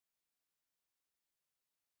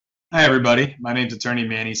Hi, everybody. My name is attorney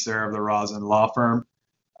Manny Serra of the Rossen Law Firm.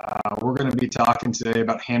 We're going to be talking today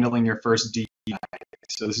about handling your first DUI.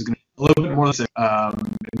 So this is going to be a little bit more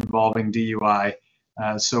involving DUI.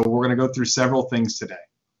 So we're going to go through several things today.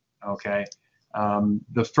 Okay.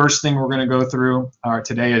 The first thing we're going to go through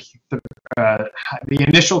today is the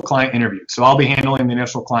initial client interview. So I'll be handling the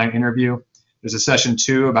initial client interview. There's a session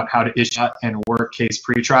 2 about how to issue and work case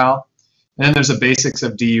pretrial. And then there's the basics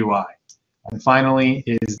of DUI. And finally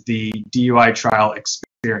is the DUI trial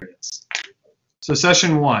experience. So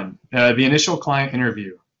session 1, the initial client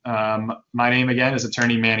interview. My name again is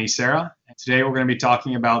attorney Manny Serra. And today we're going to be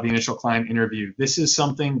talking about the initial client interview. This is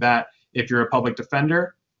something that if you're a public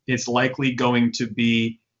defender, it's likely going to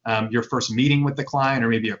be your first meeting with the client or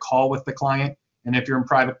maybe a call with the client. And if you're in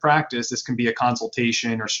private practice, this can be a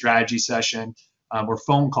consultation or strategy session or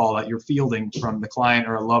phone call that you're fielding from the client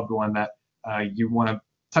or a loved one that you want to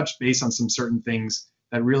touch base on some certain things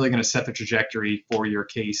that really going to set the trajectory for your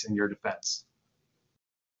case and your defense.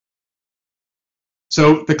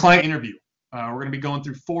 So the client interview, we're going to be going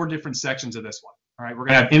through 4 different sections of this one. All right, we're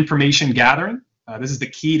going to have information gathering. This is the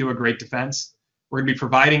key to a great defense. We're going to be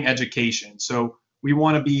providing education. So we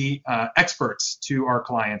want to be experts to our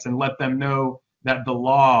clients and let them know that the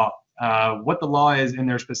law, what the law is in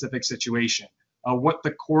their specific situation. What the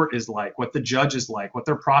court is like, what the judge is like, what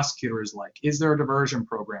their prosecutor is like. Is there a diversion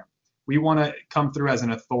program? We want to come through as an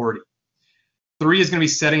authority. 3 is going to be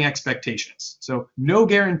setting expectations. So no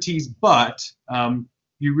guarantees, but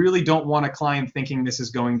you really don't want a client thinking this is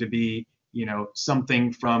going to be,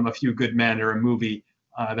 something from A Few Good Men or a movie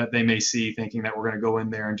that they may see, thinking that we're going to go in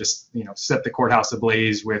there and just, set the courthouse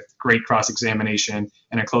ablaze with great cross-examination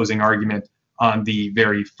and a closing argument on the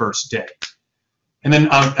very first day. And then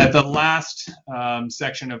at the last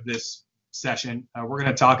section of this session, we're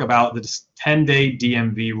going to talk about the 10-day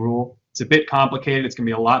DMV rule. It's a bit complicated. It's going to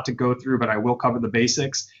be a lot to go through, but I will cover the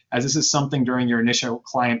basics, as this is something during your initial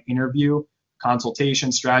client interview,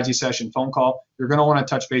 consultation, strategy session, phone call, you're going to want to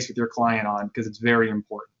touch base with your client on because it's very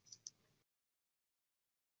important.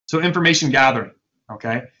 So information gathering,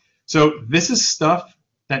 okay? So this is stuff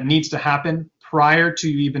that needs to happen prior to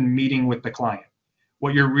even meeting with the client.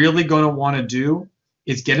 What you're really going to want to do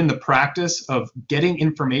is get in the practice of getting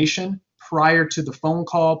information prior to the phone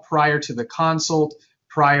call, prior to the consult,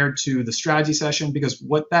 prior to the strategy session, because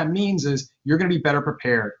what that means is you're going to be better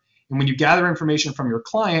prepared. And when you gather information from your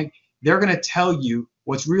client, they're going to tell you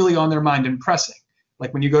what's really on their mind and pressing.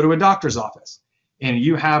 Like when you go to a doctor's office and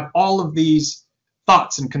you have all of these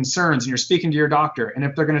thoughts and concerns and you're speaking to your doctor, and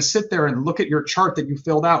if they're going to sit there and look at your chart that you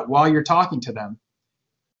filled out while you're talking to them,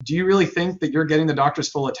 do you really think that you're getting the doctor's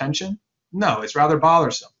full attention? No, it's rather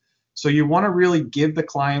bothersome. So you want to really give the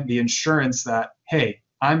client the assurance that, hey,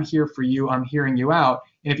 I'm here for you, I'm hearing you out.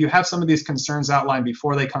 And if you have some of these concerns outlined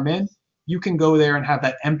before they come in, you can go there and have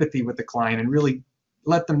that empathy with the client and really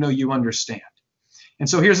let them know you understand. And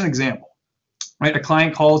so here's an example. Right? A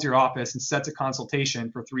client calls your office and sets a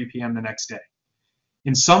consultation for 3 p.m. the next day.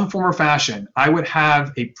 In some form or fashion, I would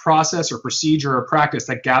have a process or procedure or practice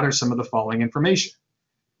that gathers some of the following information.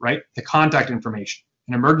 Right? The contact information,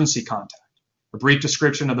 an emergency contact, a brief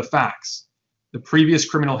description of the facts, the previous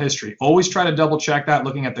criminal history. Always try to double check that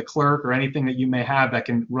looking at the clerk or anything that you may have that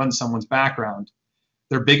can run someone's background.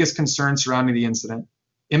 Their biggest concerns surrounding the incident.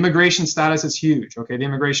 Immigration status is huge. Okay, the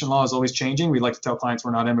immigration law is always changing. We like to tell clients we're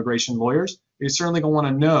not immigration lawyers. You're certainly going to want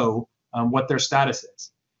to know what their status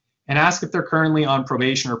is. And ask if they're currently on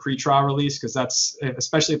probation or pretrial release, because that's,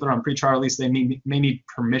 especially if they're on pretrial release, they may need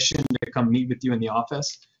permission to come meet with you in the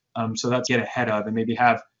office. So that's get ahead of, and maybe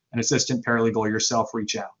have an assistant paralegal or yourself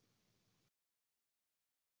reach out.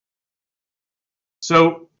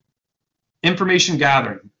 So information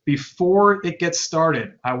gathering. Before it gets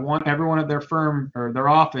started, I want everyone at their firm or their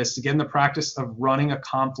office to get in the practice of running a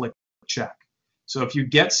conflict check. So if you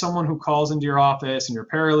get someone who calls into your office and your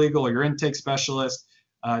paralegal or your intake specialist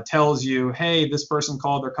tells you, hey, this person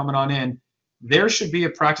called, they're coming on in, there should be a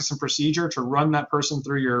practice and procedure to run that person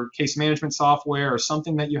through your case management software or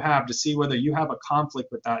something that you have to see whether you have a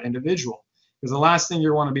conflict with that individual. Because the last thing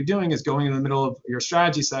you want to be doing is going in the middle of your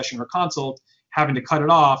strategy session or consult, having to cut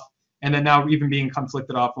it off, and then now even being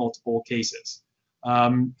conflicted off multiple cases.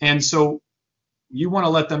 And so you want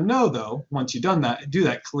to let them know, though, once you've done that, do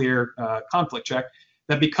that clear conflict check,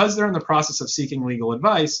 that because they're in the process of seeking legal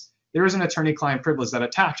advice, there is an attorney-client privilege that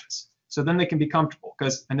attaches. So then they can be comfortable.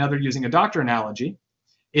 Because another, using a doctor analogy,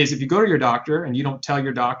 is if you go to your doctor and you don't tell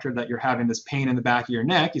your doctor that you're having this pain in the back of your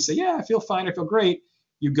neck, you say, yeah, I feel fine, I feel great.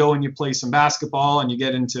 You go and you play some basketball and you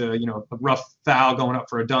get into a rough foul going up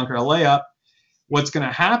for a dunk or a layup. What's going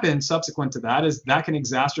to happen subsequent to that is that can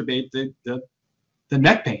exacerbate the the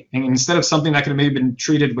neck pain. And instead of something that could have maybe been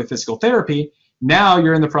treated with physical therapy, now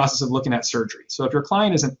you're in the process of looking at surgery. So if your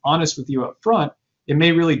client isn't honest with you up front, it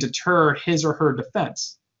may really deter his or her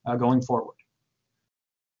defense going forward.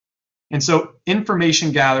 And so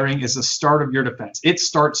information gathering is the start of your defense. It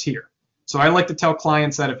starts here. So I like to tell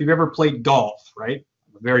clients that if you've ever played golf, right?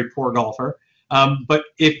 I'm a very poor golfer. But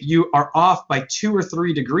if you are off by 2 or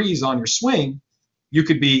 3 degrees on your swing, you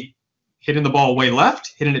could be hitting the ball way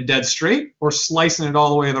left, hitting it dead straight, or slicing it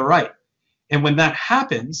all the way to the right. And when that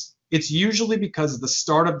happens, it's usually because of the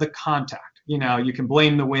start of the contact. You know, you can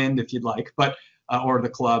blame the wind if you'd like, but or the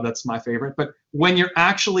club, that's my favorite. But when you're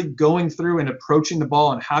actually going through and approaching the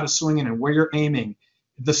ball and how to swing it and where you're aiming,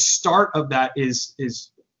 the start of that is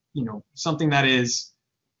you know, something that is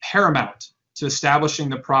paramount to establishing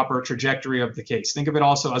the proper trajectory of the case. Think of it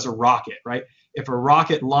also as a rocket, right? If a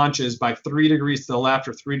rocket launches by 3 degrees to the left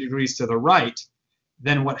or 3 degrees to the right,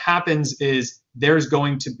 then what happens is there's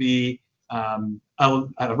going to be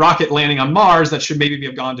a rocket landing on Mars that should maybe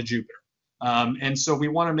have gone to Jupiter. And so we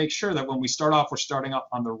want to make sure that when we start off, we're starting off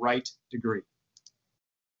on the right degree.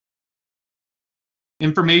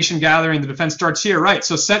 Information gathering, the defense starts here, right?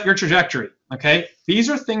 So set your trajectory, okay? These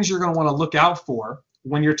are things you're going to want to look out for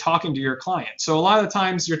when you're talking to your client. So a lot of the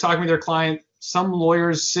times you're talking with your client, some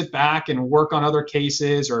lawyers sit back and work on other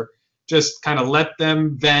cases or just kind of let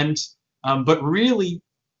them vent. But really,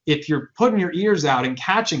 if you're putting your ears out and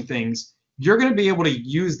catching things, you're going to be able to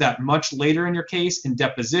use that much later in your case in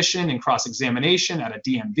deposition and cross-examination at a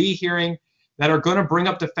DMV hearing that are going to bring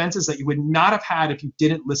up defenses that you would not have had if you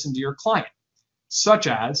didn't listen to your client, such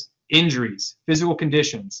as injuries, physical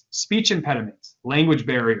conditions, speech impediments, language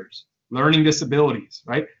barriers, learning disabilities,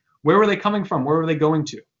 right? Where were they coming from? Where were they going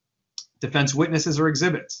to? Defense witnesses or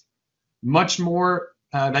exhibits. Much more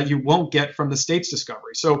that you won't get from the state's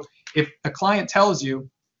discovery. So if a client tells you,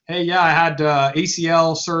 hey, yeah, I had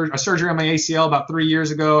surgery on my ACL about 3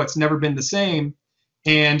 years ago, it's never been the same,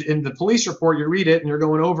 and in the police report you read it and you're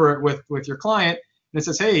going over it with your client, and it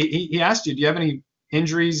says, hey, he asked you, do you have any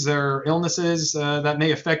injuries or illnesses that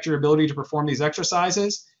may affect your ability to perform these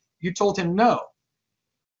exercises? You told him no.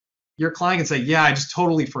 Your client can say, yeah, I just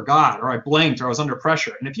totally forgot, or I blanked, or I was under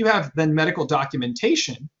pressure. And if you have then medical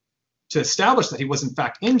documentation to establish that he was in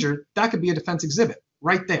fact injured, that could be a defense exhibit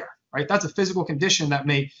right there, right? That's a physical condition that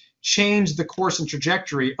may change the course and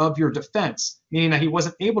trajectory of your defense, meaning that he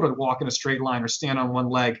wasn't able to walk in a straight line or stand on one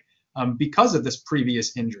leg because of this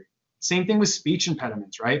previous injury. Same thing with speech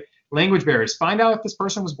impediments, right? Language barriers. Find out if this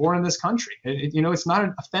person was born in this country. You know, it's not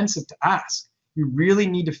offensive to ask. You really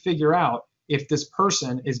need to figure out if this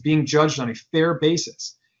person is being judged on a fair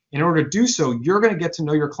basis. In order to do so, you're going to get to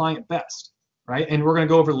know your client best, right? And we're going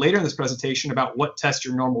to go over later in this presentation about what test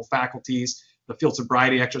your normal faculties, the field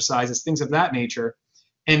sobriety exercises, things of that nature.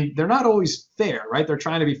 And they're not always fair, right? They're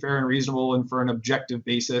trying to be fair and reasonable and for an objective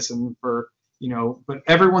basis and for, you know, but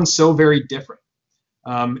everyone's so very different.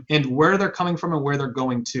 And where they're coming from and where they're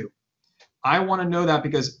going to. I want to know that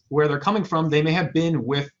because where they're coming from, they may have been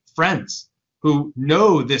with friends who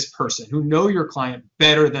know this person, who know your client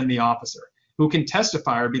better than the officer, who can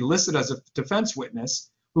testify or be listed as a defense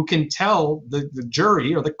witness, who can tell the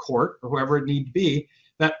jury or the court or whoever it need be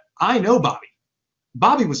that I know Bobby.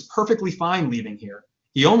 Bobby was perfectly fine leaving here.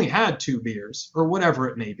 He only had 2 beers or whatever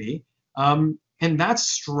it may be. And that's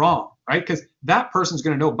strong, right? Because that person's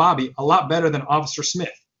going to know Bobby a lot better than Officer Smith,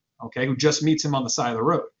 okay, who just meets him on the side of the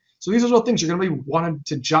road. So these are little things you're going to be wanting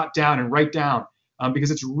to jot down and write down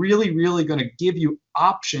because it's really, really going to give you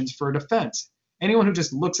options for a defense. Anyone who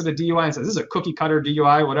just looks at a DUI and says, this is a cookie cutter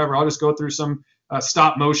DUI, whatever, I'll just go through some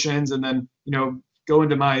stop motions and then, you know, go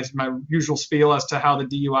into my usual spiel as to how the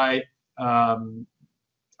DUI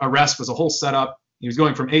arrest was a whole setup. He was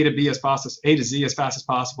going from A to Z as fast as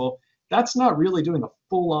possible. That's not really doing a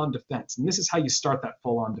full-on defense. And this is how you start that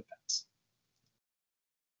full-on defense.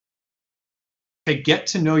 Okay, get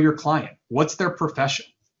to know your client. What's their profession,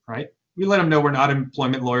 right? We let them know we're not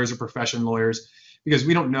employment lawyers or profession lawyers because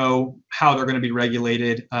we don't know how they're going to be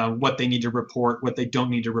regulated, what they need to report, what they don't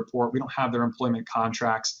need to report. We don't have their employment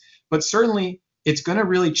contracts. But certainly, it's going to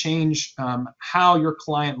really change how your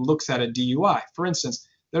client looks at a DUI. For instance,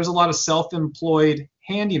 there's a lot of self-employed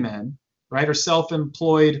handymen, right, or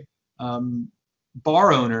self-employed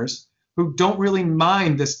bar owners who don't really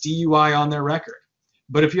mind this DUI on their record.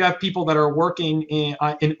 But if you have people that are working in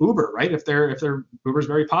Uber, right, if Uber is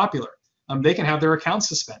very popular, they can have their account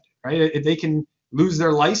suspended, right? They can lose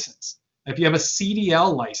their license. If you have a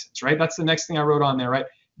CDL license, right, that's the next thing I wrote on there, right?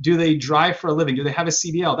 Do they drive for a living? Do they have a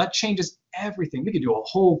CDL? That changes everything. We could do a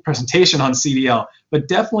whole presentation on CDL, but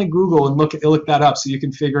definitely Google and look that up so you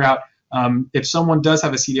can figure out If someone does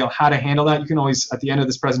have a CDL, how to handle that, you can always, at the end of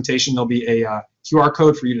this presentation, there'll be a QR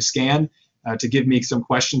code for you to scan to give me some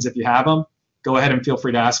questions if you have them. Go ahead and feel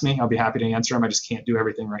free to ask me. I'll be happy to answer them. I just can't do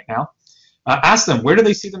everything right now. Ask them, where do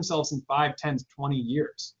they see themselves in 5, 10, 20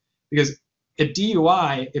 years? Because at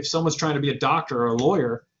DUI, if someone's trying to be a doctor or a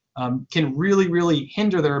lawyer, can really, really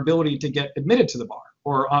hinder their ability to get admitted to the bar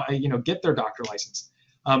or get their doctor license.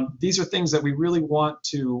 These are things that we really want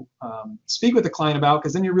to speak with the client about,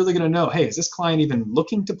 because then you're really going to know, hey, is this client even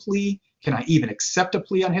looking to plea? Can I even accept a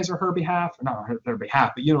plea on his or her behalf? Or not on their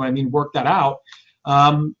behalf, but you know what I mean, work that out.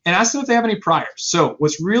 And ask them if they have any priors. So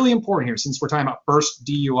what's really important here, since we're talking about first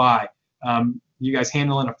DUI, you guys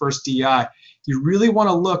handling a first DUI, you really want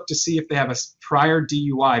to look to see if they have a prior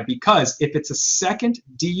DUI, because if it's a second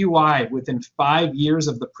DUI within 5 years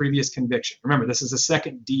of the previous conviction, remember, this is a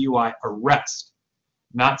second DUI arrest,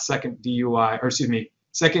 not second DUI, or excuse me,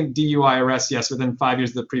 second DUI arrest, yes, within 5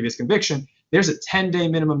 years of the previous conviction, there's a 10-day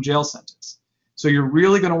minimum jail sentence. So you're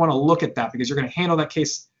really going to want to look at that, because you're going to handle that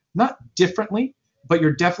case not differently, but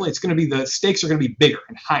you're definitely, it's going to be, the stakes are going to be bigger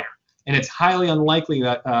and higher. And it's highly unlikely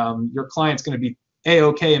that your client's going to be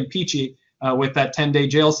A-OK and peachy with that 10-day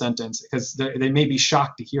jail sentence, because they may be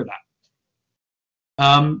shocked to hear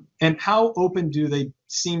that. And how open do they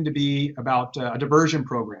seem to be about a diversion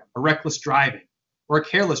program, a reckless driving, or a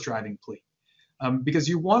careless driving plea? Because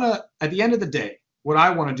you want to, at the end of the day, what I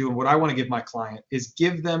want to do and what I want to give my client is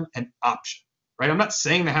give them an option, right? I'm not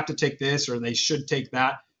saying they have to take this or they should take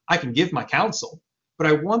that. I can give my counsel, but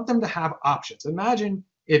I want them to have options. Imagine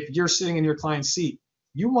if you're sitting in your client's seat,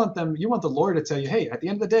 you want the lawyer to tell you, hey, at the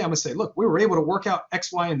end of the day, I'm going to say, look, we were able to work out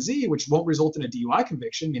X, Y, and Z, which won't result in a DUI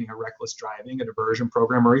conviction, meaning a reckless driving, a diversion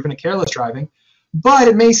program, or even a careless driving, but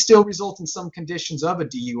it may still result in some conditions of a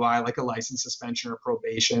DUI, like a license suspension or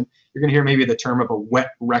probation. You're going to hear maybe the term of a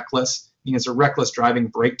wet reckless, meaning it's a reckless driving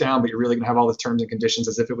breakdown, but you're really going to have all the terms and conditions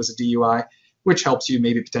as if it was a DUI, which helps you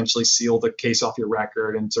maybe potentially seal the case off your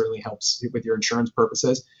record and certainly helps with your insurance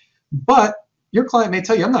purposes. But your client may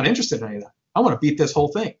tell you, I'm not interested in any of that. I want to beat this whole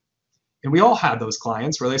thing. And we all have those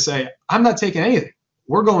clients where they say, I'm not taking anything.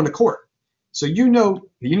 We're going to court. So you know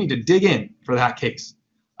that you need to dig in for that case.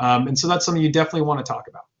 And so that's something you definitely want to talk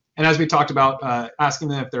about. And as we talked about, asking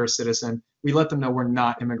them if they're a citizen, we let them know we're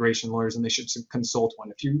not immigration lawyers and they should consult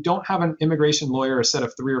one. If you don't have an immigration lawyer, a set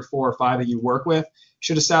of 3 or 4 or 5 that you work with, you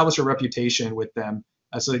should establish a reputation with them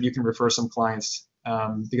so that you can refer some clients,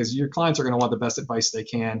 because your clients are going to want the best advice they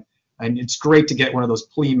can. And it's great to get one of those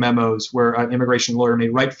plea memos where an immigration lawyer may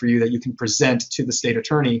write for you that you can present to the state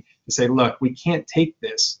attorney to say, look, we can't take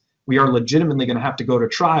this. We are legitimately going to have to go to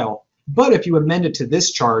trial. But if you amend it to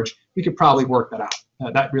this charge, we could probably work that out.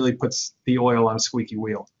 That really puts the oil on a squeaky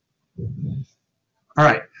wheel. All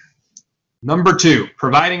right. Number 2,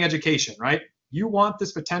 providing education, right? You want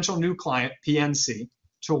this potential new client, PNC,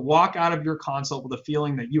 to walk out of your consult with a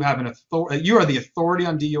feeling that you have you are the authority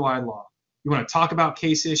on DUI law. You want to talk about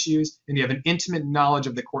case issues, and you have an intimate knowledge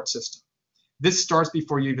of the court system. This starts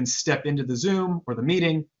before you even step into the Zoom or the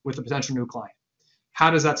meeting with a potential new client. How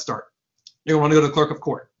does that start? You're going to want to go to the clerk of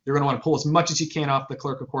court. You're going to want to pull as much as you can off the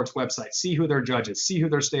clerk of court's website. See who their judge is. See who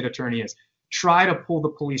their state attorney is. Try to pull the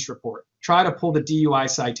police report. Try to pull the DUI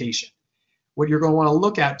citation. What you're going to want to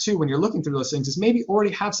look at, too, when you're looking through those things is maybe already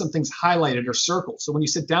have some things highlighted or circled. So when you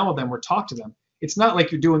sit down with them or talk to them, it's not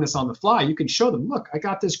like you're doing this on the fly. You can show them, look, I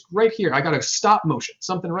got this right here. I got a stop motion,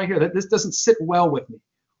 something right here that this doesn't sit well with me.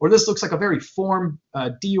 Or this looks like a very formed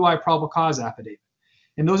DUI probable cause affidavit.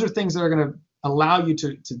 And those are things that are going to allow you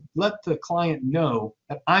to let the client know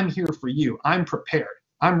that I'm here for you. I'm prepared.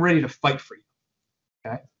 I'm ready to fight for you.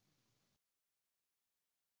 Okay?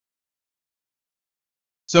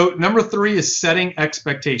 So number 3 is setting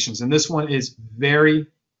expectations. And this one is very,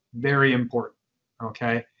 very important.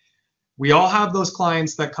 Okay? We all have those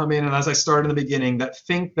clients that come in, and as I started in the beginning, that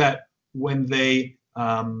think that when they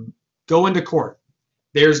go into court,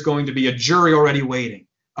 there's going to be a jury already waiting,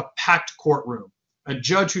 a packed courtroom, a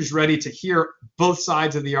judge who's ready to hear both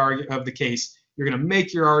sides of the case. You're going to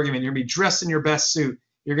make your argument. You're going to be dressed in your best suit.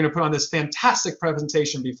 You're going to put on this fantastic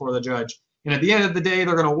presentation before the judge. And at the end of the day,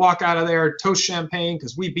 they're going to walk out of there, toast champagne,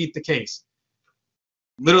 because we beat the case.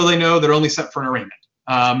 Little they know they're only set for an arraignment.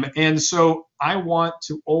 And so I want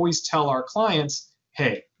to always tell our clients,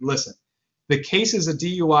 hey, listen, the cases of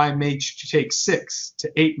DUI may take 6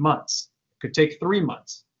 to 8 months. It could take 3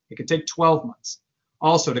 months. It could take 12 months.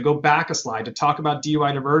 Also, to go back a slide to talk about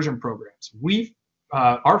DUI diversion programs,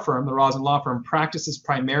 our firm, the Rossen Law Firm, practices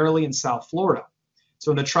primarily in South Florida.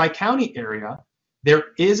 So in the Tri-County area, there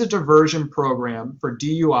is a diversion program for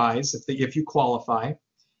DUIs, if you qualify,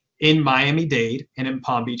 in Miami-Dade and in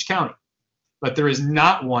Palm Beach County. but there is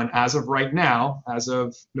not one as of right now, as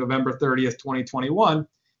of November 30th, 2021,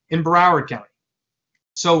 in Broward County.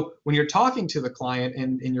 So when you're talking to the client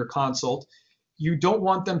in your consult, you don't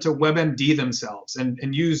want them to WebMD themselves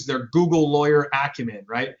and use their Google lawyer acumen,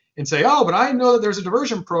 right? And say, oh, but I know that there's a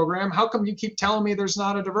diversion program. How come you keep telling me there's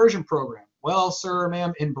not a diversion program? Well, sir,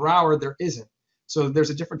 ma'am, in Broward, there isn't. So there's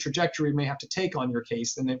a different trajectory you may have to take on your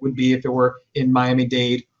case than it would be if it were in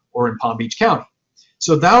Miami-Dade or in Palm Beach County.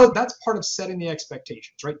 So that's part of setting the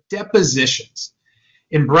expectations, right? Depositions.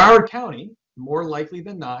 In Broward County, more likely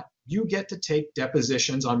than not, you get to take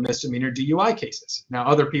depositions on misdemeanor DUI cases. Now,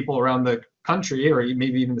 other people around the country, or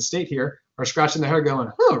maybe even the state here, are scratching their head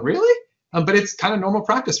going, oh, really? But it's kind of normal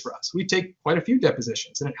practice for us. We take quite a few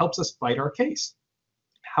depositions, and it helps us fight our case.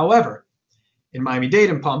 However, in Miami-Dade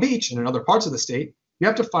and Palm Beach and in other parts of the state, you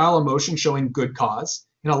have to file a motion showing good cause.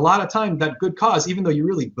 And a lot of time, that good cause, even though you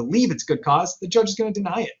really believe it's good cause, the judge is going to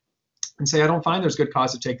deny it and say, I don't find there's good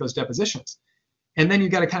cause to take those depositions. And then you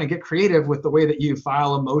got to kind of get creative with the way that you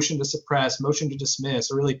file a motion to suppress, motion to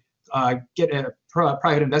dismiss, or really get a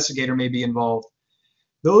private investigator may be involved.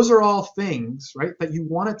 Those are all things, right, that you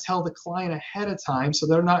want to tell the client ahead of time so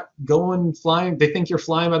they're not going flying. They think you're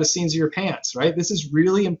flying by the seams of your pants, right? This is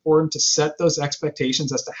really important to set those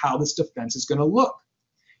expectations as to how this defense is going to look.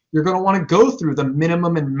 You're going to want to go through the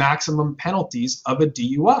minimum and maximum penalties of a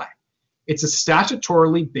DUI. It's a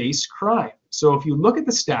statutorily based crime. So if you look at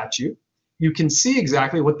the statute, you can see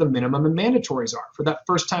exactly what the minimum and mandatories are. For that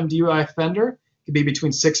first-time DUI offender, it could be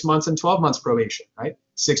between 6 months and 12 months probation, right?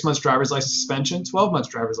 6 months driver's license suspension, 12 months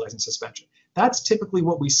driver's license suspension. That's typically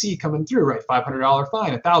what we see coming through, right? $500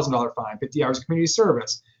 fine, $1,000 fine, 50 hours of community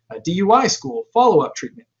service, a DUI school, follow-up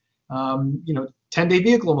treatment, 10-day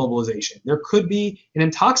vehicle immobilization. There could be an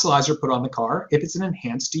intoxilizer put on the car if it's an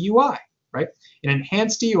enhanced DUI, right? An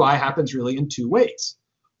enhanced DUI happens really in two ways.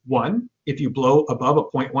 One, if you blow above a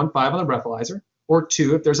 0.15 on the breathalyzer, or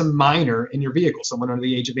two, if there's a minor in your vehicle, someone under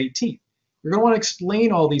the age of 18. You're going to want to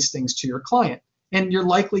explain all these things to your client, and you're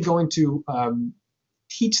likely going to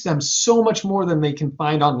teach them so much more than they can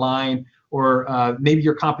find online, or maybe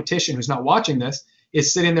your competition who's not watching this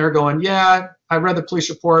is sitting there going, yeah, I read the police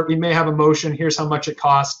report, we may have a motion, here's how much it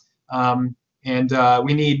costs, and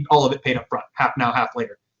we need all of it paid up front, half now, half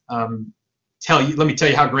later. Let me tell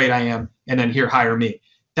you how great I am, and then here, hire me.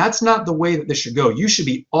 That's not the way that this should go. You should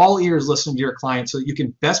be all ears listening to your client so that you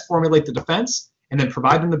can best formulate the defense and then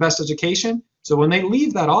provide them the best education. So when they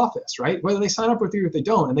leave that office, right, whether they sign up with you or if they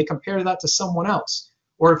don't, and they compare that to someone else,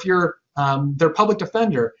 or if you're their public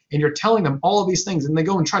defender and you're telling them all of these things and they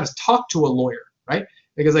go and try to talk to a lawyer, right?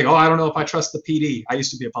 Because they go, oh, I don't know if I trust the PD. I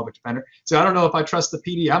used to be a public defender. So I don't know if I trust the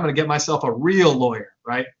PD. I'm going to get myself a real lawyer,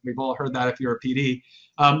 right? We've all heard that if you're a PD.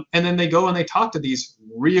 And then they go and they talk to these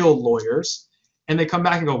real lawyers, and they come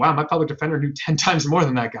back and go, wow, my public defender knew 10 times more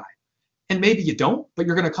than that guy. And maybe you don't, but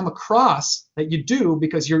you're going to come across that you do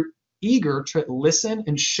because you're eager to listen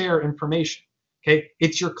and share information. Okay?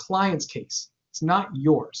 It's your client's case. It's not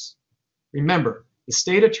yours. Remember, the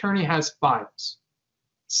state attorney has files.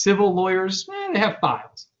 Civil lawyers, they have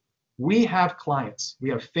files. We have clients. We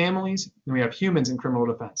have families, and we have humans in criminal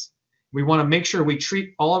defense. We want to make sure we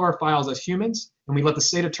treat all of our files as humans, and we let the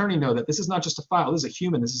state attorney know that this is not just a file, this is a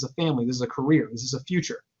human, this is a family, this is a career, this is a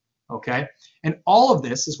future, okay? And all of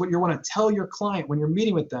this is what you want to tell your client when you're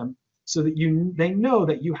meeting with them so that they know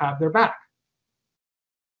that you have their back.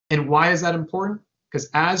 And why is that important? Because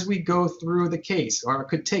as we go through the case, or it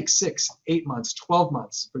could take 6, 8 months, 12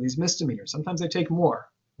 months for these misdemeanors, sometimes they take more.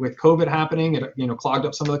 With COVID happening, it clogged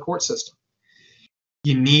up some of the court system.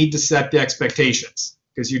 You need to set the expectations.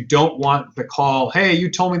 Because you don't want the call, hey,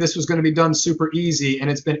 you told me this was going to be done super easy and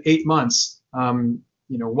it's been 8 months.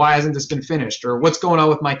 Why hasn't this been finished? Or what's going on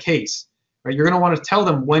with my case? Right? You're going to want to tell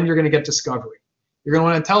them when you're going to get discovery. You're going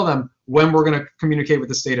to want to tell them when we're going to communicate with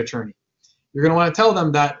the state attorney. You're going to want to tell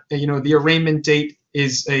them that the arraignment date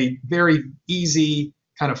is a very easy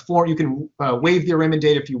kind of form. You can waive the arraignment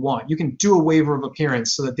date if you want. You can do a waiver of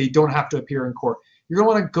appearance so that they don't have to appear in court. You're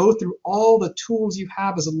going to want to go through all the tools you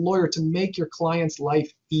have as a lawyer to make your client's life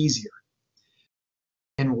easier.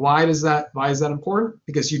 And why is that important?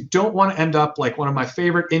 Because you don't want to end up like one of my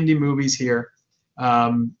favorite indie movies here,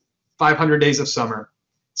 500 Days of Summer.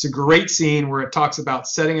 It's a great scene where it talks about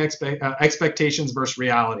setting expectations versus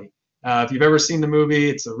reality. If you've ever seen the movie,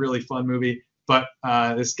 it's a really fun movie. But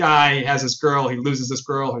this guy has this girl. He loses this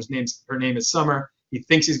girl. Her name is Summer. He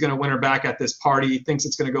thinks he's going to win her back at this party. He thinks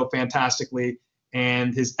it's going to go fantastically.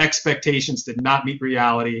 and his expectations did not meet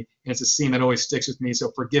reality. And it's a scene that always sticks with me.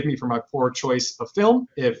 So forgive me for my poor choice of film.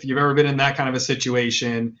 If you've ever been in that kind of a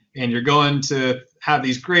situation and you're going to have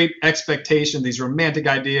these great expectations, these romantic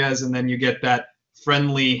ideas, and then you get that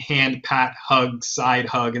friendly hand pat hug, side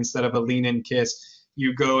hug instead of a lean in kiss.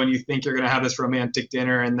 You go and you think you're going to have this romantic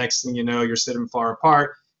dinner, and next thing you know, you're sitting far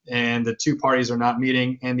apart and the two parties are not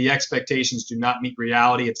meeting and the expectations do not meet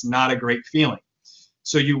reality. It's not a great feeling.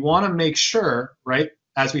 So you want to make sure, right,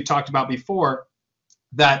 as we talked about before,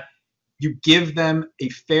 that you give them a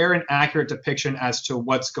fair and accurate depiction as to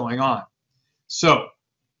what's going on. So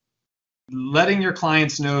letting your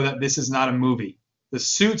clients know that this is not a movie. The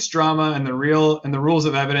Suits drama and the rules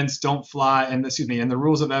of evidence don't fly, and the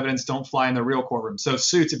rules of evidence don't fly in the real courtroom. So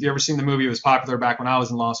Suits, if you ever seen the movie, it was popular back when I was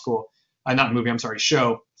in law school. Not movie, I'm sorry,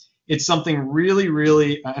 show. It's something really,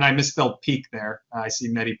 really, and I misspelled peak there. I see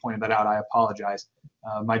Meri pointed that out. I apologize.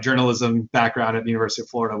 My journalism background at the University of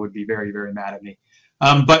Florida would be very, very mad at me.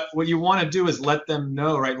 But what you want to do is let them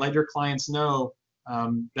know, right? Let your clients know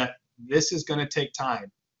that this is going to take time.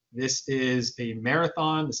 This is a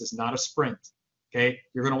marathon. This is not a sprint. Okay,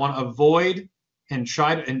 you're going to want to avoid and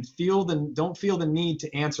try to don't feel the need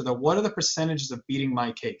to answer what are the percentages of beating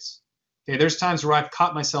my case. Okay, there's times where I've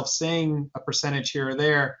caught myself saying a percentage here or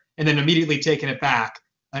there and then immediately taking it back.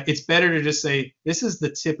 It's better to just say, this is the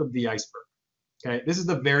tip of the iceberg. Okay, this is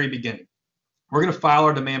the very beginning. We're going to file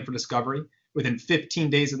our demand for discovery. Within 15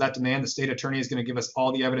 days of that demand, the state attorney is going to give us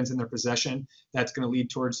all the evidence in their possession that's going to lead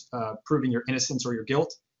towards proving your innocence or your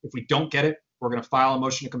guilt. If we don't get it, we're going to file a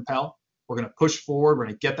motion to compel. We're going to push forward. We're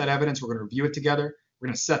going to get that evidence. We're going to review it together. We're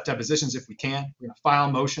going to set depositions if we can. We're going to file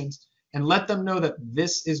motions and let them know that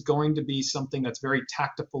this is going to be something that's very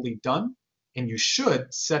tactfully done. And you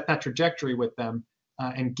should set that trajectory with them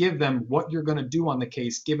and give them what you're going to do on the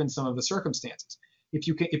case given some of the circumstances. If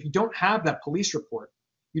you don't have that police report,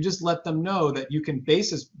 you just let them know that you can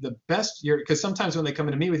base the best, because sometimes when they come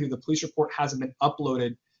in to meet with you, the police report hasn't been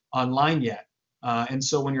uploaded online yet. And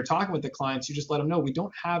so when you're talking with the clients, you just let them know we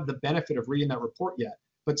don't have the benefit of reading that report yet.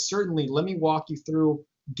 But certainly let me walk you through,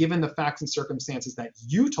 given the facts and circumstances that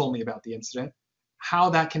you told me about the incident, how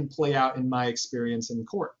that can play out in my experience in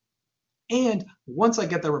court. And once I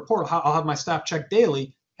get that report, I'll have my staff check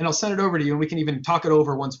daily and I'll send it over to you and we can even talk it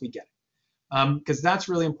over once we get it. Because that's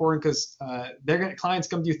really important because clients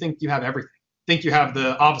come to you think you have everything. Think you have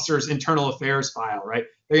the officer's internal affairs file, right?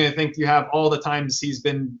 They're going to think you have all the times he's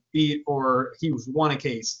been beat or he's won a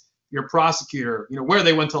case. Your prosecutor, where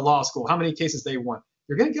they went to law school, how many cases they won.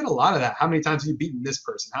 You're going to get a lot of that. How many times have you beaten this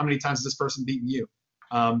person? How many times has this person beaten you?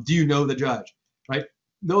 Do you know the judge, right?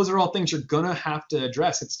 Those are all things you're going to have to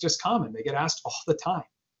address. It's just common. They get asked all the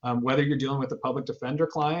time. Whether you're dealing with a public defender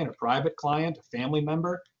client, a private client, a family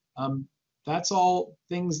member, that's all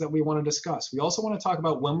things that we want to discuss. We also want to talk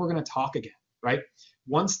about when we're going to talk again, right?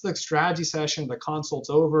 Once the strategy session, the consult's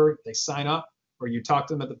over, they sign up, or you talk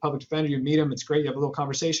to them at the public defender, you meet them, it's great, you have a little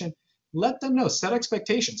conversation. Let them know, set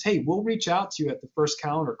expectations. Hey, we'll reach out to you at the first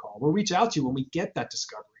calendar call. We'll reach out to you when we get that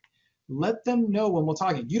discovery. Let them know when we're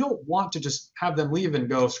talking. You don't want to just have them leave and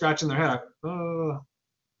go scratching their head. I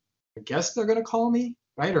guess they're going to call me,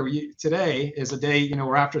 right? Or today is a day,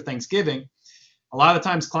 we're after Thanksgiving. A lot of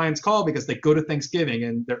times clients call because they go to Thanksgiving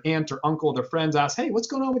and their aunt or uncle, their friends ask, hey, what's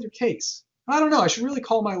going on with your case? I don't know. I should really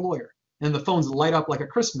call my lawyer. And the phones light up like a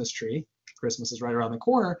Christmas tree. Christmas is right around the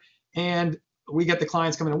corner. And we get the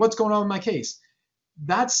clients coming in, what's going on with my case?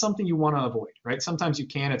 That's something you want to avoid, right? Sometimes you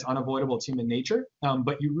can, it's unavoidable, it's human nature,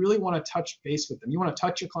 but you really want to touch base with them. You want to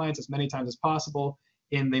touch your clients as many times as possible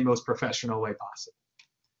in the most professional way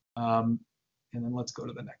possible. And then let's go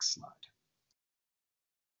to the next slide.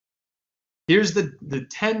 Here's the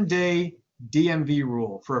 10-day DMV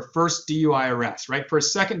rule for a first DUI arrest, right? For a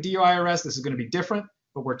second DUI arrest, this is going to be different,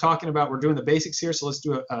 but we're doing the basics here, so let's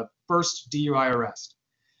do a first DUI arrest.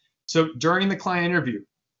 So during the client interview,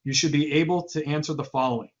 you should be able to answer the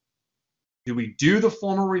following. Do we do the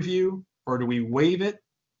formal review or do we waive it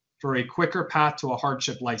for a quicker path to a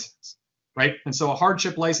hardship license, right? And so a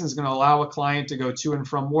hardship license is going to allow a client to go to and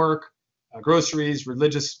from work, groceries,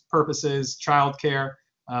 religious purposes, childcare.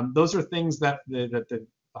 Those are things that the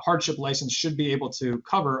hardship license should be able to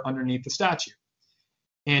cover underneath the statute.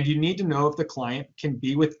 And you need to know if the client can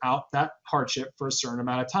be without that hardship for a certain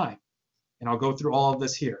amount of time. And I'll go through all of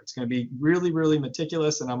this here. It's going to be really, really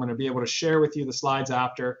meticulous, and I'm going to be able to share with you the slides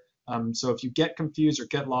after. So if you get confused or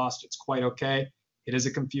get lost, it's quite okay. It is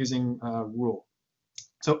a confusing rule.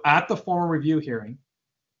 So at the formal review hearing,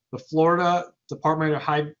 the Florida Department of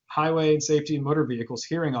Highway and Safety and Motor Vehicles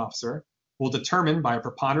hearing officer will determine by a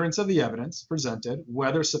preponderance of the evidence presented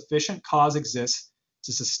whether sufficient cause exists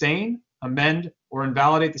to sustain amend, or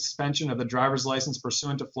invalidate the suspension of the driver's license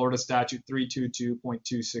pursuant to Florida Statute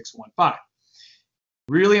 322.2615.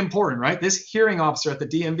 Really important, right? This hearing officer at the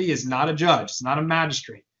DMV is not a judge. It's not a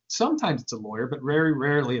magistrate. Sometimes it's a lawyer, but very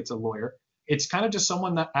rarely it's a lawyer. It's kind of just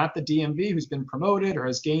someone that at the DMV who's been promoted or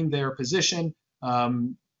has gained their position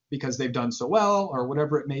because they've done so well or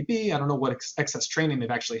whatever it may be. I don't know what excess training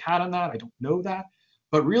they've actually had on that. I don't know that.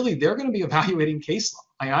 But really, they're going to be evaluating case law.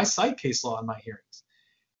 I cite case law in my hearings.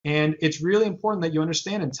 And it's really important that you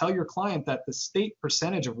understand and tell your client that the state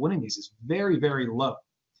percentage of winning these is very, very low.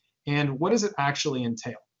 And what does it actually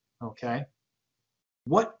entail? Okay.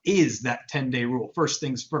 What is that 10-day rule? First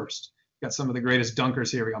things first. We've got some of the greatest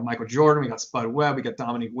dunkers here. We got Michael Jordan, we got Spud Webb, we got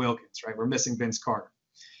Dominique Wilkins, right? We're missing Vince Carter.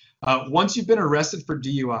 Once you've been arrested for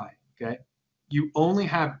DUI, okay, you only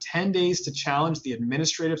have 10 days to challenge the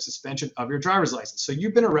administrative suspension of your driver's license. So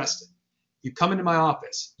you've been arrested. You come into my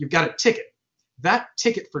office. You've got a ticket. That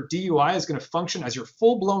ticket for DUI is going to function as your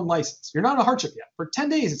full-blown license. You're not in a hardship yet. For 10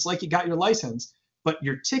 days, it's like you got your license, but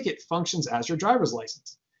your ticket functions as your driver's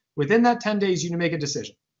license. Within that 10 days, you need to make a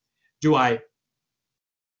decision. Do I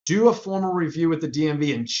do a formal review with the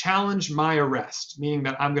DMV and challenge my arrest, meaning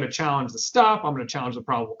that I'm going to challenge the stop, I'm going to challenge the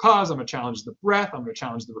probable cause, I'm going to challenge the breath, I'm going to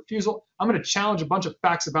challenge the refusal, I'm going to challenge a bunch of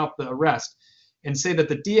facts about the arrest and say that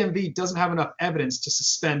the DMV doesn't have enough evidence to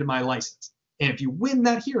suspend my license. And if you win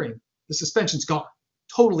that hearing, the suspension's gone,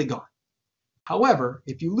 totally gone. However,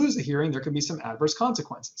 if you lose the hearing, there can be some adverse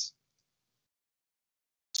consequences.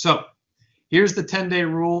 So here's the 10-day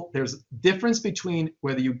rule. There's a difference between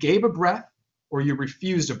whether you gave a breath or you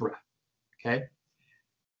refused a breath, okay?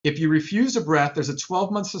 If you refused a breath, there's a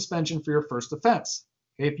 12-month suspension for your first offense.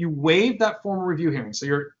 Okay? If you waive that formal review hearing, so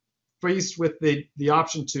you're faced with the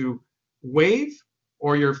option to waive,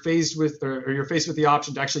 or you're faced with the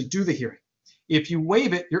option to actually do the hearing. If you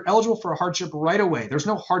waive it, you're eligible for a hardship right away. There's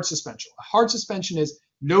no hard suspension. A hard suspension is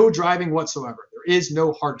no driving whatsoever. There is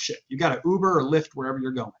no hardship. You got to Uber or Lyft wherever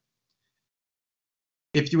you're going.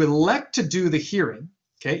 If you elect to do the hearing,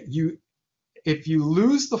 okay, if you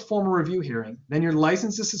lose the formal review hearing, then your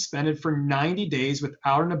license is suspended for 90 days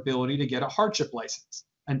without an ability to get a hardship license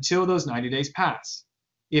until those 90 days pass.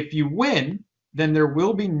 If you win, then there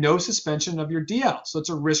will be no suspension of your DL. So it's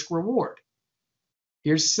a risk reward.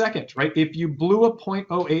 Here's second, right? If you blew a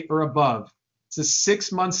 .08 or above, it's a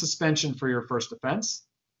 6-month suspension for your first offense.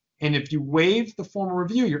 And if you waive the formal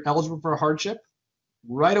review, you're eligible for a hardship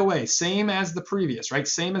right away. Same as the previous, right?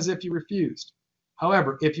 Same as if you refused.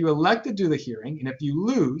 However, if you elect to do the hearing and if you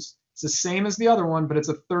lose, it's the same as the other one, but it's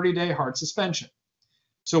a 30-day hard suspension.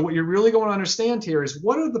 So what you're really going to understand here is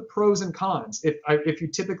what are the pros and cons if you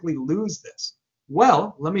typically lose this?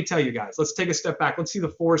 Well, let me tell you guys, let's take a step back. Let's see the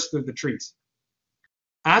forest through the trees.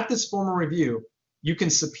 At this formal review, you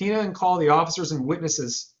can subpoena and call the officers and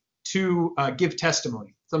witnesses to give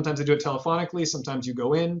testimony. Sometimes they do it telephonically. Sometimes you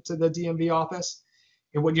go into the DMV office.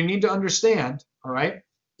 And what you need to understand, all right,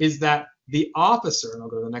 is that the officer, and I'll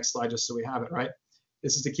go to the next slide just so we have it, right?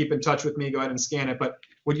 This is to keep in touch with me. Go ahead and scan it. But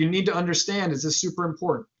what you need to understand is this super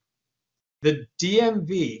important. The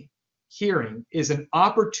DMV hearing is an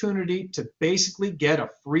opportunity to basically get a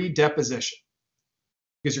free deposition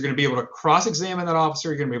because you're going to be able to cross-examine that officer.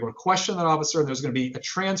 You're going to be able to question that officer, and there's going to be a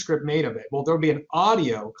transcript made of it. Well, there'll be an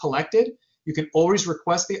audio collected. You can always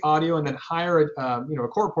request the audio and then hire a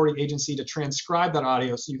court reporting agency to transcribe that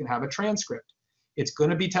audio so you can have a transcript. It's going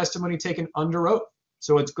to be testimony taken under oath,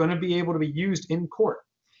 so it's going to be able to be used in court.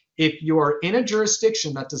 If you are in a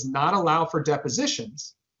jurisdiction that does not allow for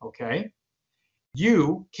depositions, okay,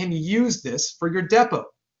 you can use this for your depo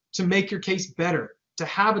to make your case better, to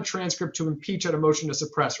have a transcript to impeach at a motion to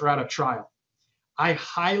suppress or at a trial. I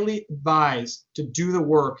highly advise to do the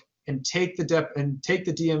work and take the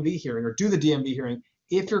DMV hearing or do the DMV hearing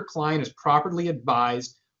if your client is properly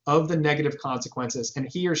advised of the negative consequences and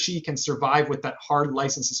he or she can survive with that hard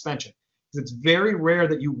license suspension. Because it's very rare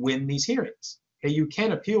that you win these hearings. Okay, you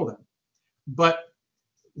can appeal them. But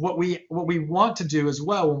what we want to do as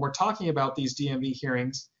well when we're talking about these DMV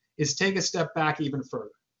hearings is take a step back even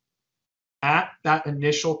further. At that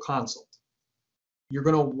initial consult, you're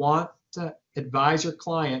going to want to advise your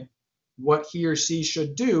client what he or she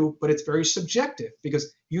should do, but it's very subjective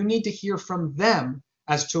because you need to hear from them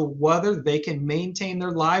as to whether they can maintain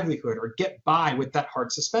their livelihood or get by with that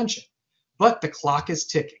hard suspension. But the clock is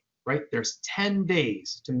ticking, right? There's 10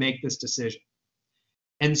 days to make this decision.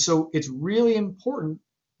 And so it's really important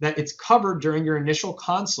that it's covered during your initial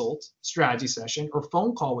consult, strategy session, or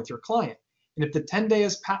phone call with your client. And if the 10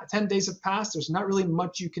 days have passed, there's not really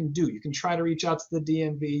much you can do. You can try to reach out to the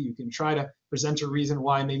DMV. You can try to present a reason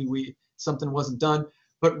why maybe something wasn't done.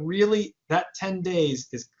 But really, that 10 days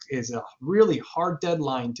is a really hard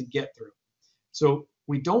deadline to get through. So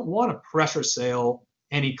we don't want to pressure sale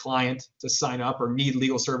any client to sign up or need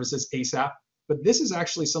legal services ASAP, but this is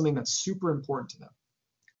actually something that's super important to them,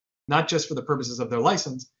 not just for the purposes of their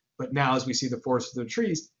license, but now as we see the forest through the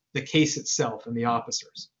trees, the case itself and the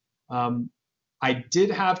officers. I did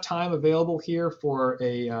have time available here for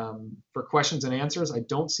questions and answers. I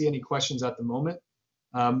don't see any questions at the moment.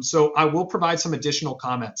 So I will provide some additional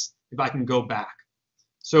comments if I can go back.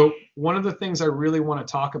 So one of the things I really want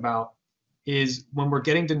to talk about is when we're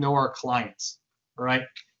getting to know our clients, all right?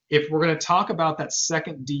 If we're going to talk about that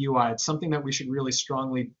second DUI, it's something that we should really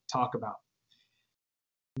strongly talk about.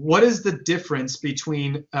 What is the difference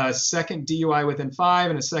between a second DUI within 5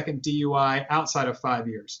 and a second DUI outside of 5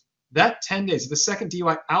 years? That 10 days, the second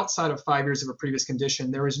DUI outside of 5 years of a previous condition,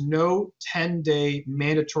 there is no 10-day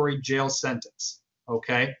mandatory jail sentence,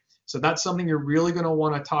 okay? So that's something you're really going to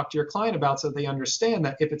want to talk to your client about so they understand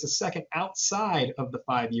that if it's a second outside of the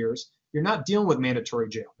 5 years, you're not dealing with mandatory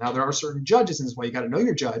jail. Now, there are certain judges, and this is why you got to know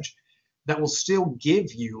your judge, that will still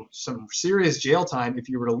give you some serious jail time if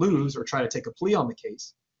you were to lose or try to take a plea on the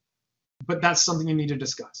case. But that's something you need to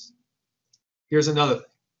discuss. Here's another thing.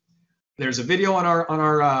 There's a video on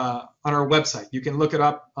our website. You can look it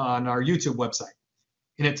up on our YouTube website.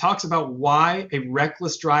 And it talks about why a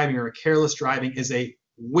reckless driving or a careless driving is a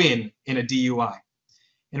win in a DUI.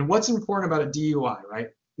 And what's important about a DUI, right?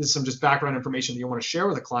 This is some just background information that you want to share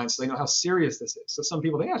with a client so they know how serious this is. So some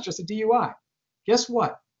people think, yeah, it's just a DUI. Guess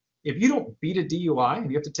what? If you don't beat a DUI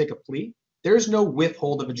and you have to take a plea, there's no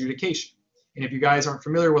withhold of adjudication. And if you guys aren't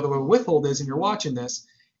familiar with what a withhold is and you're watching this,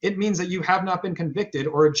 it means that you have not been convicted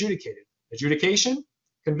or adjudicated. Adjudication,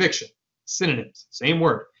 conviction, synonyms, same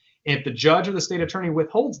word. And if the judge or the state attorney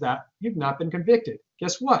withholds that, you've not been convicted.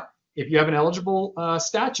 Guess what? If you have an eligible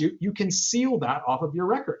statute, you can seal that off of your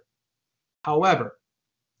record. However,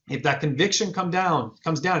 if that conviction comes down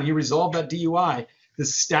and you resolve that DUI, the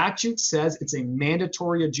statute says it's a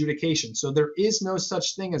mandatory adjudication. So there is no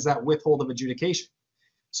such thing as that withhold of adjudication.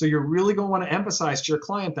 So you're really going to want to emphasize to your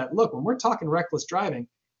client that, look, when we're talking reckless driving,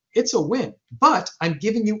 it's a win, but I'm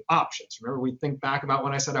giving you options. Remember, we think back about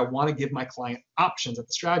when I said I want to give my client options at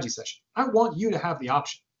the strategy session. I want you to have the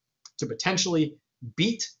option to potentially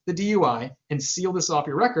beat the DUI and seal this off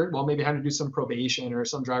your record while maybe having to do some probation or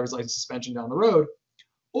some driver's license suspension down the road,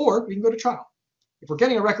 or we can go to trial. If we're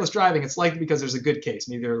getting a reckless driving, it's likely because there's a good case,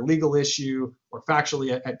 either a legal issue or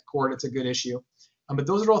factually at court, it's a good issue. But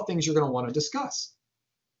those are all things you're going to want to discuss,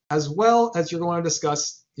 as well as you're going to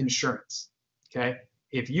discuss insurance, okay?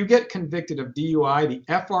 If you get convicted of DUI, the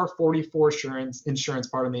FR44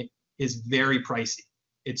 insurance, is very pricey.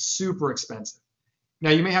 It's super expensive. Now,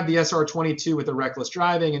 you may have the SR22 with the reckless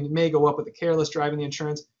driving, and it may go up with the careless driving, the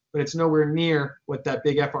insurance, but it's nowhere near what that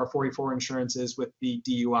big FR44 insurance is with the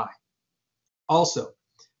DUI. Also,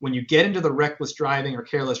 when you get into the reckless driving or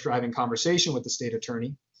careless driving conversation with the state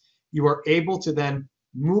attorney, you are able to then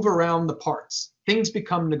move around the parts. Things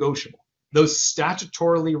become negotiable. Those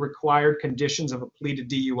statutorily required conditions of a plea to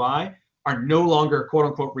DUI are no longer quote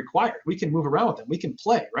unquote required. We can move around with them. We can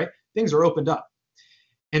play, right? Things are opened up.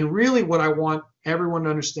 And really what I want everyone to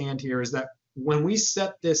understand here is that when we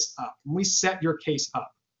set this up, when we set your case up,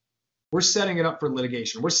 we're setting it up for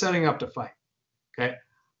litigation. We're setting it up to fight, okay?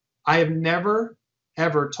 I have never,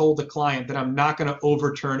 ever told the client that I'm not going to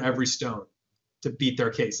overturn every stone to beat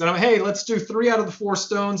their case. And hey, let's do 3 out of the 4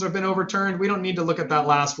 stones have been overturned. We don't need to look at that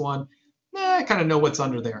last one. I kind of know what's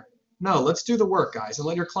under there. No, let's do the work, guys, and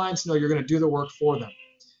let your clients know you're going to do the work for them.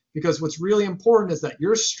 Because what's really important is that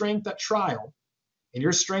your strength at trial and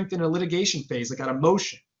your strength in a litigation phase, like at a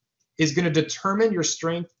motion, is going to determine your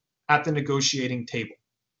strength at the negotiating table.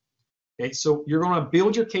 Okay, so you're going to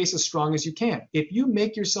build your case as strong as you can. If you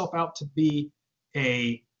make yourself out to be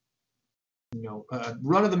a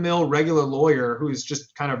run-of-the-mill regular lawyer who's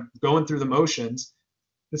just kind of going through the motions,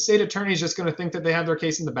 the state attorney is just going to think that they have their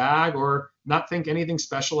case in the bag or not think anything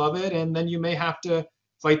special of it, and then you may have to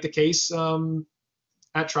fight the case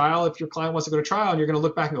at trial if your client wants to go to trial, and you're going to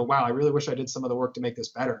look back and go, wow, I really wish I did some of the work to make this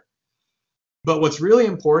better. But what's really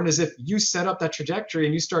important is if you set up that trajectory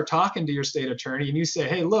and you start talking to your state attorney and you say,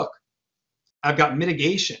 hey, look, I've got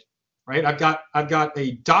mitigation, right? I've got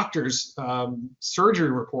a doctor's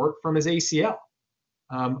surgery report from his ACL.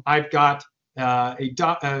 I've got a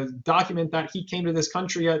document that he came to this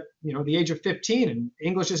country at the age of 15 and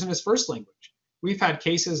English isn't his first language. We've had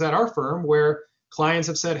cases at our firm where clients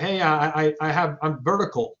have said, hey, I'm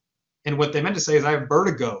vertical. And what they meant to say is I have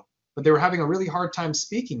vertigo, but they were having a really hard time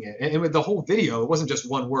speaking it. And with the whole video, it wasn't just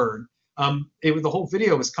one word. The whole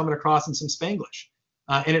video was coming across in some Spanglish.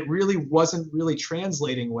 and it really wasn't really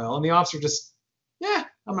translating well. And the officer just, yeah,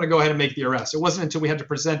 I'm going to go ahead and make the arrest. It wasn't until we had to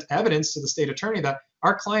present evidence to the state attorney that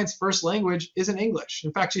our client's first language isn't English.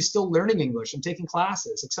 In fact, she's still learning English and taking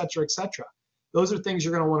classes, et cetera, et cetera. Those are things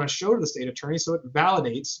you're going to want to show to the state attorney so it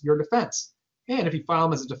validates your defense. And if you file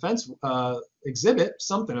them as a defense exhibit,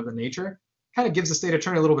 something of the nature, kind of gives the state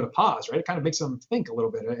attorney a little bit of pause, right? It kind of makes them think a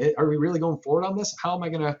little bit. Are we really going forward on this? How am I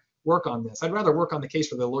going to work on this? I'd rather work on the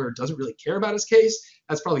case where the lawyer doesn't really care about his case.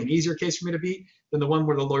 That's probably an easier case for me to beat than the one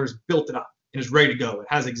where the lawyer's built it up and is ready to go. It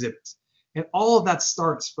has exhibits. And all of that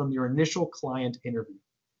starts from your initial client interview.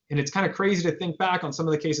 And it's kind of crazy to think back on some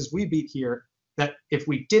of the cases we beat here that if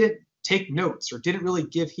we didn't take notes or didn't really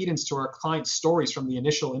give heedance to our client's stories from the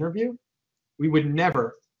initial interview, we would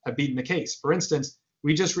never have beaten the case. For instance,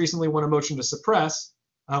 we just recently won a motion to suppress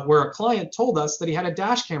where a client told us that he had a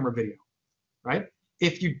dash camera video, right?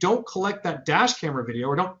 If you don't collect that dash camera video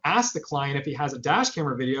or don't ask the client if he has a dash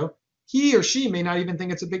camera video, he or she may not even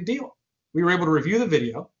think it's a big deal. We were able to review the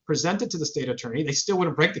video, present it to the state attorney. They still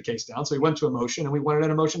wouldn't break the case down, so we went to a motion, and we wanted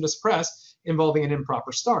a motion to suppress involving an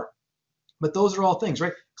improper start. But those are all things,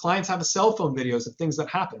 right? Clients have cell phone videos of things that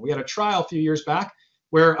happen. We had a trial a few years back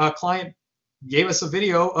where a client gave us a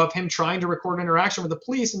video of him trying to record an interaction with the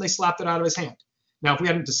police, and they slapped it out of his hand. Now, if we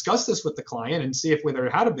hadn't discussed this with the client and see if whether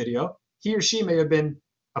it had a video, he or she may have been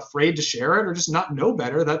afraid to share it or just not know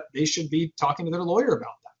better that they should be talking to their lawyer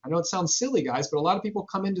about that. I know it sounds silly, guys, but a lot of people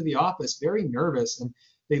come into the office very nervous and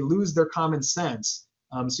they lose their common sense.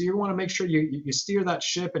 So you want to make sure you steer that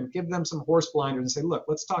ship and give them some horse blinders and say, look,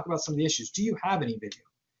 let's talk about some of the issues. Do you have any video?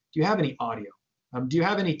 Do you have any audio? Do you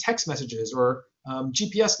have any text messages or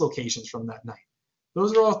GPS locations from that night?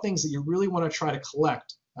 Those are all things that you really want to try to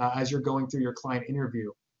collect as you're going through your client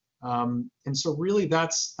interview. And so really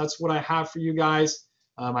that's what I have for you guys.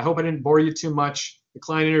 I hope I didn't bore you too much. The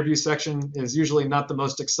client interview section is usually not the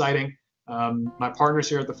most exciting. My partners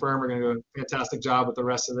here at the firm are going to do a fantastic job with the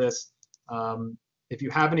rest of this. If you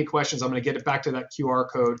have any questions, I'm going to get it back to that QR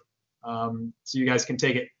code so you guys can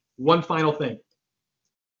take it. One final thing.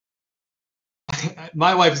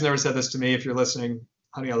 My wife has never said this to me. If you're listening,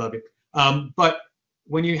 honey, I love you. But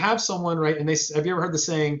when you have someone, right, and have you ever heard the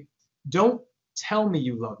saying, don't tell me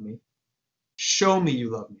you love me, show me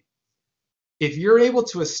you love me. If you're able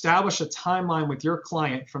to establish a timeline with your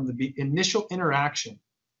client from the initial interaction,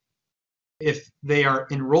 if they are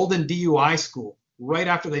enrolled in DUI school right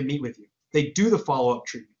after they meet with you, they do the follow-up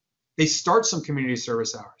treatment, they start some community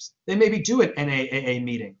service hours, they maybe do an NAAA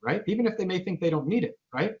meeting, right? Even if they may think they don't need it,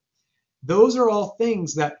 right? Those are all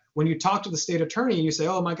things that when you talk to the state attorney and you say,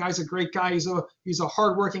 oh, my guy's a great guy, he's a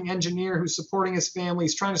hardworking engineer who's supporting his family,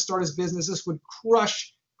 he's trying to start his business, this would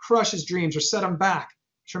crush his dreams or set him back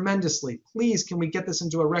tremendously. Please, can we get this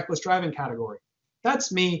into a reckless driving category?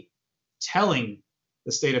 That's me telling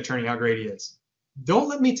the state attorney how great he is. Don't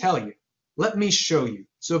let me tell you. Let me show you.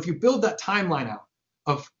 So if you build that timeline out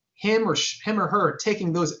of him or her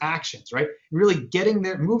taking those actions, right? Really getting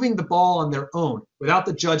there, moving the ball on their own without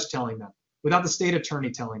the judge telling them, without the state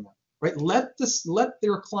attorney telling them, right? Let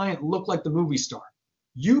their client look like the movie star.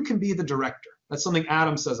 You can be the director. That's something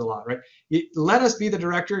Adam says a lot, right? Let us be the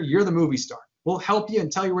director. You're the movie star. We'll help you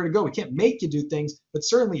and tell you where to go. We can't make you do things, but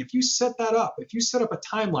certainly if you set that up, if you set up a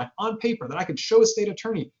timeline on paper that I could show a state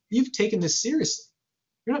attorney, you've taken this seriously.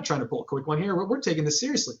 You're not trying to pull a quick one here. We're taking this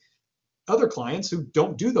seriously. Other clients who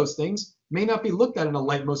don't do those things may not be looked at in a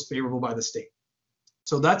light most favorable by the state.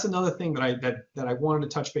 So that's another thing that I wanted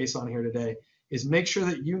to touch base on here today is make sure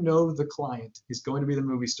that you know the client is going to be the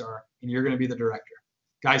movie star and you're going to be the director.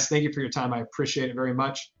 Guys, thank you for your time. I appreciate it very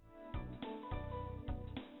much.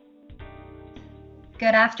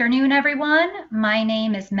 Good afternoon, everyone. My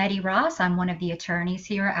name is Meri Ros. I'm one of the attorneys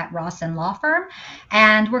here at Rossen Law Firm,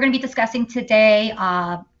 and we're going to be discussing today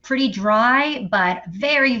pretty dry but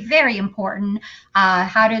very, very important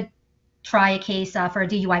how to try a case for a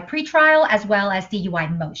DUI pretrial as well as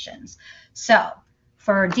DUI motions. So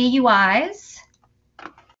for DUIs,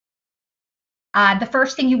 the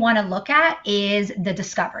first thing you want to look at is the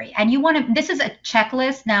discovery, and this is a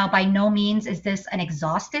checklist. Now, by no means is this an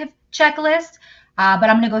exhaustive checklist.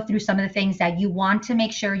 But I'm going to go through some of the things that you want to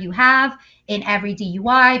make sure you have in every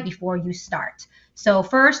DUI before you start. So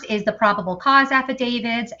first is the probable cause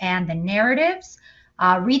affidavits and the narratives.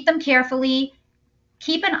 Read them carefully.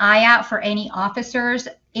 Keep an eye out for any officers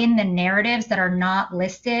in the narratives that are not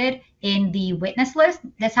listed in the witness list.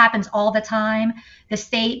 This happens all the time. The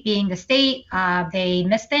state being the state, they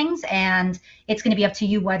miss things, and it's going to be up to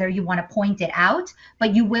you whether you want to point it out.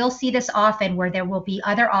 But you will see this often where there will be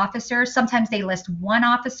other officers. Sometimes they list one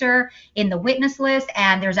officer in the witness list,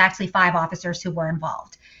 and there's actually 5 officers who were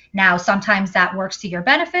involved. Now, sometimes that works to your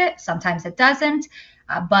benefit, sometimes it doesn't,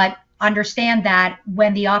 but understand that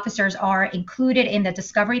when the officers are included in the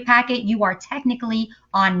discovery packet, you are technically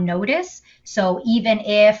on notice. So even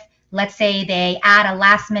if, let's say, they add a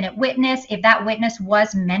last minute witness, if that witness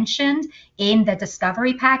was mentioned in the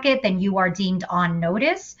discovery packet, then you are deemed on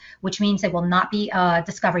notice, which means it will not be a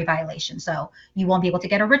discovery violation. So you won't be able to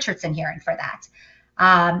get a Richardson hearing for that.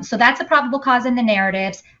 So that's a probable cause in the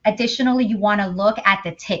narratives. Additionally, you want to look at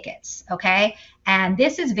the tickets, okay? And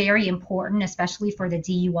this is very important, especially for the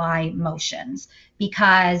DUI motions,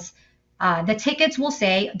 because the tickets will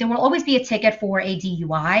say there will always be a ticket for a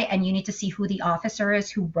DUI, and you need to see who the officer is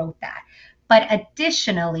who wrote that. But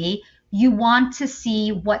additionally, you want to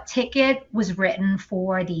see what ticket was written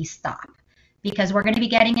for the stop, because we're going to be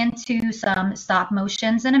getting into some stop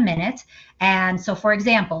motions in a minute. And so, for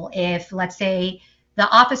example, if, let's say, the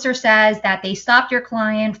officer says that they stopped your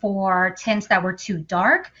client for tints that were too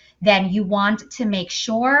dark, then you want to make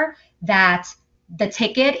sure that the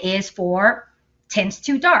ticket is for tints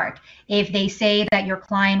too dark. If they say that your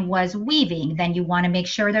client was weaving, then you want to make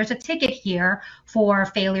sure there's a ticket here for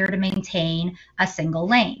failure to maintain a single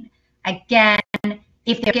lane. Again,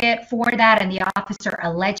 if they get for that and the officer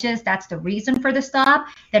alleges that's the reason for the stop,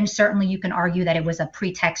 then certainly you can argue that it was a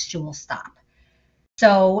pretextual stop.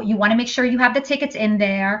 So you want to make sure you have the tickets in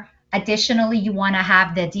there. Additionally, you want to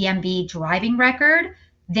have the DMV driving record.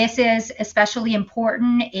 This is especially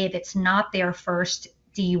important if it's not their first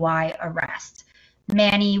DUI arrest.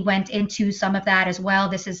 Manny went into some of that as well.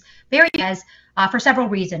 This is very for several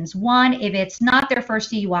reasons. One, if it's not their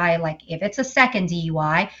first DUI, like if it's a second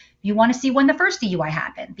DUI, you want to see when the first DUI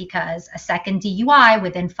happened, because a second DUI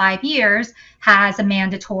within 5 years has a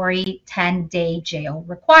mandatory 10-day jail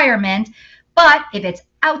requirement. But if it's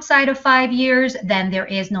outside of 5 years, then there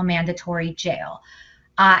is no mandatory jail.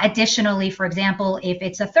 Additionally, for example, if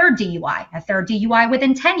it's a third DUI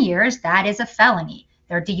within 10 years, that is a felony.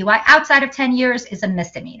 Their DUI outside of 10 years is a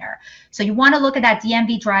misdemeanor. So you want to look at that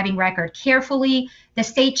DMV driving record carefully. The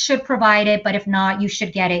state should provide it, but if not, you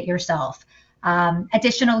should get it yourself.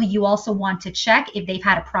 Additionally, you also want to check if they've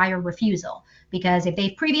had a prior refusal, because if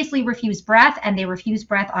they've previously refused breath and they refuse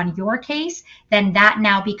breath on your case, then that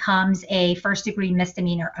now becomes a first-degree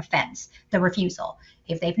misdemeanor offense, the refusal.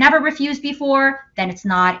 If they've never refused before, then it's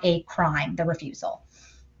not a crime, the refusal.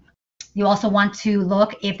 You also want to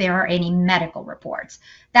look if there are any medical reports.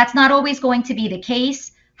 That's not always going to be the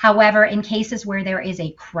case. However, in cases where there is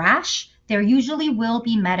a crash, there usually will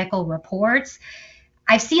be medical reports.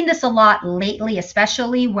 I've seen this a lot lately,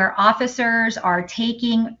 especially where officers are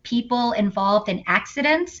taking people involved in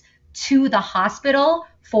accidents to the hospital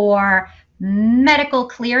for medical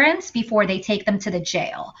clearance before they take them to the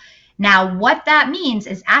jail. Now, what that means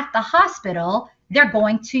is at the hospital, they're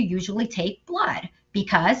going to usually take blood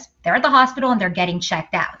because they're at the hospital and they're getting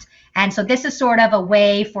checked out. And so this is sort of a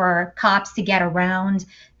way for cops to get around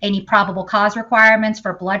any probable cause requirements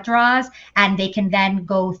for blood draws, and they can then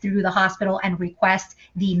go through the hospital and request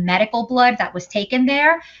the medical blood that was taken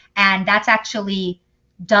there. And that's actually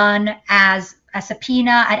done as a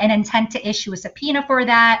subpoena, an intent to issue a subpoena for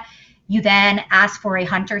that. You then ask for a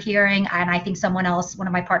Hunter hearing, and I think someone else, one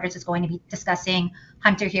of my partners, is going to be discussing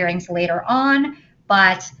Hunter hearings later on,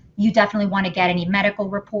 but you definitely want to get any medical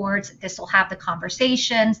reports. This will have the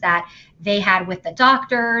conversations that they had with the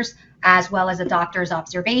doctors, as well as the doctor's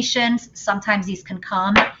observations. Sometimes these can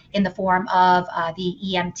come in the form of the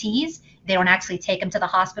EMTs. They don't actually take them to the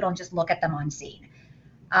hospital and just look at them on scene.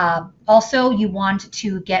 Also, you want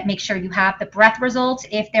to make sure you have the breath results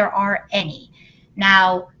if there are any.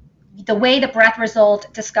 Now, the way the breath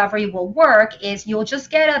result discovery will work is you'll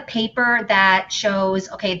just get a paper that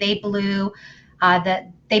shows, okay, they blew a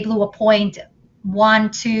point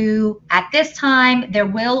 1, 2 at this time. There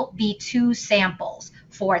will be 2 samples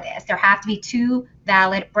for this. There have to be 2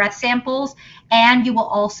 valid breath samples, and you will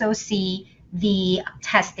also see the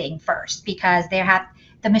testing first, because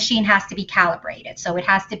the machine has to be calibrated. So it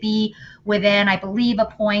has to be within, I believe, a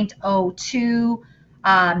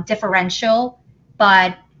 0.02 differential,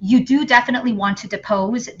 but you do definitely want to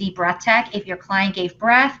depose the breath tech if your client gave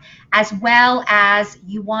breath, as well as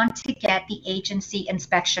you want to get the agency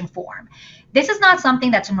inspection form. This is not something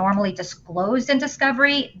that's normally disclosed in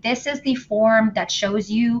discovery. This is the form that shows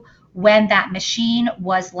you when that machine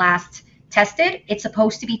was last tested. It's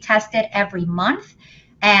supposed to be tested every month,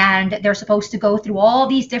 and they're supposed to go through all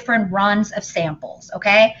these different runs of samples,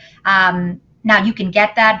 okay? Now, you can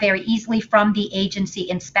get that very easily from the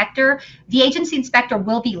agency inspector. The agency inspector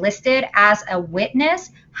will be listed as a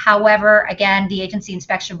witness. However, again, the agency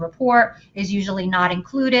inspection report is usually not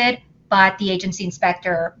included. but the agency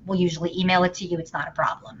inspector will usually email it to you. It's not a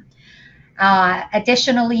problem.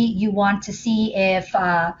 Additionally, you want to see if,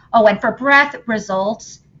 and for breath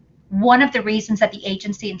results, one of the reasons that the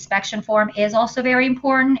agency inspection form is also very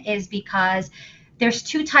important is because there's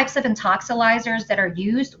two types of intoxilizers that are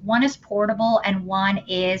used. One is portable and one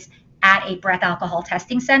is at a breath alcohol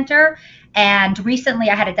testing center. And recently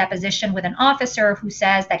I had a deposition with an officer who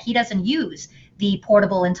says that he doesn't use the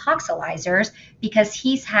portable intoxilizers because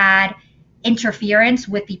he's had interference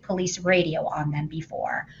with the police radio on them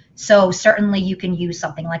before. So certainly you can use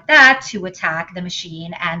something like that to attack the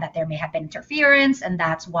machine, and that there may have been interference, and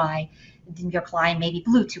that's why your client maybe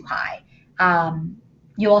blew too high.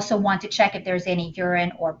 You also want to check if there's any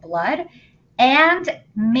urine or blood, and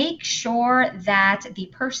make sure that the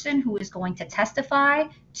person who is going to testify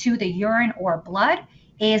to the urine or blood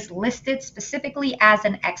is listed specifically as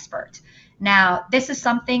an expert. Now, this is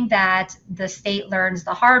something that the state learns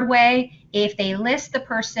the hard way. If they list the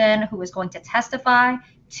person who is going to testify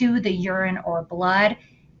to the urine or blood,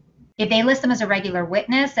 if they list them as a regular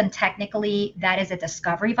witness, then technically that is a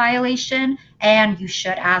discovery violation, and you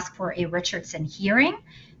should ask for a Richardson hearing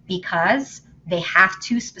because they have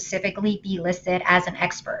to specifically be listed as an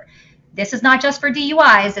expert. This is not just for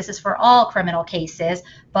DUIs, this is for all criminal cases,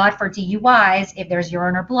 but for DUIs, if there's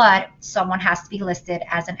urine or blood, someone has to be listed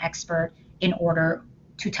as an expert in order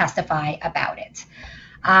to testify about it.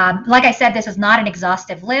 Like I said, this is not an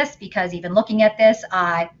exhaustive list because even looking at this,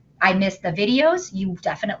 I missed the videos. You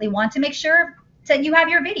definitely want to make sure that you have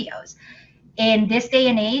your videos. In this day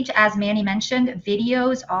and age, as Manny mentioned,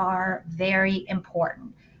 videos are very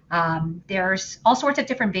important. There's all sorts of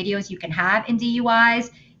different videos you can have in DUIs.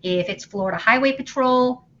 If it's Florida Highway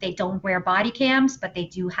Patrol, they don't wear body cams, but they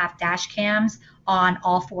do have dash cams on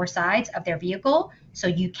all four sides of their vehicle. So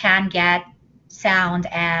you can get sound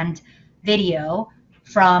and video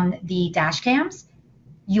from the dash cams.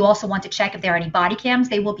 You also want to check if there are any body cams.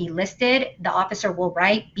 They will be listed. The officer will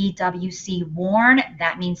write BWC warn.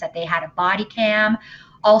 That means that they had a body cam.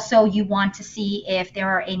 Also, you want to see if there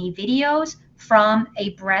are any videos from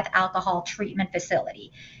a breath alcohol treatment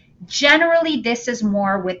facility. Generally, this is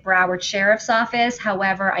more with Broward Sheriff's Office.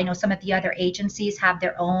 However, I know some of the other agencies have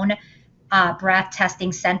their own breath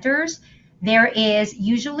testing centers. There is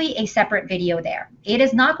usually a separate video there. It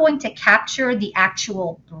is not going to capture the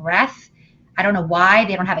actual breath. I don't know why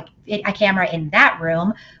they don't have a camera in that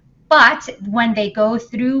room, but when they go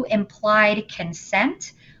through implied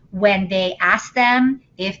consent, when they ask them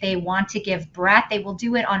if they want to give breath, they will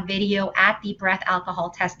do it on video at the breath alcohol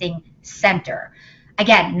testing center.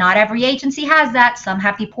 Again, not every agency has that. Some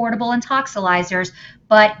have the portable intoxilizers,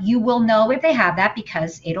 but you will know if they have that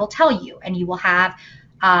because it'll tell you, and you will have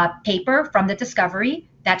paper from the discovery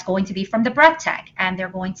that's going to be from the breath tech, and they're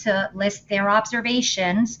going to list their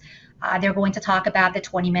observations. They're going to talk about the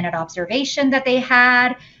 20-minute observation that they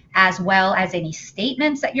had, as well as any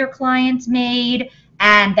statements that your clients made,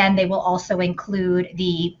 and then they will also include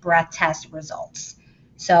the breath test results.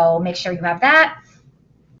 So make sure you have that.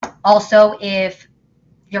 Also, if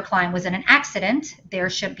your client was in an accident, there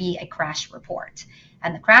should be a crash report.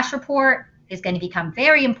 And the crash report is going to become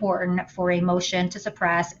very important for a motion to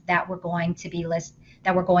suppress that we're going to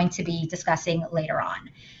be discussing later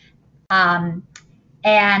on.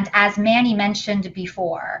 And as Manny mentioned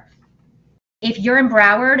before, if you're in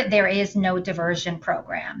Broward, there is no diversion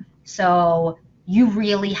program. So you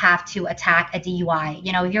really have to attack a DUI.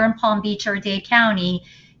 You know, if you're in Palm Beach or Dade County,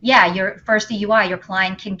 yeah, your first DUI, your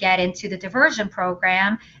client can get into the diversion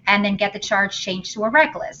program and then get the charge changed to a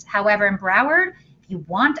reckless. However, in Broward, if you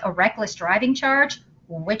want a reckless driving charge,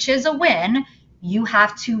 which is a win, you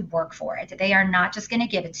have to work for it. They are not just going to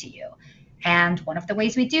give it to you. And one of the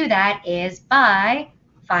ways we do that is by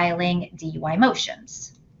filing DUI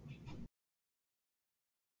motions.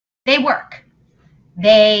 They work.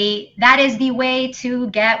 That is the way to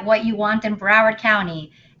get what you want in Broward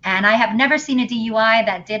County. And I have never seen a DUI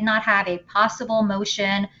that did not have a possible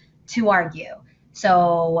motion to argue.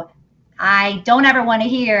 So I don't ever want to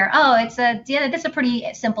hear, oh, this is a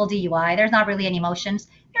pretty simple DUI. There's not really any motions.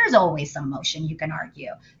 There's always some motion you can argue.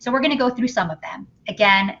 So we're going to go through some of them.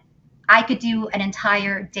 Again, I could do an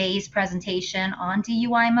entire day's presentation on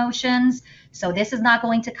DUI motions. So this is not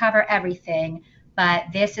going to cover everything, but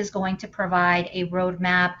this is going to provide a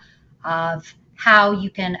roadmap of how you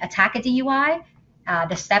can attack a DUI,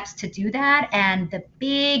 the steps to do that, and the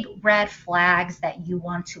big red flags that you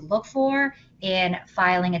want to look for in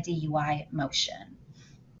filing a DUI motion.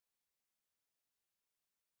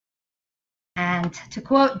 And to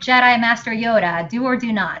quote Jedi Master Yoda, do or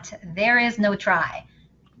do not, there is no try.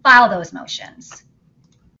 File those motions.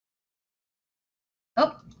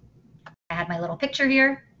 Oh, my little picture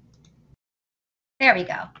here. There we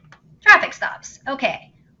go. Traffic stops.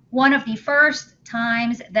 Okay. One of the first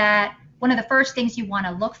things you want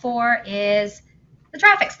to look for is the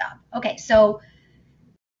traffic stop. Okay, so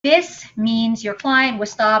this means your client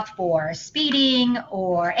was stopped for speeding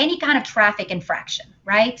or any kind of traffic infraction,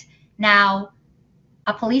 right? Now,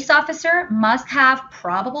 a police officer must have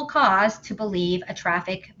probable cause to believe a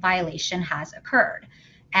traffic violation has occurred.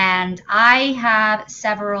 And I have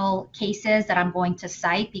several cases that I'm going to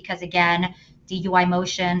cite because, again, DUI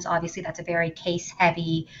motions, obviously that's a very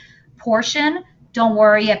case-heavy portion. Don't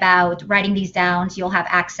worry about writing these down. You'll have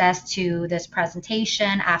access to this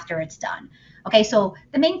presentation after it's done. Okay, so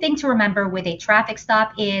the main thing to remember with a traffic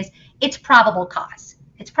stop is it's probable cause.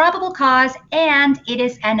 It's probable cause and it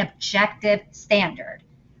is an objective standard.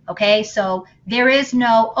 Okay, so there is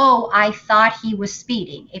no, oh, I thought he was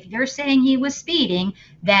speeding. If you're saying he was speeding,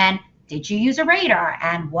 then did you use a radar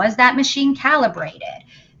and was that machine calibrated?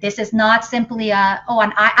 This is not simply a, oh,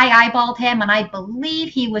 and I eyeballed him and I believe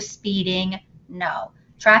he was speeding. No,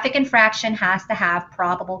 traffic infraction has to have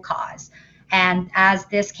probable cause. And as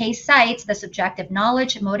this case cites, the subjective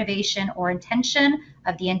knowledge, motivation, or intention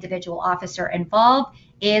of the individual officer involved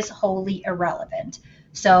is wholly irrelevant.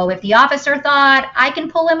 So if the officer thought, I can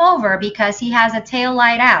pull him over because he has a tail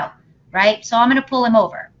light out, right? So I'm going to pull him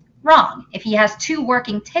over. Wrong. If he has two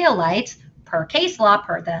working tail lights per case law,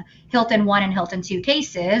 per the Hilton 1 and Hilton 2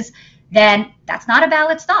 cases, then that's not a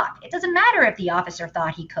valid stop. It doesn't matter if the officer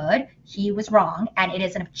thought he could. He was wrong, and it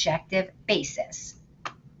is an objective basis.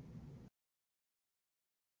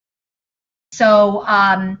 So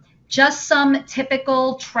just some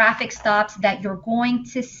typical traffic stops that you're going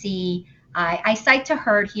to see. I cite to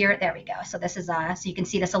Heard here. There we go. So this is so you can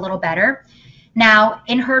see this a little better. Now,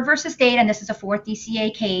 in Heard versus Dade, and this is a 4th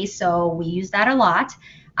DCA case, so we use that a lot.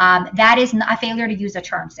 That is a failure to use a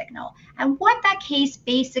turn signal. And what that case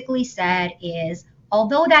basically said is,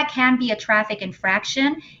 although that can be a traffic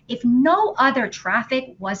infraction, if no other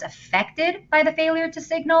traffic was affected by the failure to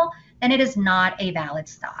signal, then it is not a valid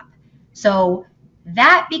stop. So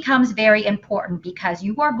that becomes very important because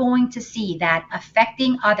you are going to see that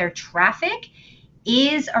affecting other traffic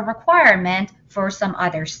is a requirement for some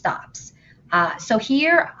other stops. So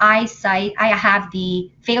here I have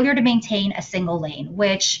the failure to maintain a single lane,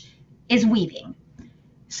 which is weaving.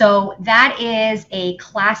 So that is a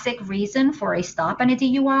classic reason for a stop on a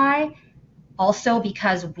DUI. Also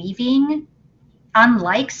because weaving,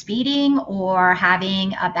 unlike speeding or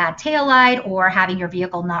having a bad taillight or having your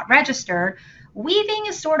vehicle not registered, weaving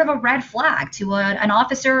is sort of a red flag to an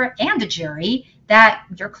officer and a jury that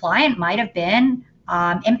your client might have been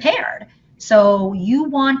impaired. So you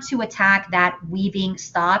want to attack that weaving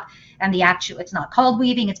stop, and it's not called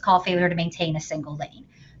weaving, it's called failure to maintain a single lane.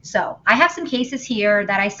 So I have some cases here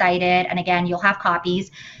that I cited, and again, you'll have copies.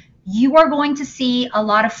 You are going to see a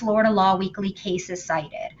lot of Florida Law Weekly cases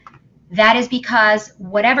cited. That is because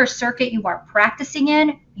whatever circuit you are practicing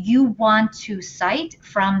in, you want to cite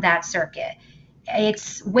from that circuit.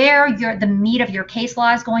 It's where the meat of your case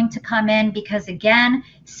law is going to come in because, again,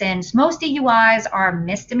 since most DUIs are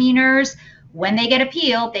misdemeanors, when they get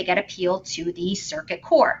appealed to the circuit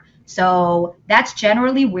court. So that's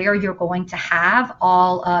generally where you're going to have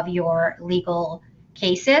all of your legal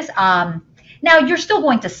cases. Now, you're still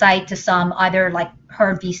going to cite to some other, like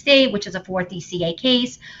Heard v. State, which is a 4th DCA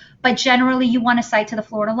case, but generally you want to cite to the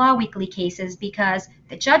Florida Law Weekly cases because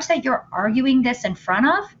the judge that you're arguing this in front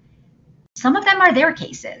of, some of them are their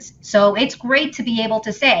cases. So it's great to be able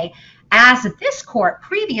to say, as this court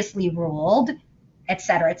previously ruled, et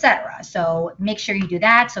cetera, et cetera. So make sure you do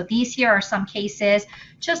that. So these here are some cases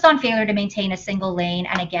just on failure to maintain a single lane.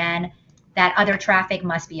 And again, that other traffic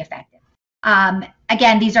must be effective.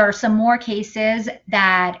 Again, these are some more cases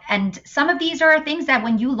and some of these are things that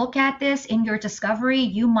when you look at this in your discovery,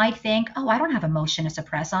 you might think, oh, I don't have a motion to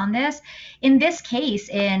suppress on this. In this case,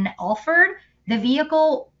 in Alford, the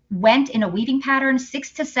vehicle went in a weaving pattern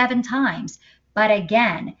 6 to 7 times. But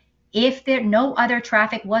again, if no other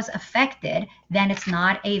traffic was affected, then it's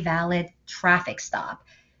not a valid traffic stop.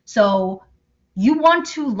 So you want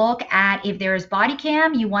to look at, if there is body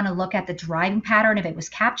cam, you want to look at the driving pattern if it was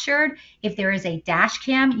captured. If there is a dash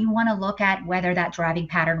cam, you want to look at whether that driving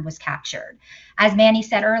pattern was captured. As Manny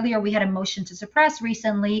said earlier, we had a motion to suppress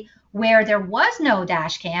recently where there was no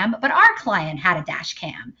dash cam, but our client had a dash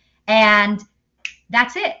cam. And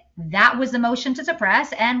that's it. That was the motion to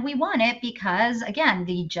suppress, and we won it because, again,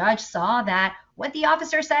 the judge saw that what the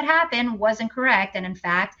officer said happened wasn't correct, and in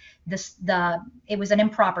fact, it was an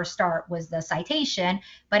improper start was the citation,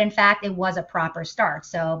 but in fact, it was a proper start.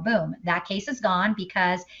 So boom, that case is gone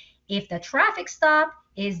because if the traffic stop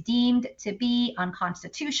is deemed to be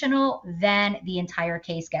unconstitutional, then the entire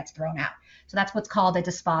case gets thrown out. So that's what's called a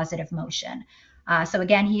dispositive motion. So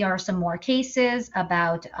again, here are some more cases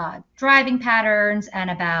about driving patterns and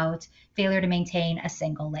about failure to maintain a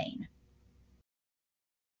single lane.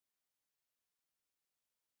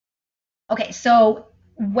 Okay, so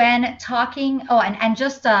when talking, and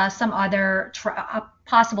just some other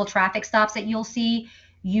possible traffic stops that you'll see,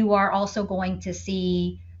 you are also going to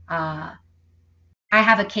see, I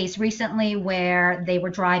have a case recently where they were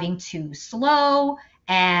driving too slow.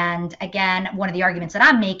 And again, one of the arguments that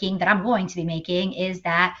I'm going to be making, is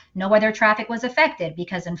that no other traffic was affected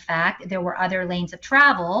because, in fact, there were other lanes of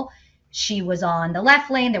travel. She was on the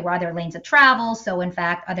left lane. There were other lanes of travel. So, in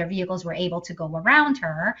fact, other vehicles were able to go around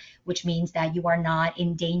her, which means that you are not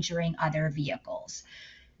endangering other vehicles.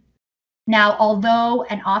 Now, although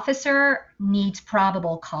an officer needs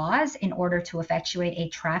probable cause in order to effectuate a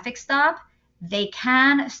traffic stop, they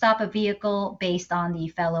can stop a vehicle based on the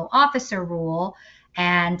fellow officer rule.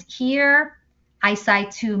 And here I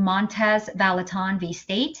cite to Montez Valaton v.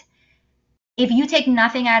 State. If you take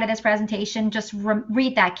nothing out of this presentation, just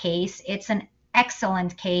read that case. It's an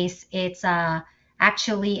excellent case. It's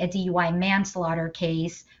actually a DUI manslaughter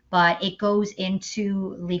case, but it goes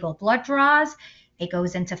into legal blood draws. It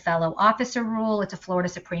goes into fellow officer rule. It's a Florida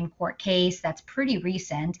Supreme Court case that's pretty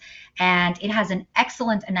recent, and it has an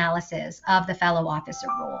excellent analysis of the fellow officer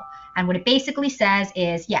rule. And what it basically says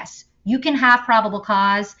is, yes, you can have probable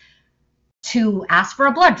cause to ask for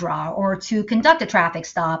a blood draw or to conduct a traffic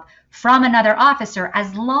stop from another officer,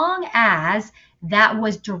 as long as that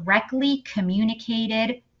was directly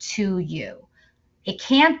communicated to you. It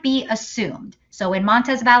can't be assumed. So in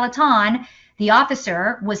Montez Valaton, the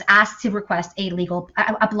officer was asked to request a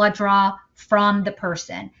blood draw from the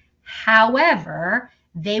person. However,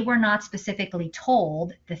 they were not specifically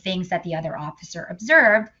told the things that the other officer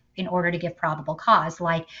observed in order to give probable cause,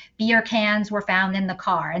 like beer cans were found in the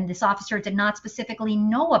car. And this officer did not specifically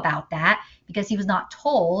know about that because he was not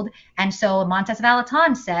told. And so Montez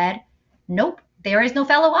Valaton said, nope, there is no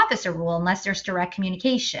fellow officer rule unless there's direct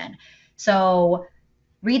communication. So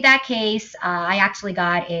read that case. I actually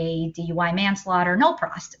got a DUI manslaughter no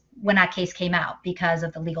prost when that case came out because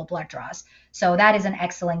of the legal blood draws. So that is an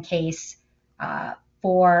excellent case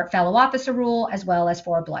for fellow officer rule as well as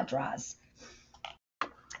for blood draws.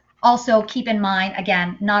 Also, keep in mind,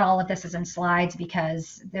 again, not all of this is in slides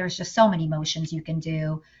because there's just so many motions you can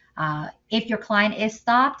do. If your client is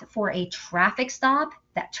stopped for a traffic stop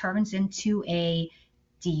that turns into a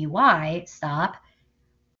DUI stop,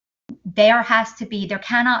 there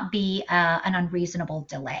cannot be an unreasonable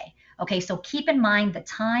delay. Okay, so keep in mind the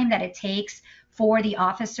time that it takes for the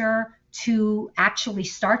officer to actually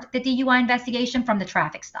start the DUI investigation from the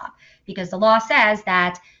traffic stop, because the law says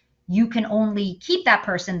that you can only keep that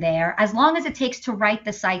person there as long as it takes to write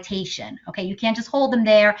the citation. Okay, you can't just hold them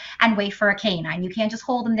there and wait for a canine. You can't just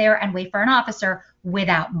hold them there and wait for an officer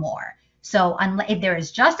without more. So if there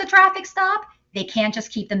is just a traffic stop, they can't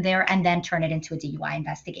just keep them there and then turn it into a DUI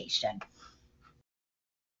investigation.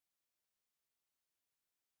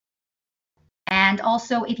 And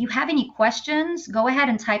also, if you have any questions, go ahead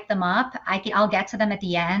and type them up. I'll get to them at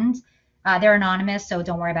the end. They're anonymous, so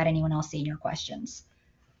don't worry about anyone else seeing your questions.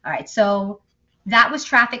 All right, so that was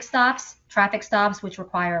traffic stops which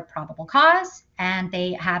require probable cause, and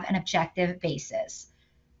they have an objective basis.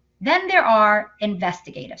 Then there are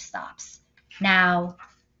investigative stops. Now,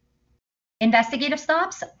 investigative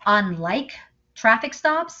stops, unlike traffic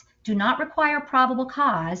stops, do not require probable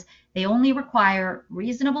cause. They only require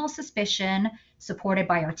reasonable suspicion supported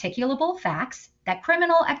by articulable facts that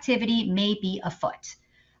criminal activity may be afoot.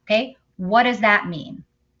 Okay, what does that mean?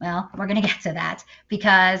 Well, we're going to get to that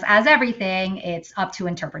because, as everything, it's up to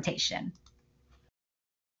interpretation.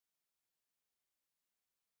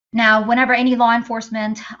 Now, whenever any law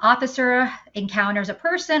enforcement officer encounters a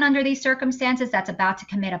person under these circumstances that's about to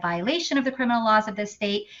commit a violation of the criminal laws of this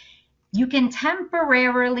state, you can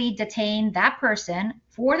temporarily detain that person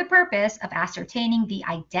for the purpose of ascertaining the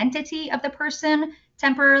identity of the person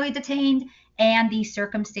temporarily detained and the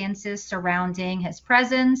circumstances surrounding his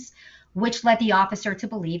presence, which led the officer to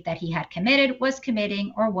believe that he had committed, was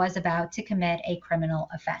committing, or was about to commit a criminal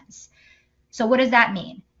offense. So what does that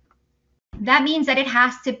mean? That means that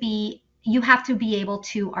you have to be able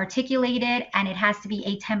to articulate it, and it has to be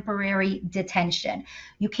a temporary detention.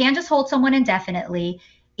 You can't just hold someone indefinitely.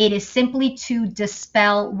 It is simply to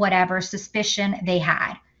dispel whatever suspicion they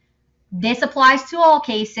had. This applies to all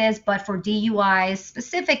cases, but for DUIs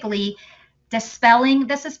specifically, dispelling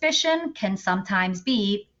the suspicion can sometimes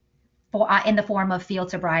be in the form of field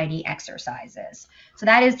sobriety exercises. So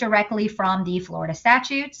that is directly from the Florida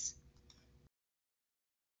statutes.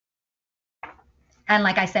 And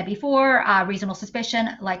like I said before, reasonable suspicion,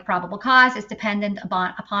 like probable cause, is dependent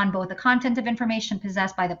upon both the content of information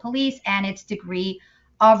possessed by the police and its degree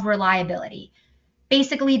of reliability.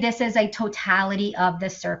 Basically, this is a totality of the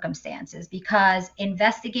circumstances, because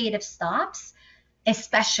investigative stops,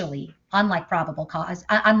 especially unlike probable cause,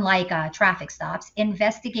 unlike traffic stops,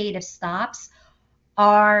 investigative stops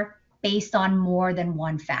are based on more than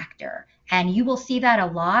one factor. And you will see that a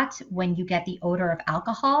lot when you get the odor of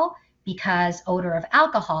alcohol, because odor of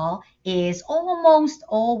alcohol is almost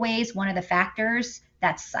always one of the factors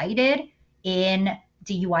that's cited in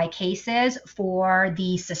DUI cases for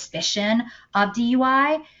the suspicion of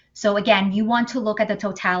DUI. So again, you want to look at the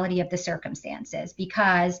totality of the circumstances,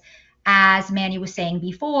 because as Manny was saying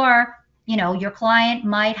before, your client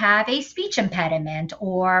might have a speech impediment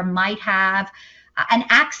or might have an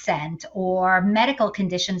accent or medical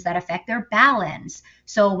conditions that affect their balance.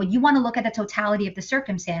 So you want to look at the totality of the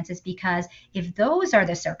circumstances, because if those are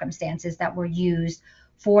the circumstances that were used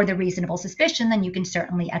for the reasonable suspicion, then you can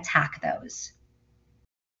certainly attack those.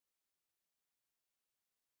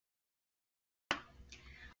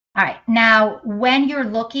 All right, now when you're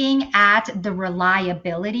looking at the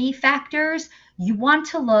reliability factors, you want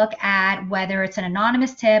to look at whether it's an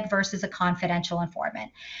anonymous tip versus a confidential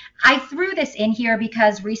informant. I threw this in here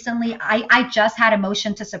because recently I just had a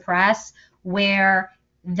motion to suppress where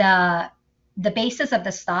the basis of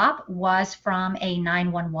the stop was from a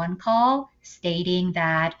 911 call stating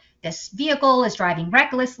that this vehicle is driving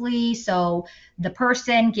recklessly. So the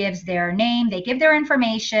person gives their name, they give their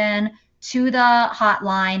information to the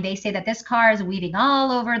hotline. They say that this car is weaving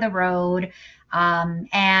all over the road,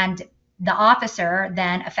 and the officer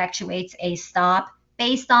then effectuates a stop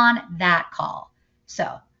based on that call.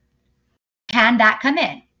 So can that come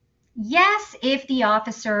in? Yes, if the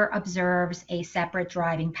officer observes a separate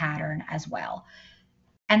driving pattern as well.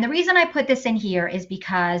 And the reason I put this in here is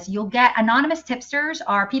because you'll get anonymous tipsters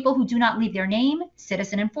are people who do not leave their name,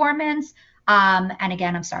 citizen informants. And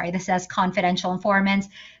again, I'm sorry, this says confidential informants.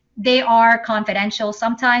 They are confidential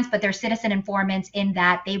sometimes, but they're citizen informants in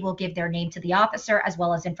that they will give their name to the officer as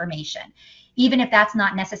well as information. Even if that's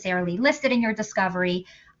not necessarily listed in your discovery,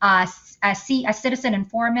 a citizen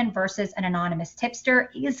informant versus an anonymous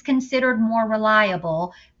tipster is considered more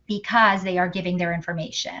reliable because they are giving their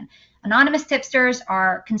information. Anonymous tipsters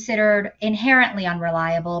are considered inherently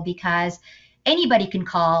unreliable because anybody can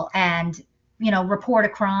call and, report a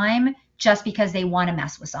crime just because they want to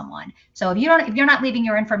mess with someone. So if you're not leaving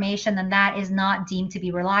your information, then that is not deemed to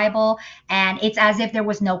be reliable. And it's as if there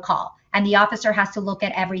was no call and the officer has to look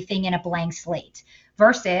at everything in a blank slate,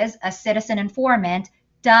 versus a citizen informant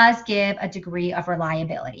does give a degree of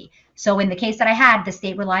reliability. So in the case that I had, the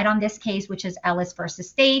state relied on this case, which is Ellis versus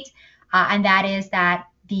State. And that is that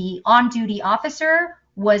the on-duty officer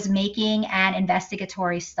was making an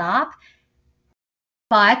investigatory stop,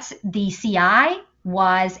 but the CI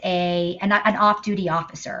was an off-duty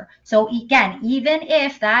officer. So again, even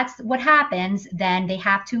if that's what happens, then they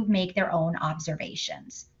have to make their own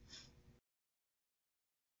observations.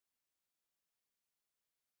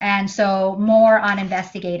 And so more on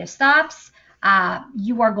investigative stops,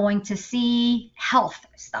 you are going to see health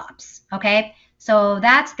stops, okay? So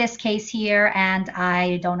that's this case here, and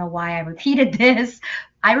I don't know why I repeated this.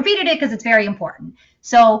 I repeated it because it's very important.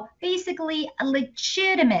 So basically, a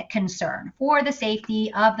legitimate concern for the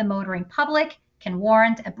safety of the motoring public can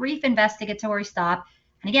warrant a brief investigatory stop,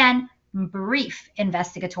 and again, brief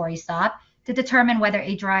investigatory stop, to determine whether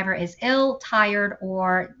a driver is ill, tired,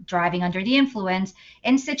 or driving under the influence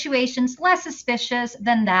in situations less suspicious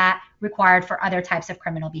than that required for other types of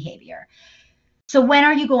criminal behavior. So when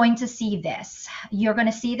are you going to see this? You're going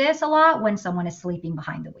to see this a lot when someone is sleeping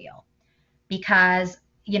behind the wheel, because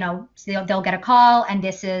they'll get a call, and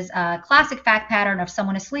this is a classic fact pattern of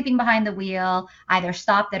someone is sleeping behind the wheel, either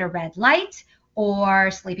stopped at a red light or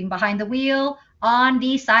sleeping behind the wheel on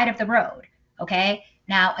the side of the road, okay?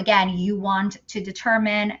 Now, again, you want to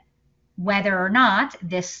determine whether or not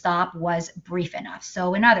this stop was brief enough.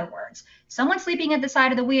 So in other words, someone sleeping at the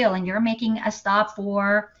side of the wheel and you're making a stop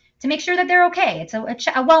to make sure that they're okay. It's a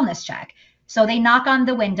wellness check. So they knock on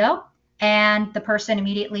the window, and the person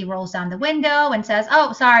immediately rolls down the window and says,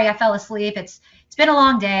 "Oh, sorry, I fell asleep. It's been a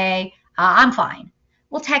long day. I'm fine."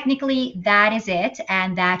 Well, technically, that is it,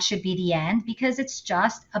 and that should be the end, because it's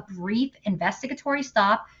just a brief investigatory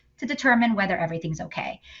stop to determine whether everything's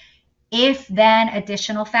okay. If then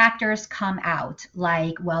additional factors come out,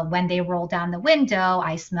 like, well, when they roll down the window,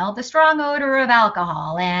 I smelled the strong odor of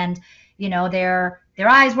alcohol, and they're their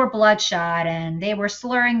eyes were bloodshot and they were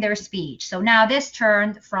slurring their speech. So now this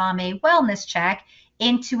turned from a wellness check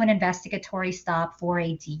into an investigatory stop for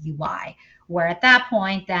a DUI, where at that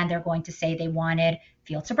point, then they're going to say they wanted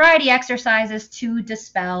field sobriety exercises to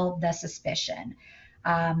dispel the suspicion.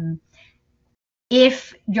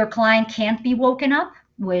 If your client can't be woken up,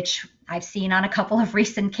 which I've seen on a couple of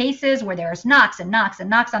recent cases where there's knocks and knocks and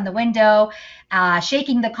knocks on the window,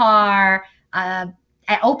 shaking the car,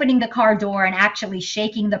 opening the car door and actually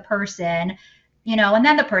shaking the person, and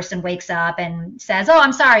then the person wakes up and says, "Oh,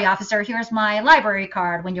 I'm sorry, officer, here's my library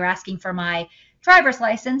card," when you're asking for my driver's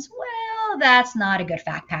license. Well, that's not a good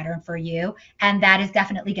fact pattern for you, and that is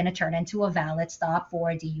definitely going to turn into a valid stop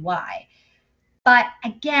for a DUI. But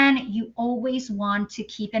again, you always want to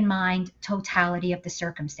keep in mind totality of the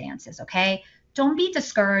circumstances, okay? Don't be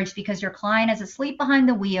discouraged because your client is asleep behind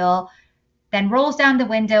the wheel, then rolls down the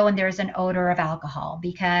window and there's an odor of alcohol,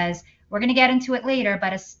 because we're going to get into it later,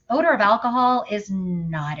 but an odor of alcohol is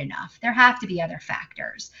not enough. There have to be other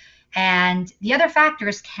factors, and the other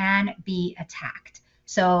factors can be attacked.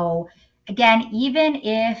 So again, even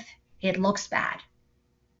if it looks bad,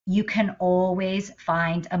 you can always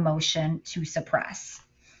find a motion to suppress.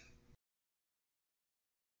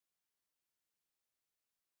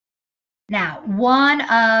 Now, one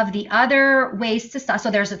of the other ways to stop, so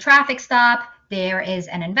there's a traffic stop, there is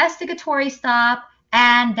an investigatory stop,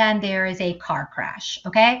 and then there is a car crash,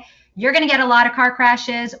 okay? You're going to get a lot of car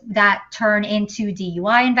crashes that turn into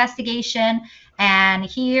DUI investigation, and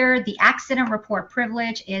here the accident report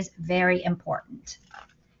privilege is very important.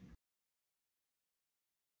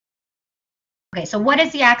 Okay, so what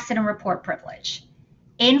is the accident report privilege?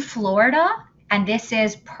 In Florida, and this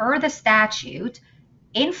is per the statute,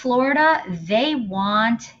 in Florida, they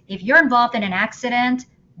want, if you're involved in an accident,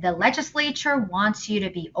 the legislature wants you to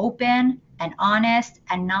be open and honest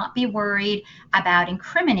and not be worried about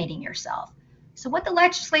incriminating yourself. So what the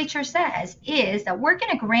legislature says is that we're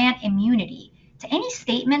going to grant immunity to any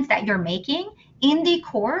statements that you're making in the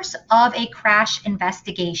course of a crash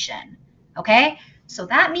investigation, okay? So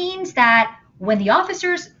that means that when the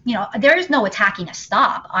officers, there is no attacking a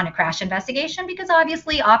stop on a crash investigation, because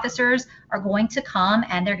obviously officers are going to come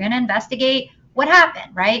and they're going to investigate what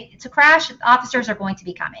happened, right? It's a crash, officers are going to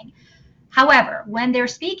be coming. However, when they're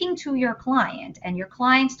speaking to your client and your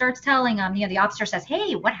client starts telling them, the officer says,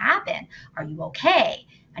 "Hey, what happened? Are you okay?"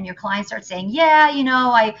 And your client starts saying, "Yeah,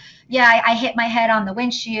 I hit my head on the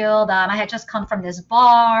windshield. I had just come from this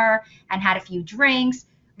bar and had a few drinks."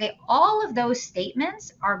 Okay, all of those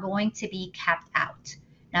statements are going to be kept out.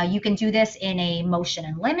 Now, you can do this in a motion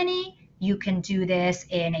in limine. You can do this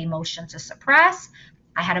in a motion to suppress.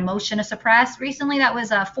 I had a motion to suppress recently that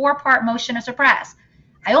was a 4-part motion to suppress.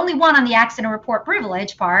 I only won on the accident report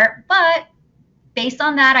privilege part, but based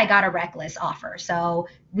on that, I got a reckless offer. So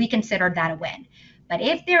we considered that a win. But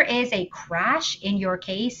if there is a crash in your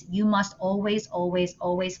case, you must always, always,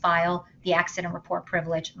 always file the accident report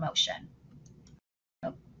privilege motion.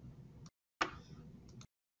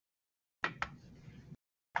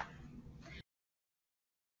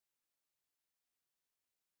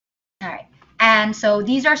 All right. And so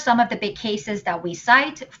these are some of the big cases that we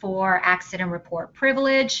cite for accident report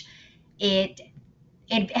privilege. It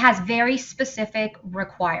has very specific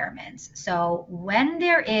requirements. So when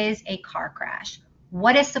there is a car crash,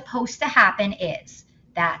 what is supposed to happen is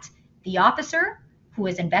that the officer who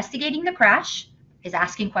is investigating the crash is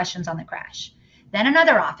asking questions on the crash. Then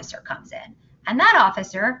another officer comes in, and that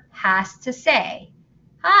officer has to say,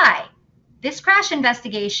 "Hi, this crash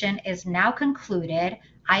investigation is now concluded.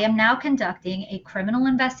 I am now conducting a criminal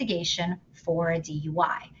investigation for a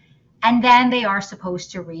DUI." And then they are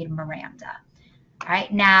supposed to read Miranda. All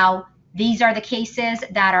right, now these are the cases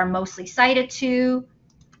that are mostly cited to.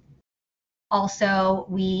 Also,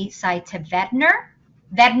 we cite to Vedner.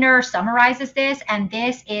 Vedner summarizes this, and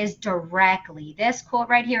this quote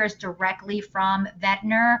right here is directly from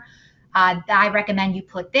Vedner. I recommend you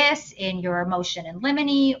put this in your motion in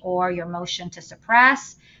limine or your motion to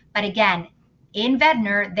suppress. But again, in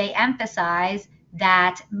Vedner, they emphasize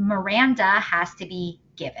that Miranda has to be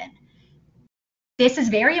given. This is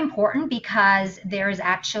very important because there are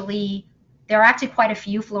actually quite a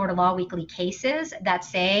few Florida Law Weekly cases that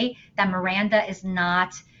say that Miranda is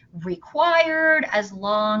not required as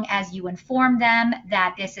long as you inform them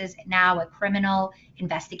that this is now a criminal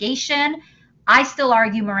investigation. I still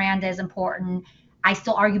argue Miranda is important. I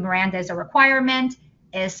still argue Miranda is a requirement,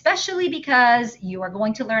 especially because you are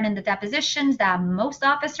going to learn in the depositions that most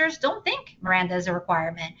officers don't think Miranda is a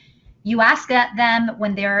requirement. You ask them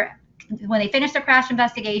when they finish their crash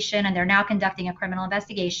investigation and they're now conducting a criminal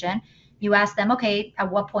investigation, you ask them, "Okay,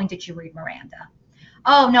 at what point did you read Miranda?"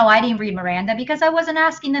 Oh, no, I didn't read Miranda because I wasn't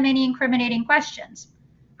asking them any incriminating questions.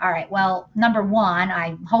 All right, well, number one,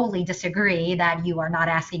 I wholly disagree that you are not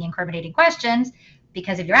asking incriminating questions,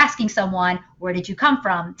 because if you're asking someone, where did you come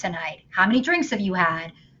from tonight? How many drinks have you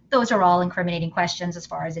had? Those are all incriminating questions as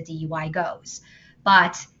far as a DUI goes.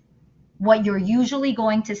 But what you're usually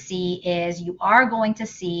going to see is you are going to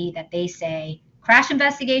see that they say, crash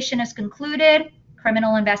investigation is concluded,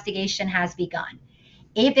 criminal investigation has begun.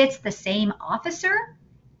 If it's the same officer,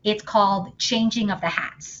 it's called changing of the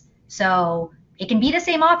hats. So it can be the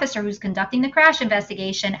same officer who's conducting the crash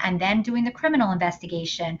investigation and then doing the criminal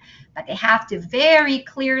investigation, but they have to very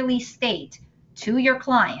clearly state to your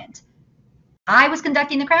client, I was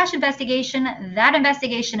conducting the crash investigation, that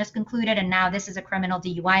investigation is concluded, and now this is a criminal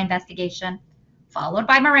DUI investigation, followed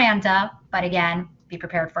by Miranda, but again, be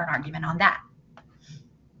prepared for an argument on that.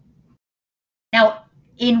 Now,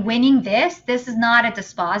 in winning this is not a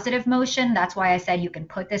dispositive motion. That's why I said you can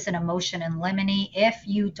put this in a motion in limine if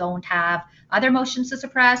you don't have other motions to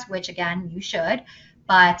suppress, which again, you should,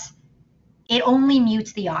 but it only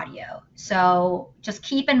mutes the audio. So just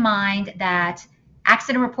keep in mind that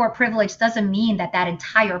accident report privilege doesn't mean that that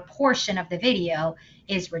entire portion of the video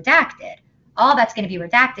is redacted. All that's going to be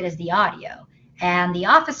redacted is the audio. And the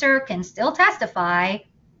officer can still testify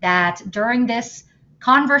that during this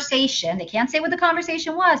conversation, they can't say what the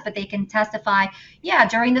conversation was, but they can testify, yeah,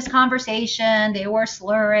 during this conversation, they were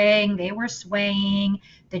slurring, they were swaying.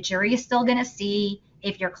 The jury is still going to see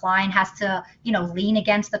if your client has to, lean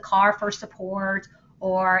against the car for support,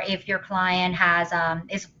 or if your client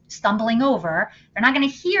is stumbling over. They're not going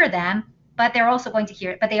to hear them, but they are going to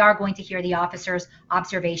hear the officer's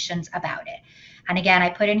observations about it. And again, I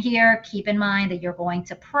put in here, keep in mind that you're going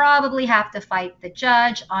to probably have to fight the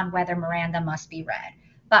judge on whether Miranda must be read,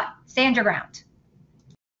 but stand your ground.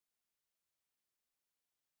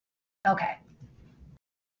 Okay.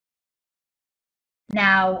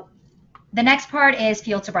 Now, the next part is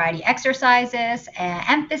field sobriety exercises,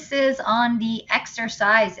 emphasis on the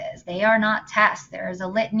exercises. They are not tests. There is a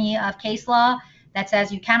litany of case law that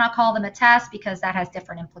says you cannot call them a test because that has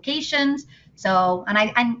different implications. So,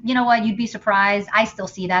 and you know what, you'd be surprised. I still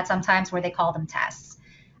see that sometimes where they call them tests.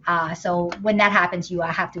 So when that happens, you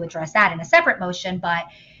have to address that in a separate motion. But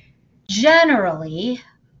generally,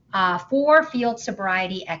 for field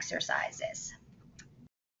sobriety exercises,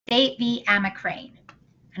 State v. Amacrane.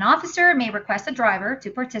 An officer may request a driver to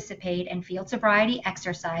participate in field sobriety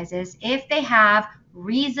exercises if they have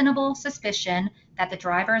reasonable suspicion that the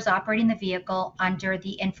driver is operating the vehicle under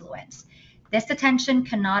the influence. This detention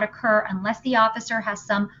cannot occur unless the officer has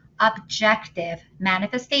some objective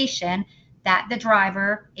manifestation that the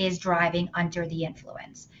driver is driving under the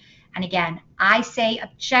influence. And again, I say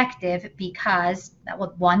objective because,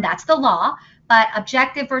 that's the law, but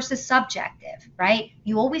objective versus subjective, right?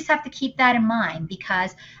 You always have to keep that in mind,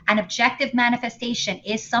 because an objective manifestation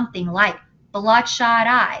is something like bloodshot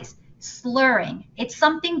eyes, slurring. It's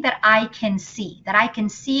something that I can see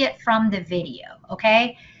it from the video,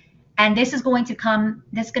 okay? And this is going to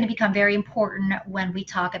become very important when we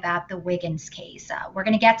talk about the Wiggins case. We're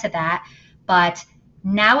going to get to that, but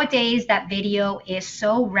nowadays that video is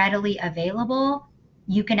so readily available,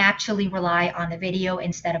 you can actually rely on the video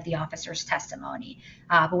instead of the officer's testimony.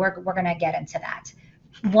 But we're going to get into that.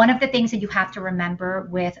 One of the things that you have to remember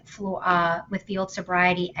with field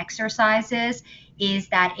sobriety exercises is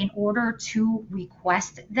that in order to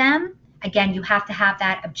request them, again, you have to have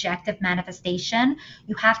that objective manifestation.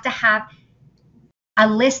 You have to have a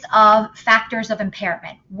list of factors of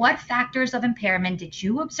impairment. What factors of impairment did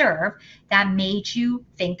you observe that made you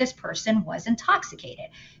think this person was intoxicated?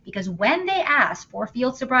 Because when they ask for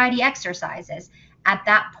field sobriety exercises, at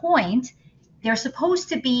that point, they're supposed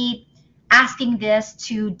to be asking this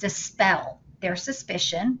to dispel their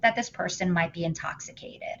suspicion that this person might be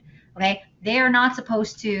intoxicated. Okay? They are not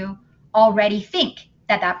supposed to already think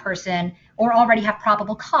that that person, or already have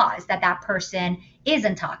probable cause that that person is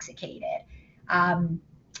intoxicated.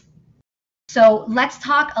 So let's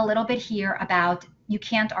talk a little bit here about you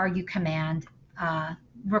can't argue command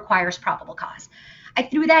requires probable cause. I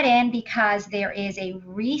threw that in because there is a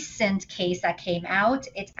recent case that came out.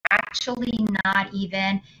 It's actually not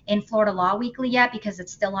even in Florida Law Weekly yet because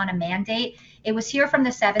it's still on a mandate. It was here from the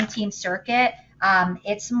 17th Circuit.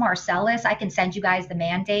 It's Marcellus. I can send you guys the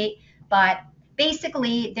mandate. But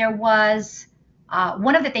basically, there was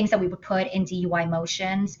one of the things that we would put in DUI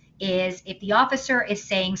motions is if the officer is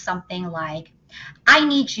saying something like, I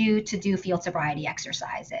need you to do field sobriety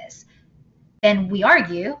exercises, then we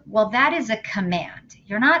argue, well, that is a command.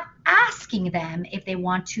 You're not asking them if they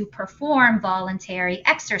want to perform voluntary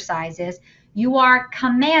exercises. You are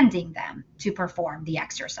commanding them to perform the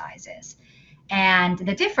exercises. And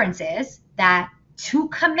the difference is that to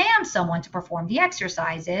command someone to perform the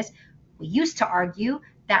exercises, we used to argue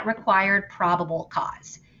that required probable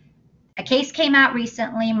cause. A case came out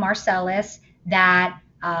recently, Marcellus, that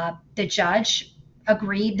the judge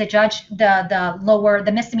agreed,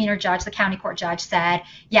 the misdemeanor judge, the county court judge said,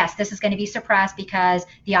 yes, this is going to be suppressed because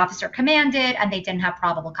the officer commanded and they didn't have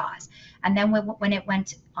probable cause. And then when it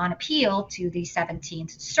went on appeal to the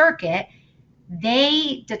 17th Circuit,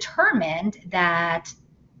 they determined that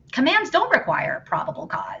commands don't require probable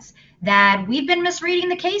cause, that we've been misreading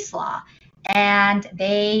the case law. And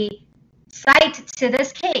they cite to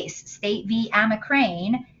this case, State v.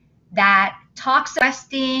 Amacrane, that talks about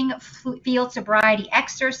testing field sobriety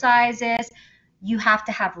exercises, you have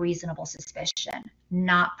to have reasonable suspicion,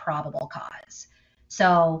 not probable cause.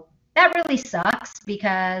 So that really sucks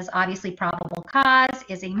because obviously probable cause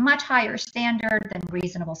is a much higher standard than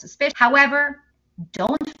reasonable suspicion. However,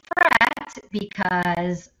 don't fret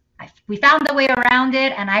because we found a way around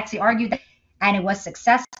it, and I actually argued that, and it was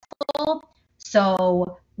successful.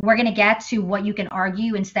 So we're going to get to what you can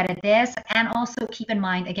argue instead of this. And also keep in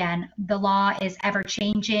mind, again, the law is ever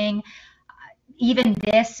changing. Even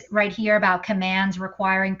this right here about commands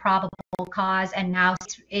requiring probable cause, and now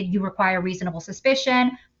you require reasonable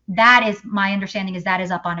suspicion. That is, my understanding is that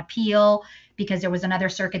is up on appeal because there was another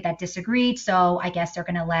circuit that disagreed. So I guess they're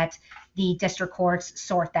going to let the district courts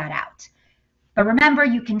sort that out. But remember,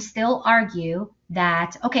 you can still argue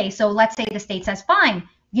that, okay, so let's say the state says, fine,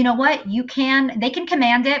 you know what, they can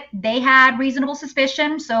command it. They had reasonable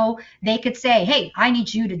suspicion, so they could say, hey, I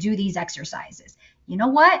need you to do these exercises. You know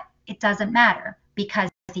what? It doesn't matter because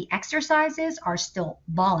the exercises are still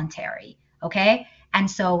voluntary, okay? And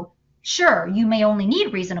so, sure, you may only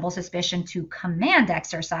need reasonable suspicion to command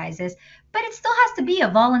exercises, but it still has to be a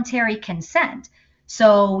voluntary consent.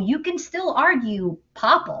 So you can still argue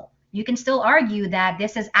POPL. You can still argue that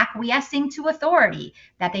this is acquiescing to authority,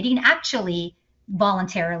 that they didn't actually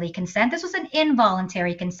voluntarily consent. This was an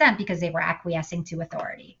involuntary consent because they were acquiescing to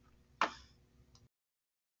authority.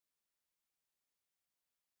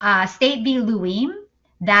 State v. Luim,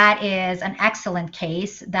 that is an excellent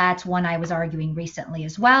case. That's one I was arguing recently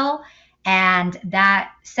as well. And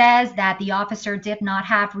that says that the officer did not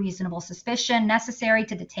have reasonable suspicion necessary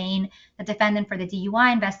to detain the defendant for the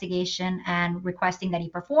DUI investigation and requesting that he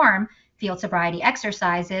perform field sobriety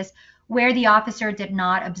exercises where the officer did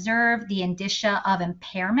not observe the indicia of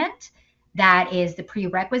impairment, that is the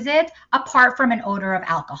prerequisite, apart from an odor of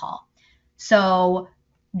alcohol. So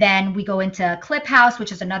then we go into Clip House,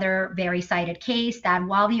 which is another very cited case, that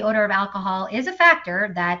while the odor of alcohol is a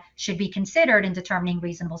factor that should be considered in determining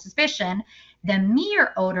reasonable suspicion, the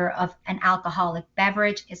mere odor of an alcoholic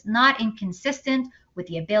beverage is not inconsistent with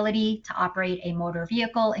the ability to operate a motor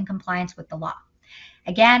vehicle in compliance with the law.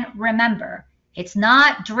 Again, remember, it's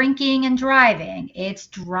not drinking and driving. It's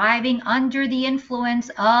driving under the influence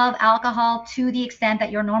of alcohol to the extent that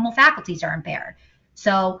your normal faculties are impaired.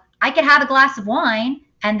 So I could have a glass of wine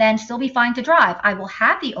and then still be fine to drive. I will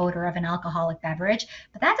have the odor of an alcoholic beverage,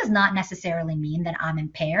 but that does not necessarily mean that I'm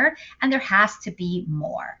impaired, and there has to be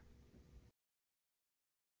more.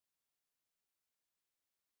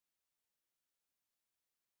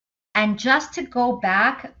 And just to go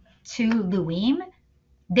back to Luim,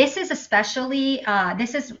 this is especially,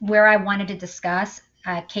 this is where I wanted to discuss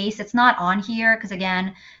a case. It's not on here because,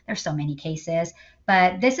 again, there's so many cases,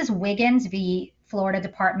 but this is Wiggins v. Florida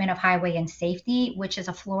Department of Highway and Safety, which is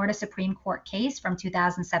a Florida Supreme Court case from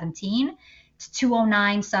 2017. It's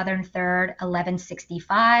 209 Southern 3rd,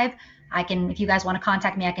 1165. If you guys want to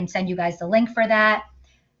contact me, I can send you guys the link for that.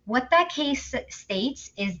 What that case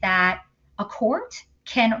states is that a court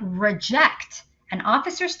can reject an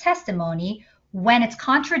officer's testimony when it's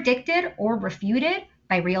contradicted or refuted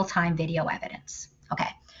by real-time video evidence. Okay,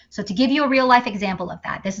 so to give you a real-life example of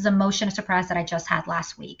that, this is a motion to suppress that I just had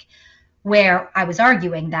last week, where I was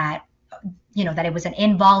arguing that, that it was an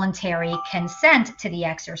involuntary consent to the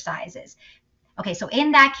exercises. Okay, so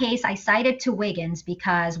in that case, I cited to Wiggins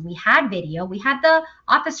because we had video, we had the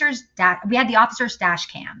officer's dash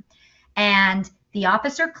cam, and the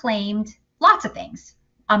officer claimed lots of things.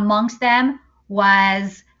 Amongst them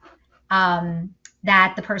was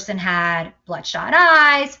that the person had bloodshot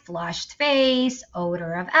eyes, flushed face,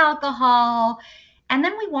 odor of alcohol, and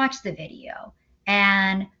then we watched the video.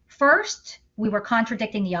 And first, we were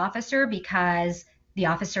contradicting the officer because The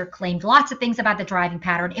officer claimed lots of things about the driving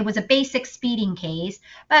pattern. It was a basic speeding case,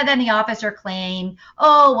 but then the officer claimed,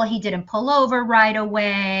 oh, well, he didn't pull over right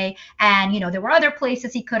away. And, there were other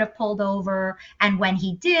places he could have pulled over. And when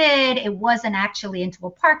he did, it wasn't actually into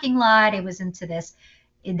a parking lot. It was into this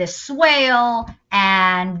swale.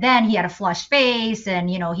 And then he had a flushed face and,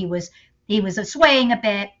 he was swaying a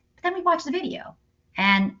bit. But then we watched the video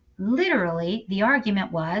and literally the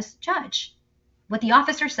argument was, Judge, what the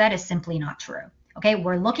officer said is simply not true. Okay,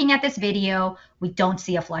 we're looking at this video, we don't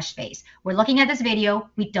see a flushed face. We're looking at this video,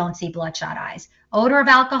 we don't see bloodshot eyes. Odor of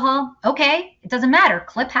alcohol, okay, it doesn't matter.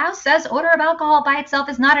 Clip House says odor of alcohol by itself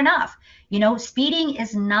is not enough. Speeding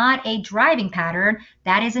is not a driving pattern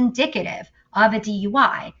that is indicative of a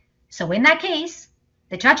DUI. So in that case,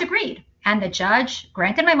 the judge agreed. And the judge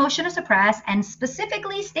granted my motion to suppress and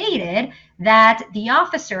specifically stated that the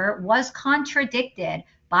officer was contradicted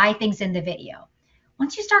by things in the video.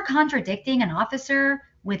 Once you start contradicting an officer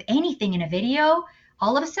with anything in a video,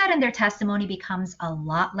 all of a sudden their testimony becomes a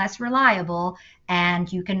lot less reliable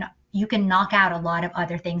and you can knock out a lot of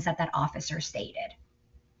other things that officer stated.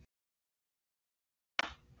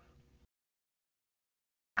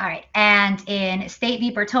 All right, and in State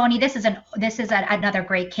v. Bertoni, this is another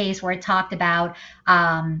great case where it talked about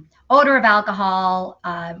odor of alcohol,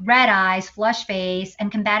 red eyes, flushed face,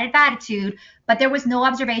 and combative attitude, but there was no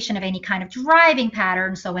observation of any kind of driving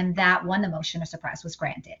pattern. So in that one, the motion to suppress was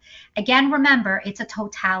granted. Again, remember, it's a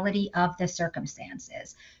totality of the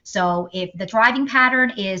circumstances. So if the driving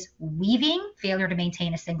pattern is weaving, failure to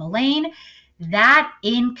maintain a single lane, that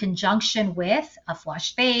in conjunction with a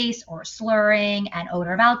flushed face or slurring and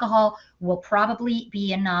odor of alcohol will probably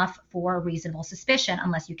be enough for reasonable suspicion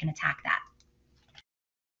unless you can attack that.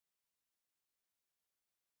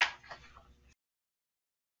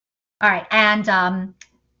 All right, and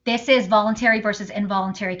this is voluntary versus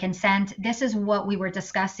involuntary consent. This is what we were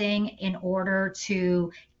discussing in order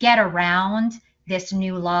to get around this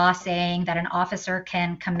new law saying that an officer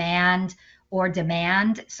can command or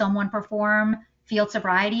demand someone perform field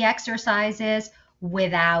sobriety exercises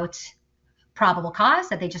without probable cause,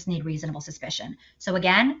 that they just need reasonable suspicion. So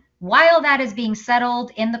again, while that is being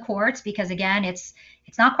settled in the courts, because again, it's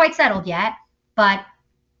not quite settled yet, but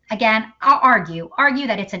again, I'll argue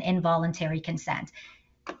that it's an involuntary consent.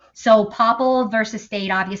 So Popple versus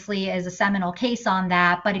State obviously is a seminal case on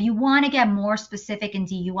that. But if you want to get more specific in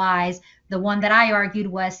DUIs, the one that I argued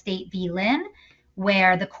was State v. Lynn,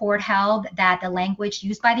 where the court held that the language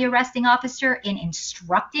used by the arresting officer in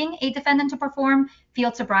instructing a defendant to perform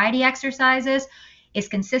field sobriety exercises is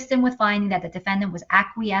consistent with finding that the defendant was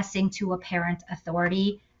acquiescing to apparent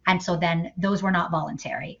authority. And so then those were not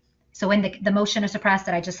voluntary. So in the motion to suppress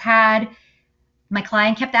that I just had, my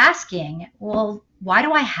client kept asking, well, why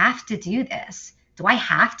do I have to do this? Do I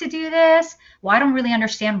have to do this? Well, I don't really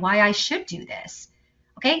understand why I should do this.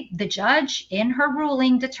 Okay, the judge in her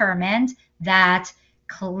ruling determined that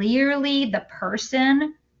clearly the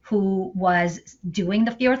person who was doing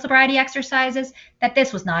the field sobriety exercises, that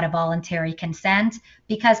this was not a voluntary consent,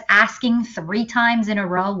 because asking 3 times in a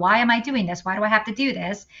row, why am I doing this? Why do I have to do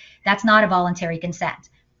this? That's not a voluntary consent.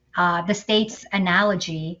 The state's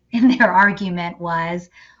analogy in their argument was,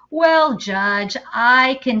 well, Judge,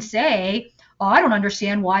 I can say, oh, I don't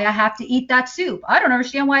understand why I have to eat that soup. I don't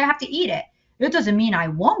understand why I have to eat it. It doesn't mean I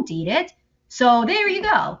won't eat it. So there you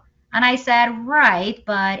go. And I said, right,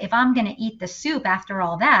 but if I'm going to eat the soup after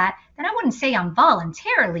all that, then I wouldn't say I'm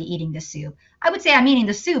voluntarily eating the soup. I would say I'm eating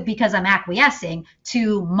the soup because I'm acquiescing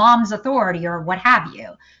to mom's authority or what have you.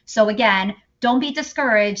 So again, don't be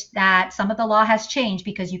discouraged that some of the law has changed,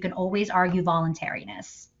 because you can always argue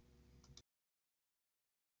voluntariness.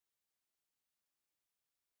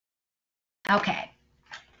 Okay.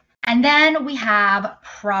 And then we have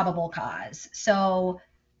probable cause. So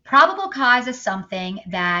probable cause is something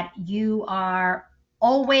that you are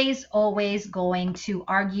always going to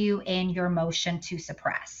argue in your motion to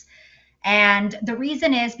suppress. And the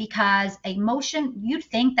reason is because you'd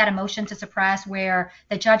think that a motion to suppress where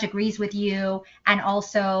the judge agrees with you and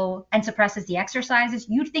suppresses the exercises,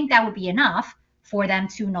 you'd think that would be enough for them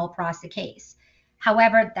to null pros the case.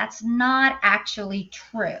 However, that's not actually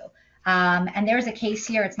true. And there's a case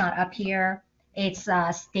here, it's not up here. It's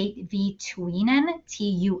State v. Tuinen,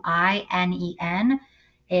 Tuinen.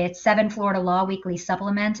 It's 7 Florida Law Weekly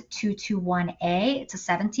Supplement 221A. It's a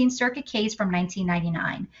 17th Circuit case from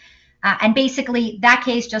 1999. And basically, that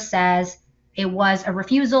case just says it was a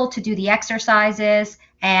refusal to do the exercises,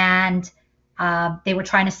 and they were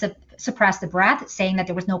trying to suppress the breath, saying that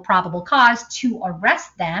there was no probable cause to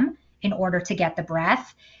arrest them in order to get the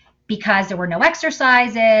breath, because there were no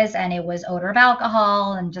exercises and it was odor of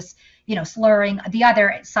alcohol and just, slurring, the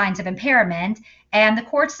other signs of impairment. And the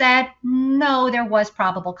court said, no, there was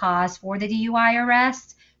probable cause for the DUI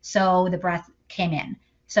arrest. So the breath came in.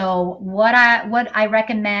 So what I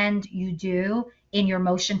recommend you do in your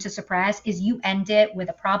motion to suppress is you end it with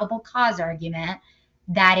a probable cause argument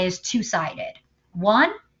that is two-sided.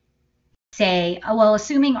 One, say, well,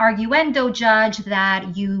 assuming arguendo, judge,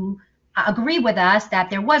 that you agree with us that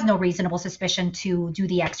there was no reasonable suspicion to do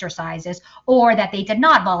the exercises, or that they did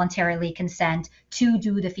not voluntarily consent to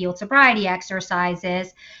do the field sobriety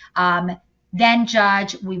exercises, then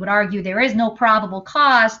judge, we would argue there is no probable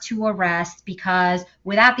cause to arrest, because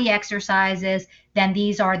without the exercises, then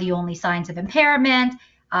these are the only signs of impairment,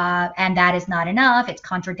 and that is not enough. It's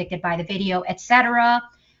contradicted by the video, etc.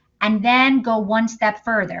 And then go one step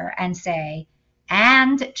further and say,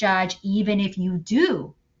 and judge, even if you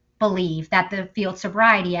do believe that the field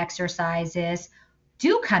sobriety exercises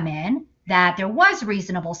do come in, that there was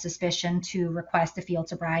reasonable suspicion to request the field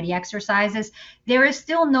sobriety exercises, there is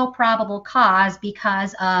still no probable cause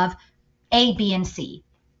because of A, B, and C.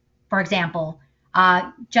 For example,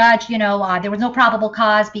 judge, there was no probable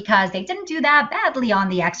cause because they didn't do that badly on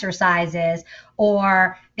the exercises,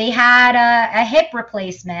 or they had a hip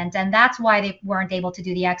replacement and that's why they weren't able to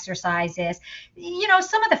do the exercises.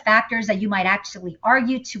 Some of the factors that you might actually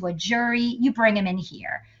argue to a jury, you bring them in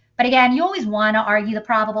here. But again, you always want to argue the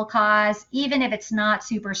probable cause, even if it's not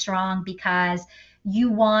super strong, because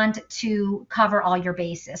you want to cover all your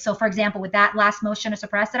bases. So for example, with that last motion to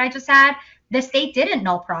suppress that I just had, the state didn't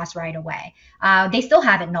null pros right away. They still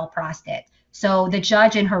haven't null prosed it. So the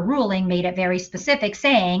judge in her ruling made it very specific,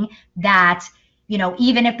 saying that,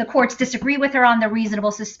 even if the courts disagree with her on the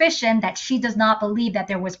reasonable suspicion, that she does not believe that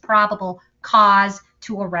there was probable cause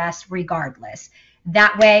to arrest regardless.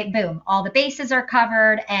 That way, boom, all the bases are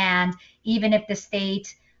covered. And even if the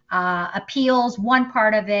state appeals one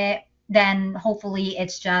part of it, then hopefully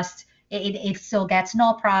it's just, it still gets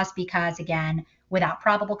null pros, because again, without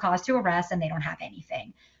probable cause to arrest, and they don't have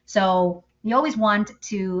anything. So you always want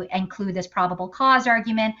to include this probable cause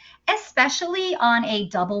argument, especially on a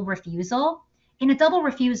double refusal. In a double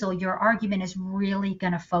refusal, your argument is really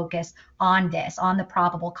going to focus on this, on the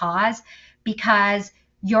probable cause, because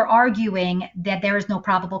you're arguing that there is no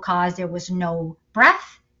probable cause, there was no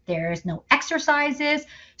breath, there is no exercises.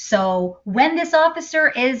 So when this officer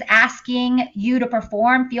is asking you to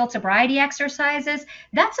perform field sobriety exercises,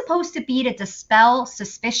 that's supposed to be to dispel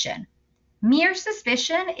suspicion. Mere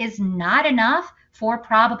suspicion is not enough for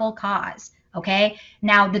probable cause. Okay.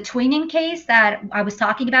 Now the twinning case that I was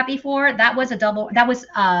talking about before, that was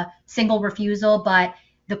a single refusal, but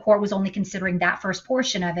the court was only considering that first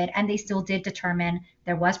portion of it, and they still did determine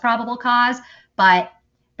there was probable cause. But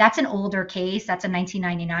that's an older case. That's a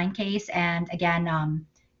 1999 case. And again,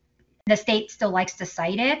 the state still likes to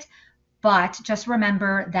cite it. But just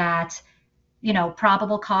remember that,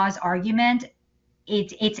 probable cause argument,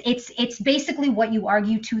 it's basically what you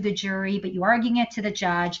argue to the jury, but you're arguing it to the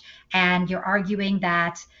judge, and you're arguing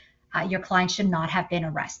that your client should not have been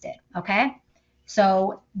arrested. Okay.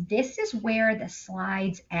 So this is where the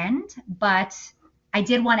slides end, but I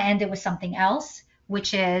did want to end it with something else,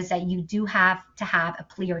 which is that you do have to have a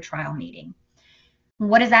plea or trial meeting.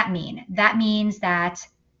 What does that mean? That means that,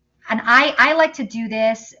 and I like to do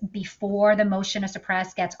this before the motion to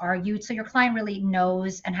suppress gets argued, so your client really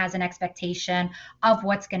knows and has an expectation of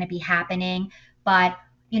what's going to be happening. But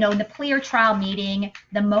in the plea or trial meeting,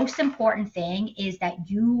 the most important thing is that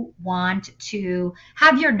you want to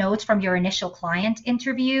have your notes from your initial client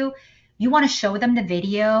interview. You want to show them the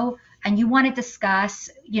video, and you want to discuss,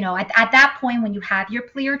 at that point when you have your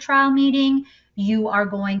plea or trial meeting, you are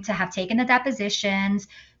going to have taken the depositions,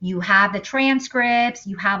 you have the transcripts,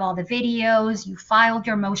 you have all the videos, you filed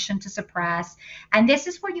your motion to suppress, and this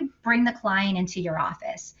is where you bring the client into your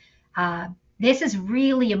office. This is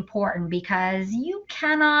really important, because you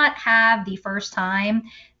cannot have the first time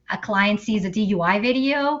a client sees a DUI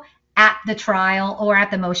video at the trial or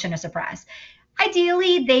at the motion to suppress.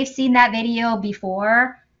 Ideally, they've seen that video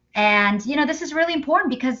before. And, this is really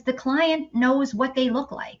important because the client knows what they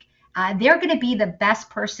look like. They're going to be the best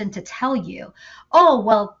person to tell you, oh,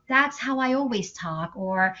 well, that's how I always talk.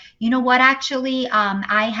 Or, you know what, actually,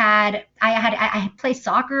 I had played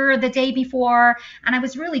soccer the day before and I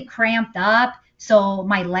was really cramped up, so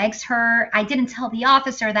my legs hurt. I didn't tell the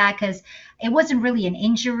officer that because it wasn't really an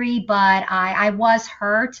injury, but I was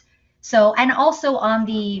hurt. So, and also on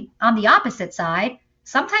the opposite side,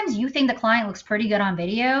 sometimes you think the client looks pretty good on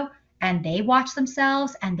video and they watch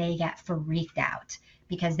themselves and they get freaked out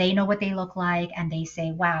because they know what they look like and they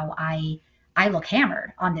say, wow, I I look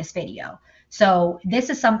hammered on this video. So this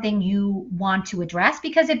is something you want to address,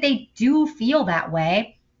 because if they do feel that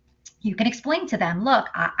way, you can explain to them, look,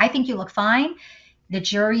 I think you look fine. The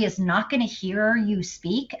jury is not going to hear you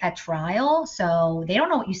speak at trial, so they don't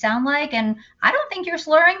know what you sound like. And I don't think you're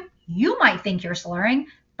slurring. You might think you're slurring,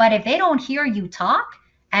 but if they don't hear you talk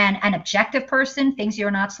and an objective person thinks you're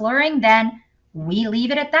not slurring, then we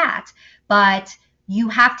leave it at that. But you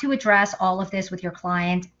have to address all of this with your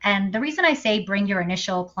client. And the reason I say bring your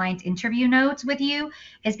initial client interview notes with you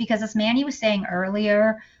is because, as Manny was saying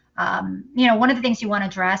earlier, one of the things you want to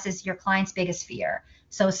address is your client's biggest fear.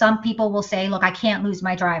 So some people will say, look, I can't lose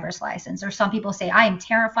my driver's license. Or some people say, I am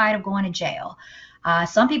terrified of going to jail.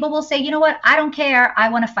 Some people will say, you know what, I don't care. I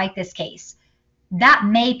want to fight this case. That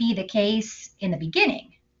may be the case in the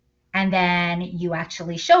beginning. And then you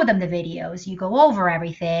actually show them the videos. You go over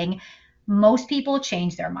everything. Most people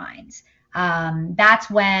change their minds. That's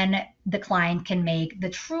when the client can make the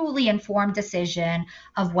truly informed decision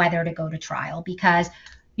of whether to go to trial. Because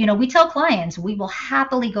we tell clients we will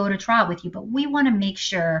happily go to trial with you, but we want to make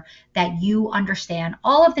sure that you understand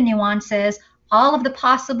all of the nuances, all of the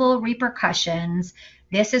possible repercussions.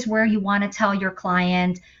 This is where you want to tell your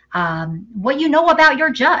client what you know about your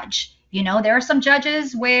judge. There are some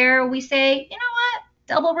judges where we say, you know what,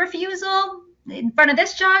 double refusal in front of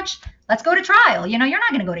this judge, let's go to trial. You're not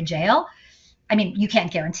going to go to jail. I mean, you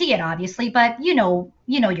can't guarantee it, obviously, but you know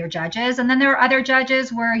your judges. And then there are other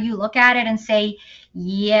judges where you look at it and say,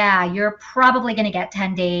 yeah, you're probably going to get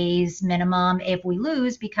 10 days minimum if we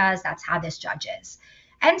lose, because that's how this judge is.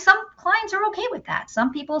 And some clients are okay with that.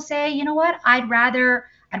 Some people say, you know what, I'd rather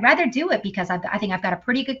do it because I think I've got a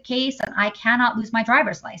pretty good case and I cannot lose my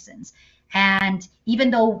driver's license. And even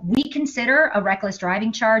though we consider a reckless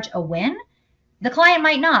driving charge a win, the client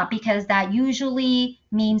might not, because that usually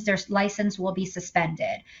means their license will be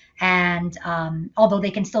suspended. And although they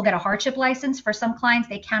can still get a hardship license, for some clients,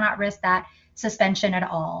 they cannot risk that suspension at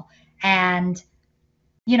all. And,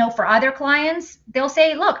 for other clients, they'll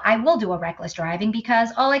say, look, I will do a reckless driving because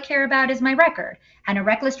all I care about is my record. And a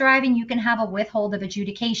reckless driving, you can have a withhold of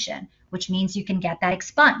adjudication, which means you can get that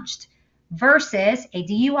expunged. Versus a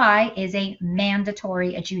DUI is a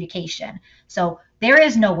mandatory adjudication. So there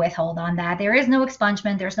is no withhold on that. There is no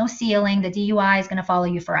expungement. There's no sealing. The DUI is going to follow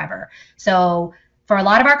you forever. So for a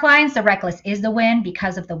lot of our clients, the reckless is the win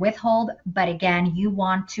because of the withhold. But again, you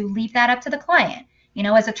want to leave that up to the client.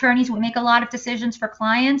 As attorneys, we make a lot of decisions for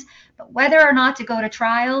clients, but whether or not to go to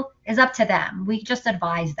trial is up to them. We just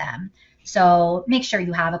advise them. So make sure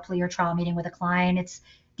you have a plea or trial meeting with a client. It's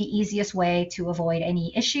the easiest way to avoid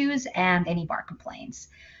any issues and any bar complaints.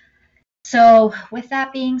 So with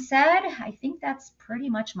that being said, I think that's pretty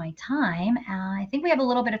much my time. I think we have a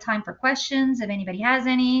little bit of time for questions if anybody has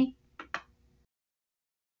any.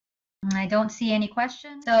 I don't see any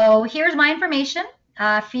questions. So here's my information.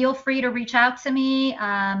 Feel free to reach out to me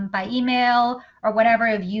by email or whatever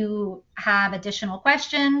if you have additional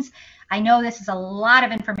questions. I know this is a lot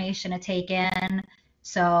of information to take in.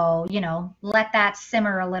 So, let that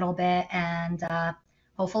simmer a little bit, and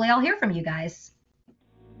hopefully I'll hear from you guys.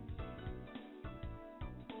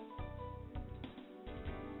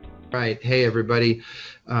 Right. Hey, everybody.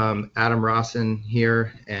 Adam Rossen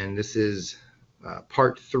here, and this is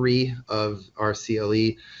part 3 of our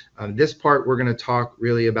CLE. This part, we're going to talk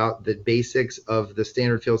really about the basics of the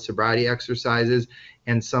standard field sobriety exercises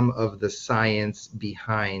and some of the science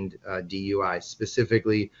behind DUI.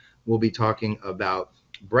 Specifically, we'll be talking about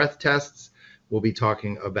breath tests, we'll be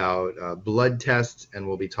talking about blood tests, and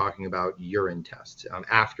we'll be talking about urine tests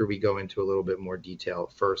after we go into a little bit more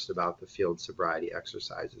detail first about the field sobriety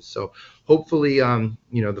exercises. So hopefully,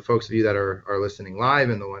 the folks of you that are listening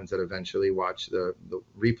live and the ones that eventually watch the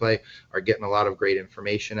replay are getting a lot of great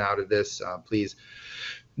information out of this. Please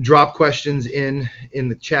drop questions in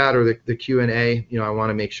the chat or the Q&A. I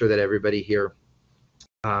want to make sure that everybody here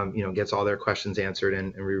gets all their questions answered,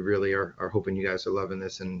 and we really are hoping you guys are loving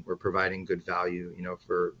this, and we're providing good value,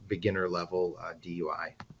 for beginner level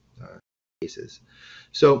DUI cases.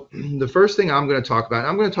 So the first thing I'm going to talk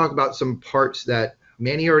about, some parts that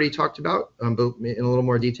Manny already talked about but in a little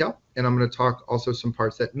more detail, and I'm going to talk also some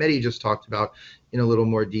parts that Meri just talked about in a little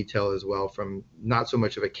more detail as well, from not so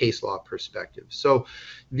much of a case law perspective. So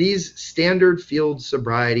these standard field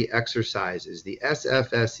sobriety exercises, the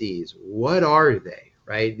SFSEs, what are they?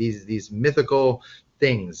 Right? These mythical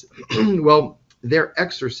things. Well, they're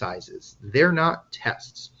exercises. They're not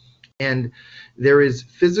tests. And there is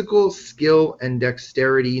physical skill and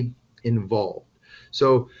dexterity involved.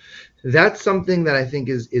 So that's something that I think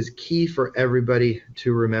is key for everybody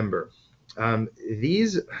to remember.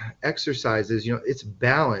 these exercises, it's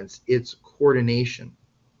balance, it's coordination.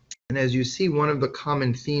 And as you see, one of the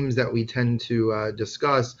common themes that we tend to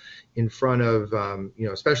discuss in front of,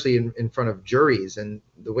 especially in front of juries, and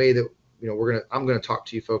the way that I'm going to talk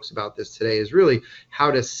to you folks about this today is really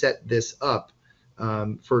how to set this up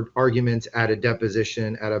for arguments at a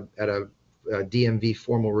deposition, at a DMV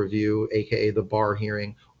formal review, aka the bar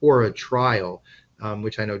hearing, or a trial,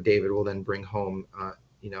 which I know David will then bring home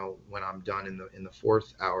when I'm done in the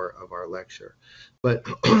fourth hour of our lecture. But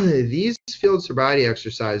these field sobriety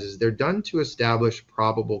exercises, they're done to establish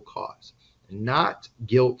probable cause, not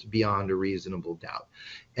guilt beyond a reasonable doubt.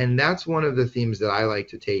 And that's one of the themes that I like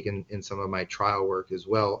to take in some of my trial work as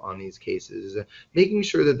well on these cases, is making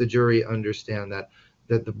sure that the jury understand that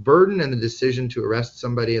the burden and the decision to arrest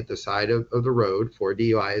somebody at the side of the road for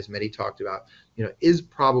DUI, as Meri talked about, is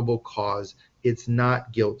probable cause. It's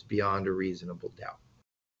not guilt beyond a reasonable doubt.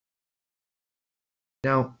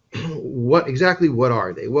 Now, what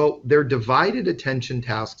are they? Well, they're divided attention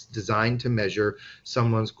tasks designed to measure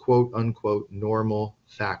someone's quote unquote normal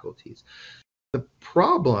faculties. The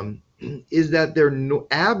problem is that they're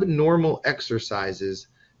abnormal exercises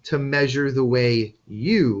to measure the way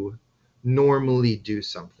you normally do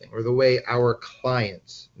something, or the way our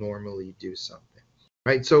clients normally do something,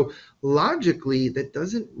 right? So logically, that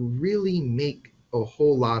doesn't really make a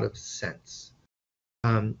whole lot of sense.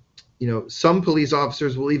 Some police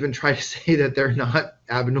officers will even try to say that they're not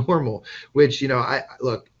abnormal, which,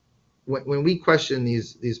 when we question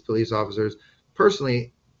these police officers,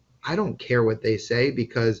 personally, I don't care what they say,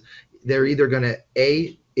 because they're either going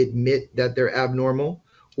to admit that they're abnormal,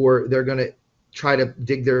 or they're going to try to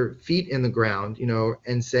dig their feet in the ground,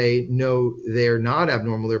 and say, no, they're not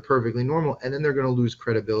abnormal, they're perfectly normal. And then they're going to lose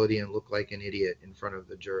credibility and look like an idiot in front of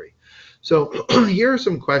the jury. So here are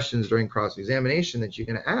some questions during cross-examination that you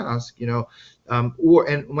can ask, and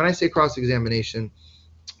when I say cross-examination,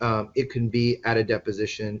 it can be at a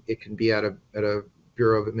deposition, it can be at a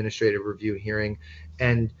Bureau of Administrative Review hearing.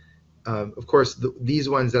 And of course, these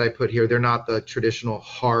ones that I put here, they're not the traditional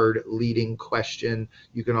hard leading question.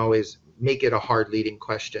 You can always make it a hard leading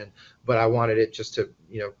question, but I wanted it just to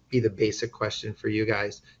be the basic question for you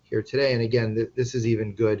guys here today. And again, this is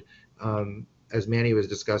even good, as Manny was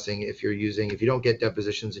discussing, if you don't get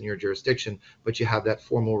depositions in your jurisdiction, but you have that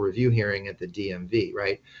formal review hearing at the DMV,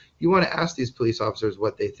 right? You want to ask these police officers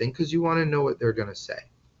what they think, because you want to know what they're going to say,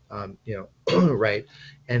 right?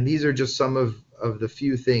 And these are just some of the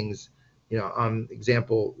few things,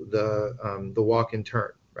 example, the walk and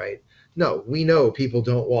turn, right? No, we know people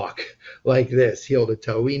don't walk like this, heel to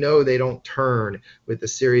toe. We know they don't turn with a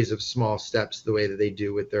series of small steps the way that they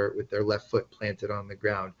do with their left foot planted on the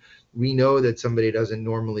ground. We know that somebody doesn't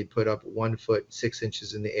normally put up 1 foot 6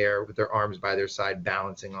 inches in the air with their arms by their side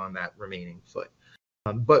balancing on that remaining foot.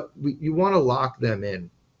 But you want to lock them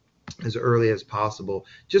in as early as possible,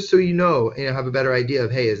 just so have a better idea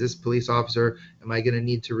of, hey, is this police officer, am I going to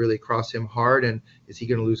need to really cross him hard, and is he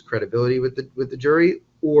going to lose credibility with the jury,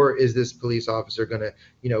 or is this police officer going to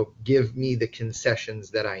give me the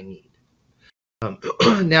concessions that I need?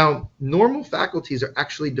 Now, normal faculties are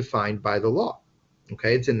actually defined by the law.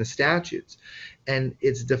 Okay, it's in the statutes, and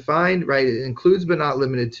it's defined, right? It includes but not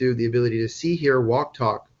limited to the ability to see, hear, walk,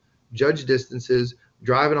 talk, judge distances,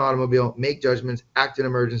 drive an automobile, make judgments, act in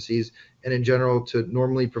emergencies, and in general to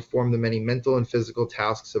normally perform the many mental and physical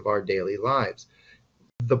tasks of our daily lives.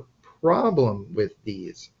 The problem with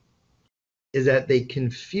these is that they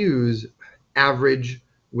confuse average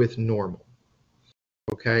with normal.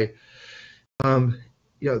 Okay,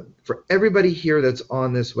 for everybody here that's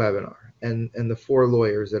on this webinar, and the 4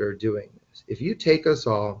 lawyers that are doing this, if you take us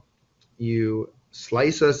all, you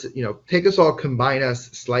slice us, take us all, combine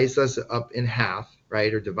us, slice us up in half,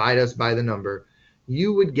 right, or divide us by the number,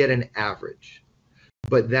 you would get an average.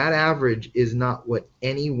 But that average is not what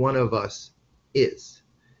any one of us is.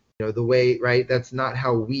 The way, right, that's not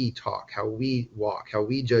how we talk, how we walk, how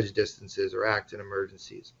we judge distances or act in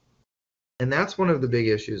emergencies. And that's one of the big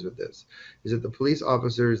issues with this, is that the police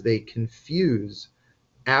officers, they confuse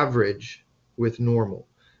average with normal.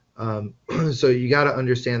 So you got to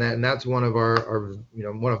understand that, and that's one of our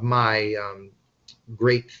one of my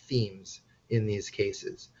great themes in these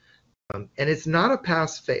cases. And it's not a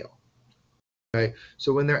pass-fail. Okay,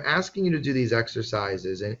 so when they're asking you to do these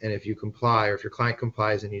exercises, and if you comply, or if your client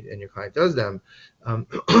complies and your client does them,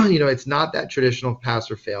 it's not that traditional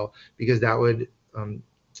pass or fail, because that would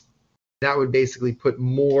basically put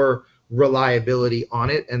more reliability on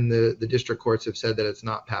it, and the district courts have said that it's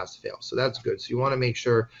not pass fail. So that's good. So you want to make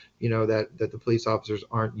sure that the police officers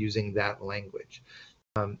aren't using that language.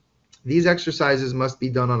 These exercises must be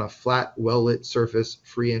done on a flat, well-lit surface,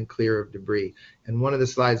 free and clear of debris. And one of the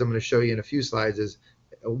slides I'm going to show you in a few slides is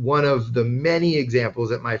one of the many examples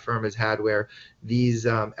that my firm has had where these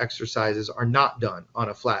exercises are not done on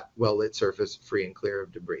a flat, well-lit surface, free and clear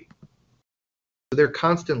of debris. So they're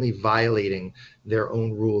constantly violating their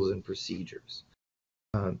own rules and procedures.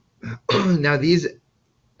 Now these,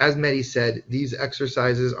 as Meri said, these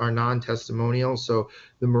exercises are non-testimonial, so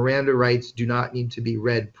the Miranda rights do not need to be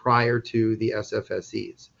read prior to the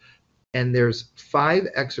SFSEs. And there's 5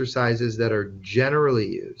 exercises that are generally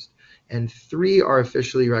used, and 3 are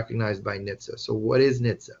officially recognized by NHTSA. So what is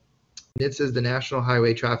NHTSA? NHTSA is the National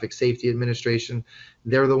Highway Traffic Safety Administration.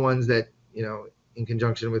 They're the ones that, in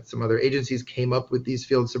conjunction with some other agencies, came up with these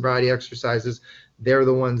field sobriety exercises. They're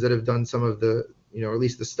the ones that have done some of the, or at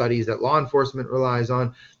least the studies that law enforcement relies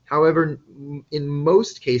on. However, in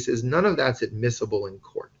most cases, none of that's admissible in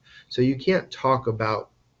court. So you can't talk about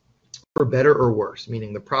for better or worse,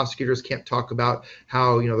 meaning the prosecutors can't talk about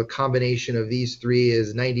how, the combination of these 3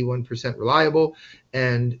 is 91% reliable,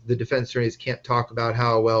 and the defense attorneys can't talk about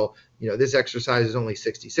how, well, this exercise is only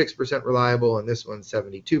 66% reliable and this one's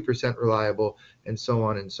 72% reliable, and so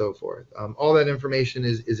on and so forth. All that information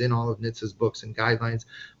is in all of NHTSA's books and guidelines,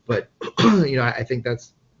 but I think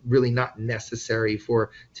that's really not necessary for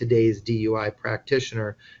today's DUI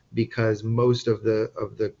practitioner, because most of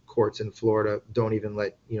the courts in Florida don't even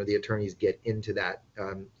let the attorneys get into that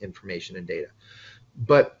information and data.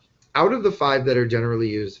 But out of the 5 that are generally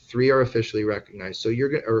used, 3 are officially recognized, so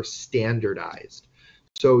or standardized.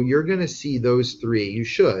 So you're going to see those 3, you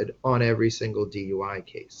should, on every single DUI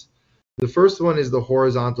case. The first one is the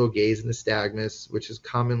horizontal gaze nystagmus, which is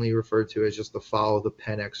commonly referred to as just the follow the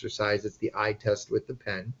pen exercise. It's the eye test with the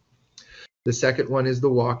pen. The second one is the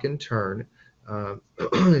walk and turn.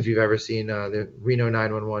 If you've ever seen, the Reno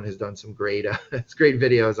 911 has done some great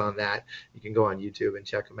videos on that. You can go on YouTube and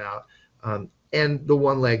check them out. And the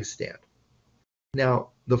one leg stand. Now,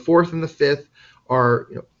 the 4th and the 5th are,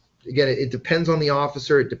 again, it depends on the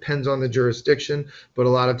officer, it depends on the jurisdiction, but a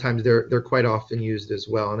lot of times they're quite often used as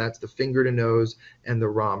well, and that's the finger to nose and the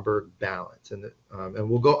Romberg balance. And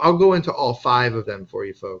I'll go into all 5 of them for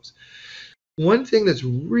you folks. One thing that's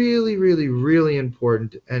really, really, really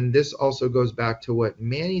important, and this also goes back to what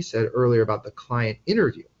Manny said earlier about the client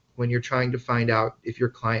interview, when you're trying to find out if your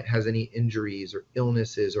client has any injuries or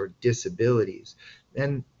illnesses or disabilities.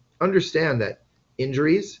 And understand that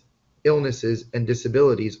injuries, illnesses, and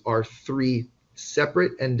disabilities are 3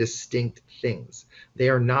 separate and distinct things. They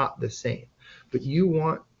are not the same. But you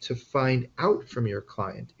want to find out from your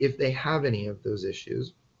client if they have any of those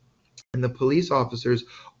issues. And the police officers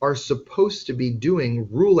are supposed to be doing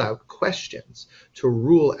rule-out questions to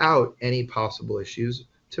rule out any possible issues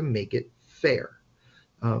to make it fair.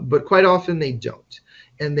 But quite often they don't.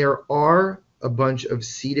 And there are a bunch of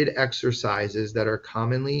seated exercises that are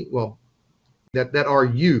commonly, that are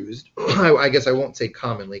used. I guess I won't say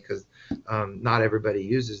commonly because not everybody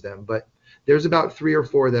uses them, but there's about 3 or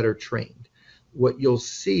 4 that are trained. What you'll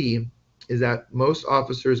see is that most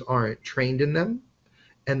officers aren't trained in them,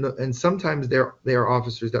 and sometimes there are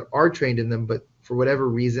officers that are trained in them, but for whatever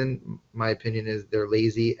reason, my opinion is they're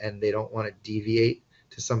lazy and they don't want to deviate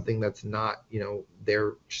to something that's not,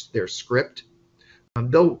 their script.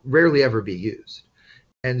 They'll rarely ever be used.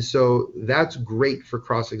 And so that's great for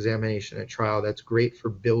cross-examination at trial. That's great for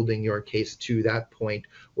building your case to that point,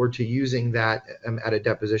 or to using that at a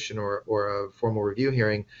deposition or a formal review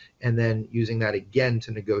hearing, and then using that again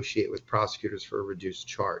to negotiate with prosecutors for a reduced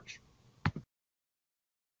charge.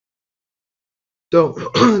 So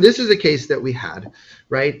this is a case that we had,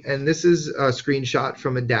 right? And this is a screenshot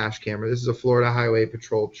from a dash camera. This is a Florida Highway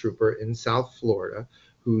Patrol trooper in South Florida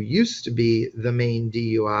who used to be the main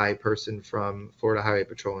DUI person from Florida Highway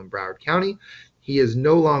Patrol in Broward County. He is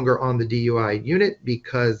no longer on the DUI unit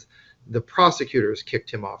because the prosecutors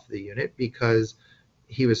kicked him off the unit because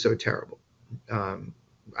he was so terrible.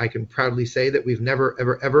 I can proudly say that we've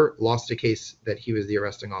never, ever lost a case that he was the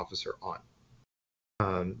arresting officer on.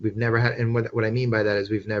 We've never had, and what I mean by that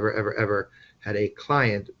is we've never, ever had a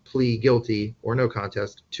client plead guilty or no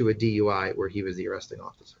contest to a DUI where he was the arresting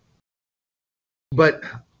officer. But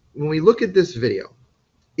when we look at this video,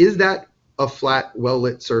 is that a flat,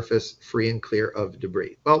 well-lit surface free and clear of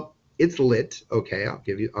debris? Well, it's lit. Okay,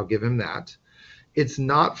 I'll give him that. It's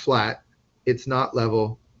not flat. It's not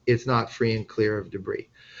level. It's not free and clear of debris.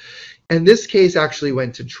 And this case actually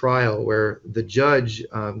went to trial where the judge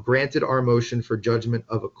granted our motion for judgment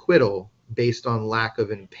of acquittal based on lack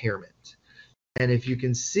of impairment. And if you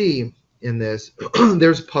can see in this,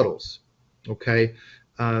 there's puddles, okay?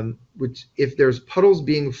 which if there's puddles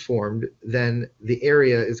being formed, then the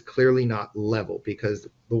area is clearly not level because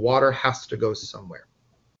the water has to go somewhere.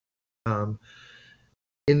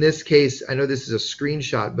 In this case, I know this is a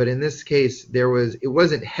screenshot, but in this case, it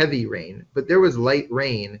wasn't heavy rain, but there was light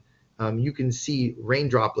rain. You can see rain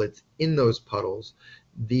droplets in those puddles.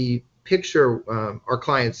 The picture, our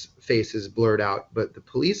client's face is blurred out, but the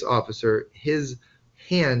police officer, his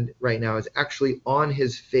hand right now is actually on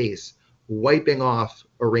his face, wiping off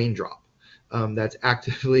a raindrop that's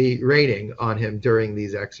actively raining on him during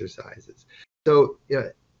these exercises. So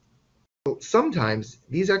sometimes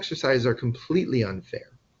these exercises are completely unfair.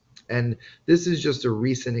 And this is just a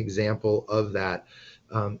recent example of that.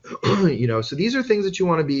 So these are things that you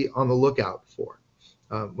want to be on the lookout for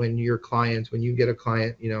when you get a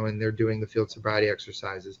client, and they're doing the field sobriety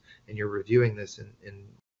exercises and you're reviewing this in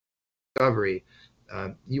discovery.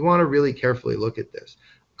 You want to really carefully look at this.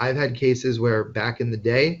 I've had cases where back in the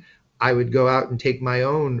day, I would go out and take my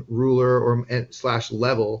own ruler or /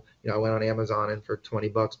 level. I went on Amazon and for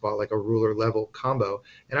 $20 bought like a ruler level combo,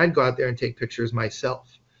 and I'd go out there and take pictures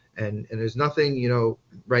myself. And there's nothing,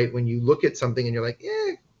 right, when you look at something and you're like,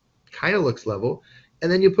 kind of looks level,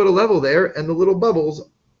 and then you put a level there and the little bubbles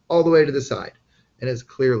all the way to the side, and it's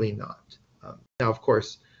clearly not. Now, of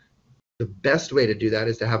course, the best way to do that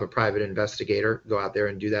is to have a private investigator go out there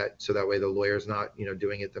and do that, so that way the lawyer's not,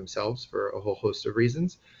 doing it themselves for a whole host of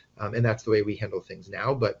reasons. And that's the way we handle things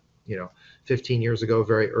now. But 15 years ago,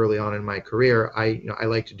 very early on in my career, I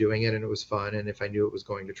liked doing it and it was fun. And if I knew it was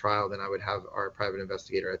going to trial, then I would have our private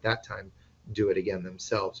investigator at that time do it again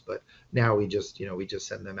themselves. But now we just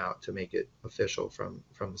send them out to make it official from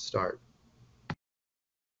the start.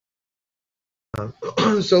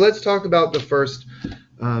 So let's talk about the first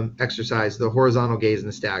exercise, the horizontal gaze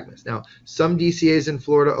and nystagmus. Now, some DCAs in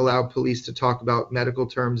Florida allow police to talk about medical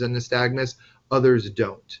terms and nystagmus, others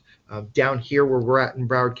don't. Down here where we're at in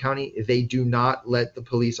Broward County, they do not let the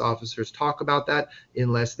police officers talk about that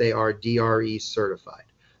unless they are DRE certified,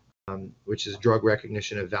 which is Drug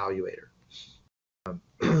Recognition Evaluator.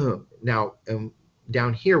 Now,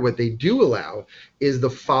 down here, what they do allow is the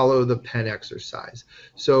follow the pen exercise.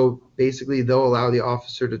 So basically, they'll allow the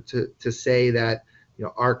officer to say that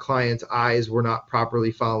our client's eyes were not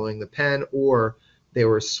properly following the pen, or they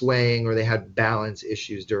were swaying, or they had balance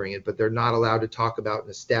issues during it, but they're not allowed to talk about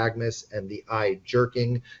nystagmus and the eye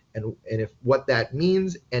jerking, and if what that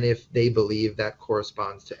means, and if they believe that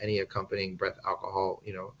corresponds to any accompanying breath alcohol,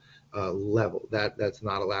 level. That's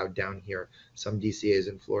not allowed down here. Some DCAs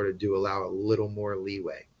in Florida do allow a little more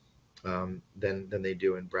leeway than they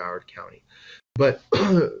do in Broward County. But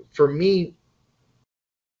for me,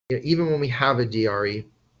 even when we have a DRE,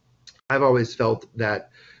 I've always felt that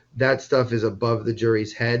stuff is above the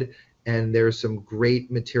jury's head, and there's some great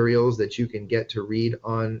materials that you can get to read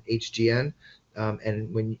on HGN.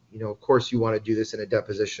 And when, of course, you want to do this in a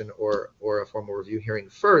deposition or a formal review hearing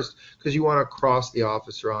first, because you want to cross the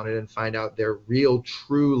officer on it and find out their real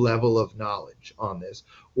true level of knowledge on this,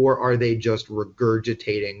 or are they just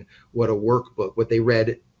regurgitating what they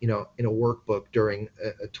read, in a workbook during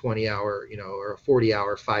a 20-hour, or a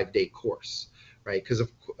 40-hour 5-day course, right? Because of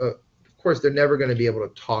course, they're never going to be able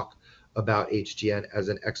to talk about HGN as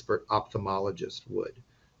an expert ophthalmologist would.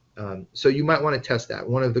 So you might want to test that.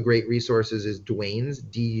 One of the great resources is Duanes,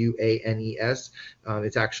 D-U-A-N-E-S.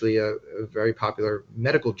 It's actually a very popular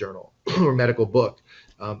medical journal or medical book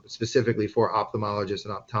specifically for ophthalmologists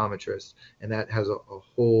and optometrists, and that has a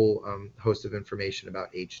whole host of information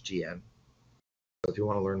about HGN. So if you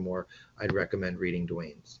want to learn more, I'd recommend reading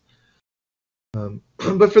Duanes.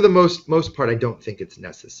 But for the most part, I don't think it's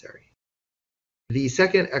necessary. The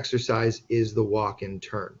second exercise is the walk and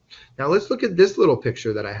turn. Now let's look at this little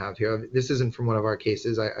picture that I have here. This isn't from one of our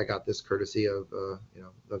cases. I got this courtesy of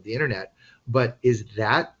of the internet. But is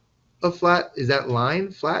that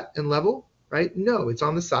line flat and level? Right? No, it's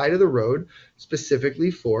on the side of the road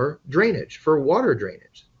specifically for drainage, for water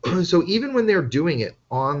drainage. So even when they're doing it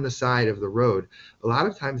on the side of the road, a lot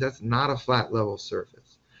of times that's not a flat level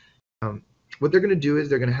surface. What they're going to do is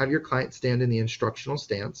they're going to have your client stand in the instructional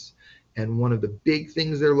stance. And one of the big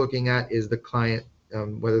things they're looking at is the client,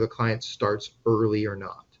 whether the client starts early or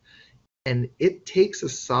not. And it takes a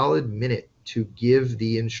solid minute to give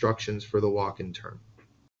the instructions for the walk and turn.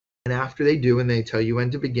 And after they do, and they tell you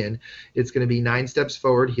when to begin, it's going to be 9 steps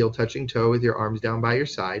forward, heel touching toe with your arms down by your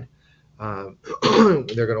side. They're going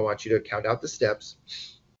to want you to count out the steps.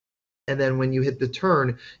 And then when you hit the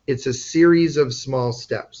turn, it's a series of small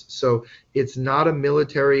steps. So it's not a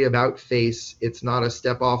military about face. It's not a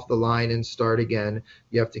step off the line and start again.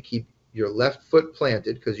 You have to keep your left foot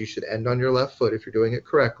planted, because you should end on your left foot if you're doing it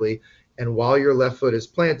correctly. And while your left foot is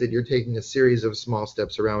planted, you're taking a series of small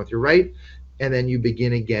steps around with your right, and then you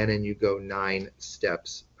begin again and you go 9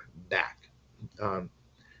 steps back.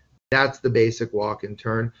 That's the basic walk and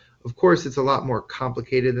turn. Of course, it's a lot more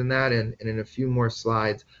complicated than that, and in a few more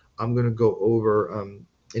slides, I'm going to go over an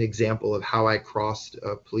example of how I crossed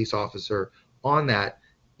a police officer on that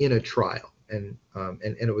in a trial, and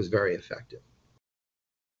it was very effective.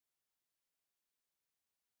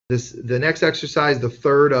 The next exercise, the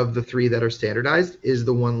third of the 3 that are standardized, is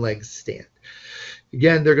the one-leg stand.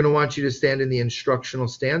 Again, they're going to want you to stand in the instructional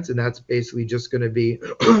stance, and that's basically just going to be,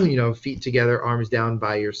 feet together, arms down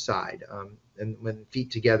by your side. And when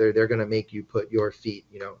feet together, they're going to make you put your feet,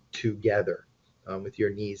 together with your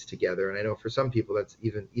knees together. And I know for some people, that's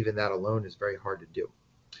even that alone is very hard to do.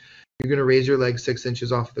 You're going to raise your legs 6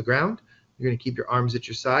 inches off the ground. You're going to keep your arms at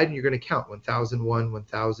your side, and you're going to count 1001,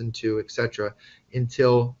 1002, etc.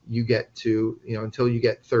 until you get to, until you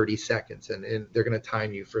get 30 seconds, and they're going to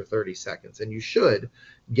time you for 30 seconds, and you should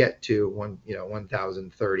get to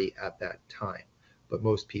 1030 at that time, but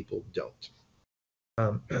most people don't.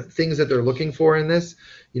 Things that they're looking for in this,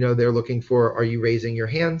 they're looking for, are you raising your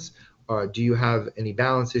hands? Do you have any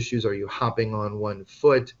balance issues? Are you hopping on one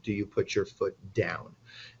foot? Do you put your foot down?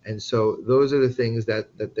 And so those are the things that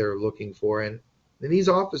they're looking for. And these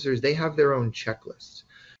officers, they have their own checklists.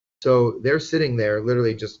 So they're sitting there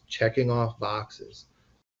literally just checking off boxes.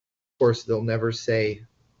 Of course, they'll never say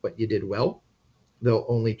what you did well. They'll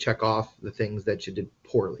only check off the things that you did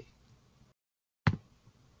poorly.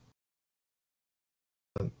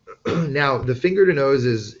 Now, the finger to nose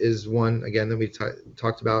is one, again, that we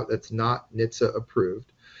talked about that's not NHTSA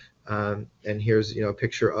approved. And here's a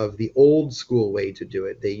picture of the old school way to do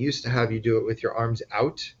it. They used to have you do it with your arms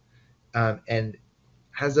out, and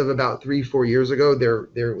as of about 3-4 years ago,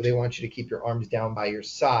 they want you to keep your arms down by your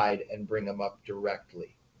side and bring them up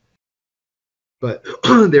directly. But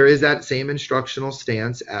there is that same instructional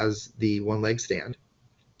stance as the one-leg stand.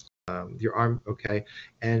 Your arm, okay,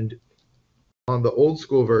 and on the old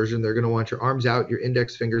school version, they're going to want your arms out, your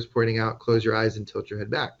index fingers pointing out, close your eyes and tilt your head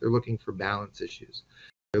back. They're looking for balance issues.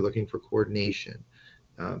 They're looking for coordination.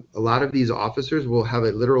 A lot of these officers will have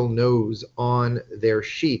a literal nose on their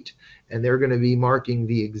sheet, and they're going to be marking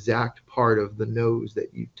the exact part of the nose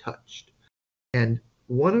that you touched. And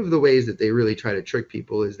one of the ways that they really try to trick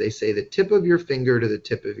people is they say the tip of your finger to the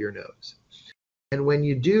tip of your nose. And when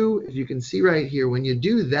you do, if you can see right here, when you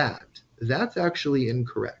do that, that's actually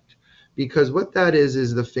incorrect. Because what that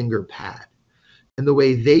is the finger pad. And the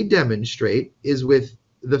way they demonstrate is with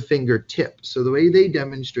the fingertip. So the way they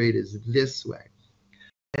demonstrate is this way.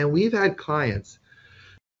 And we've had clients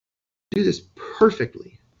do this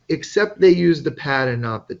perfectly, except they use the pad and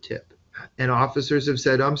not the tip. And officers have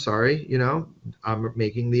said, I'm sorry, I'm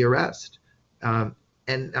making the arrest. And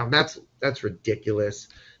now that's ridiculous.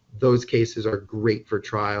 Those cases are great for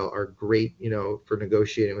trial, are great, for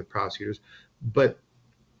negotiating with prosecutors. But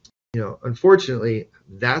unfortunately,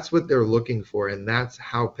 that's what they're looking for, and that's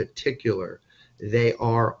how particular they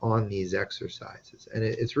are on these exercises. And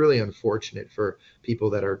it's really unfortunate for people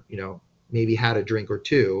that are, maybe had a drink or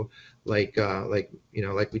two, like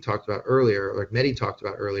we talked about earlier, like Meri talked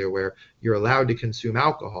about earlier, where you're allowed to consume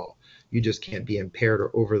alcohol. You just can't be impaired or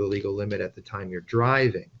over the legal limit at the time you're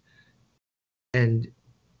driving. And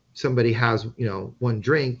somebody has, one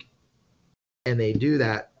drink, and they do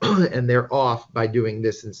that and they're off by doing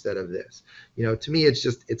this instead of this. To me,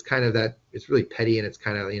 it's kind of that, it's really petty, and it's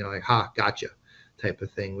kind of, like, ha, gotcha type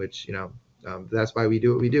of thing, which, that's why we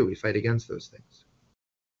do what we do. We fight against those things.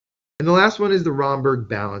 And the last one is the Romberg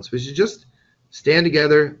balance, which is just stand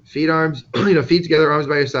together, feet together, arms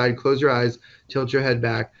by your side, close your eyes, tilt your head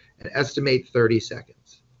back, and estimate 30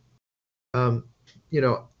 seconds. I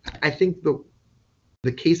think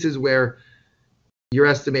the cases where you're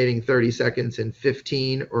estimating 30 seconds in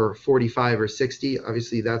 15 or 45 or 60,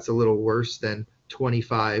 obviously that's a little worse than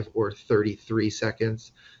 25 or 33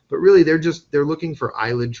 seconds. But really, they're looking for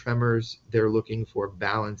eyelid tremors, they're looking for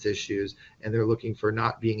balance issues, and they're looking for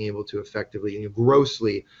not being able to effectively,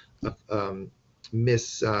 grossly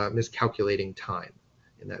miscalculating time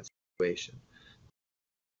in that situation.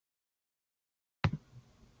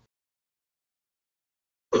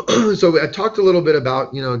 So I talked a little bit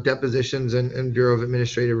about, depositions and Bureau of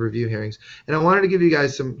Administrative Review hearings, and I wanted to give you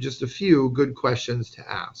guys just a few good questions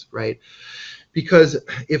to ask, right? Because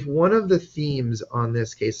if one of the themes on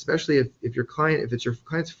this case, especially if it's your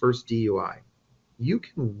client's first DUI, you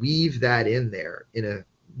can weave that in there in a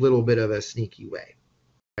little bit of a sneaky way,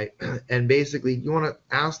 right? And basically, you want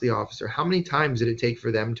to ask the officer, how many times did it take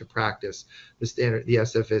for them to practice the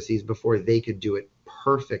SFSEs before they could do it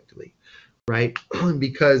perfectly? Right?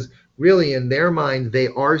 Because really in their mind, they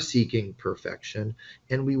are seeking perfection.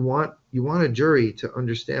 And you want a jury to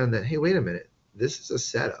understand that, hey, wait a minute, this is a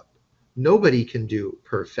setup. Nobody can do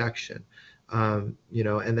perfection, and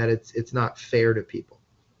that it's not fair to people.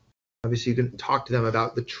 Obviously, you can talk to them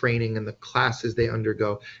about the training and the classes they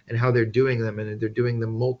undergo and how they're doing them, and they're doing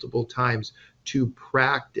them multiple times to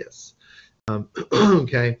practice.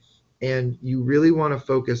 Okay, and you really want to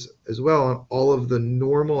focus as well on all of the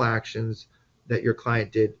normal actions that your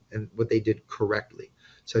client did and what they did correctly,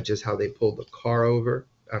 such as how they pulled the car over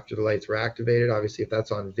after the lights were activated. Obviously, if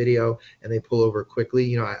that's on video and they pull over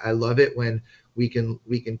quickly, I love it when we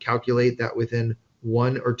can calculate that within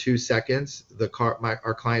 1 or 2 seconds,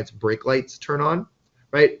 our client's brake lights turn on,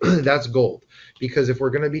 right? That's gold. Because if we're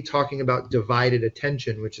going to be talking about divided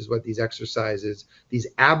attention, which is what these exercises, these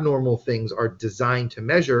abnormal things are designed to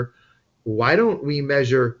measure, why don't we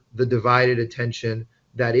measure the divided attention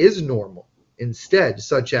that is normal instead,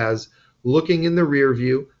 such as looking in the rear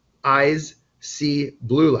view, eyes see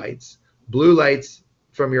blue lights. Blue lights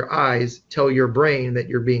from your eyes tell your brain that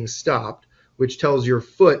you're being stopped, which tells your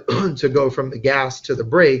foot to go from the gas to the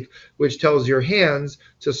brake, which tells your hands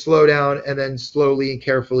to slow down and then slowly and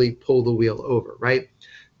carefully pull the wheel over, right?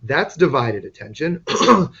 That's divided attention,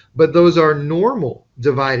 but those are normal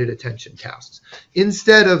divided attention tasks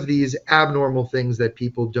instead of these abnormal things that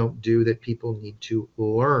people don't do, that people need to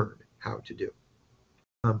learn how to do.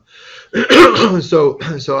 So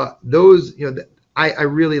those, I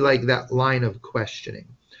really like that line of questioning.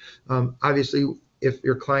 Obviously, if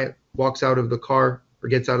your client walks out of the car or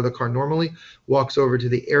gets out of the car normally, walks over to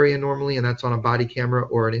the area normally, and that's on a body camera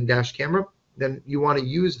or an in-dash camera, then you want to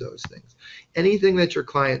use those things. Anything that your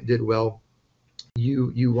client did well,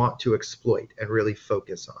 you want to exploit and really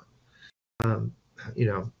focus on.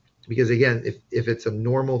 Because again, if it's a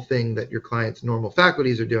normal thing that your client's normal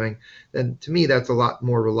faculties are doing, then to me that's a lot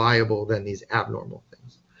more reliable than these abnormal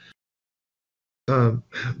things.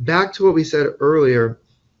 Back to what we said earlier,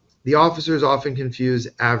 the officers often confuse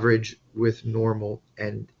average with normal,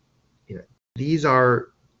 and these are,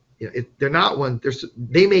 they're not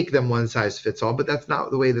they make them one size fits all, but that's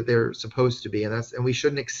not the way that they're supposed to be, and we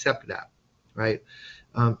shouldn't accept that, right?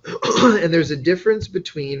 And there's a difference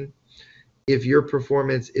between if your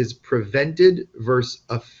performance is prevented versus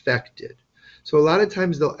affected. So a lot of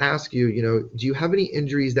times they'll ask you, do you have any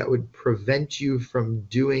injuries that would prevent you from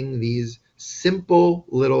doing these simple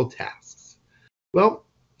little tasks? Well,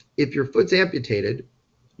 if your foot's amputated,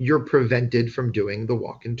 you're prevented from doing the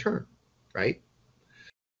walk and turn, right?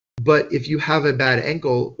 But if you have a bad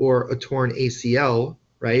ankle or a torn ACL,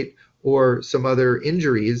 right, or some other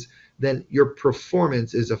injuries, then your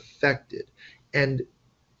performance is affected. And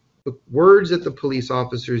the words that the police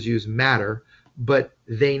officers use matter, but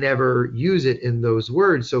they never use it in those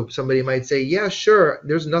words. So somebody might say, yeah, sure,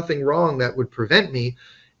 there's nothing wrong that would prevent me.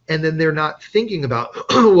 And then they're not thinking about,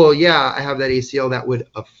 well, yeah, I have that ACL that would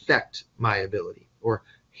affect my ability or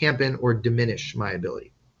hamper or diminish my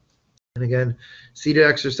ability. And again, seated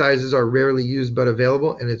exercises are rarely used but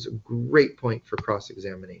available, and it's a great point for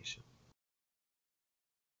cross-examination.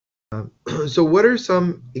 So what are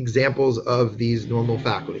some examples of these normal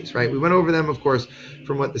faculties, right? We went over them, of course,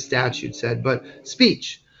 from what the statute said, but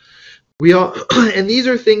speech. And these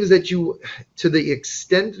are things that to the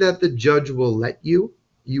extent that the judge will let you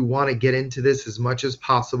want to get into this as much as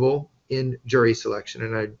possible in jury selection.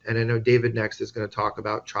 And I know David next is going to talk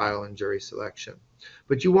about trial and jury selection.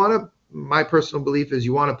 But my personal belief is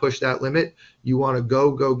you want to push that limit. You want to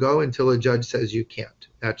go until a judge says you can't.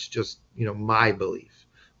 That's just, my belief.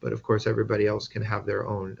 But of course, everybody else can have their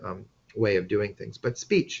own way of doing things. But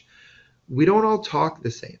speech, we don't all talk the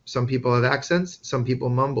same. Some people have accents. Some people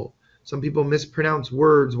mumble. Some people mispronounce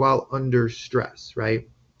words while under stress, right?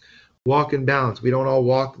 Walk and balance, we don't all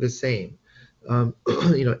walk the same.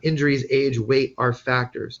 Injuries, age, weight are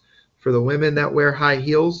factors. For the women that wear high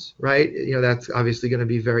heels, right, that's obviously going to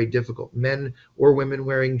be very difficult. Men or women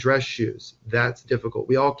wearing dress shoes, that's difficult.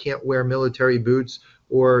 We all can't wear military boots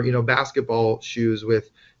or, basketball shoes with,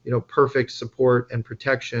 perfect support and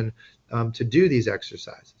protection to do these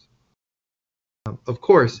exercises. Of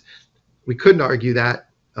course, we couldn't argue that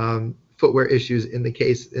footwear issues in the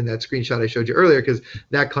case in that screenshot I showed you earlier, because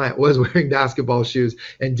that client was wearing basketball shoes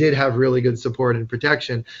and did have really good support and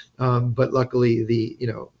protection. But luckily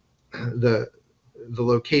the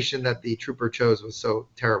location that the trooper chose was so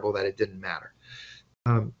terrible that it didn't matter.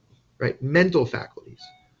 Right? Mental faculties.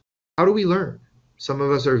 How do we learn? Some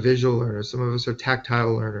of us are visual learners. Some of us are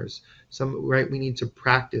tactile learners. We need to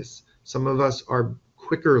practice. Some of us are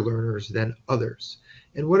quicker learners than others.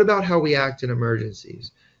 And what about how we act in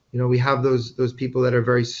emergencies? We have those people that are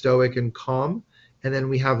very stoic and calm, and then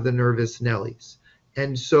we have the nervous Nellies.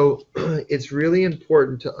 And so it's really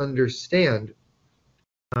important to understand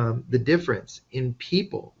the difference in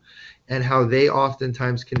people and how they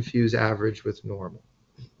oftentimes confuse average with normal.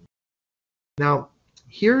 Now,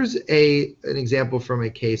 here's an example from a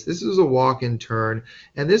case. This is a walk-in turn,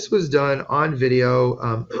 and this was done on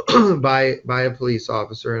video by a police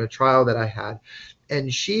officer in a trial that I had.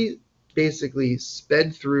 And she basically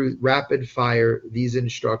sped through rapid fire these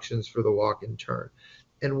instructions for the walk-in turn.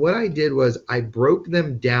 And what I did was I broke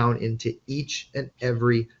them down into each and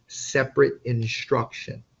every separate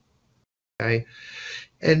instruction. Okay.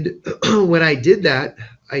 And when I did that,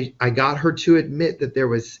 I got her to admit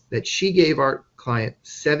that she gave our client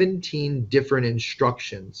 17 different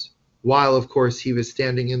instructions, while of course he was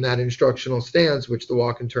standing in that instructional stance, which the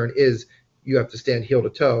walk and turn is. You have to stand heel to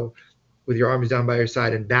toe with your arms down by your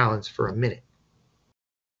side and balance for a minute.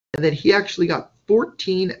 And then he actually got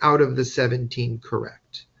 14 out of the 17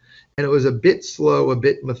 correct. And it was a bit slow, a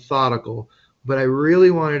bit methodical, but I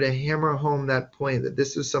really wanted to hammer home that point that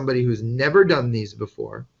this is somebody who's never done these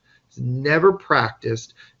before, has never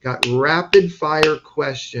practiced, got rapid fire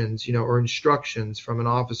questions, or instructions from an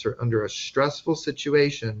officer under a stressful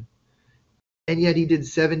situation, and yet he did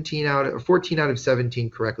 14 out of 17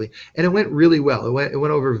 correctly, and it went really well. It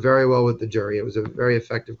went over very well with the jury. It was a very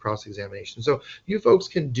effective cross-examination. So you folks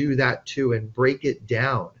can do that too and break it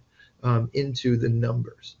down into the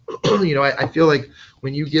numbers. I feel like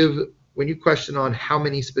when you question on how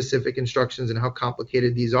many specific instructions and how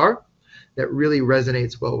complicated these are, that really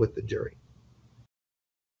resonates well with the jury.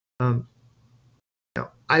 Now,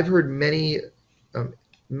 I've heard many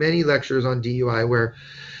lectures on DUI where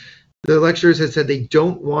the lecturers have said they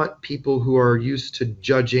don't want people who are used to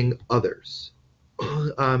judging others.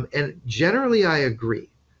 And generally I agree.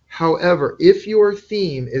 However, if your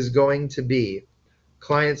theme is going to be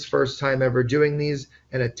clients' first time ever doing these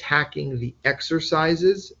and attacking the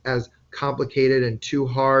exercises as complicated and too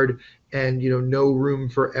hard and no room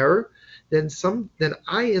for error, then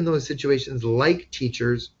I in those situations like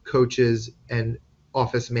teachers, coaches, and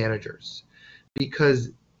office managers, because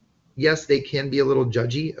yes, they can be a little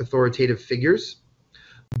judgy, authoritative figures,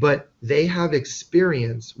 but they have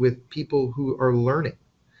experience with people who are learning,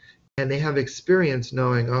 and they have experience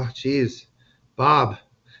knowing, oh geez, Bob,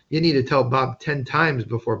 you need to tell Bob 10 times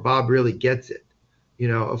before Bob really gets it.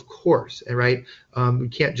 Of course, and right, we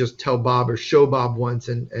can't just tell Bob or show Bob once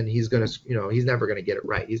and he's gonna, he's never gonna get it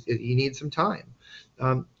right. He needs some time.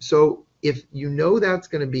 So if that's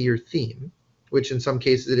gonna be your theme, which in some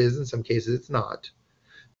cases it is, in some cases it's not,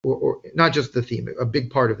 or not just the theme, a big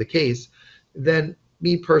part of the case, then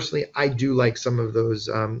me personally, I do like some of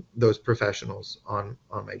those professionals on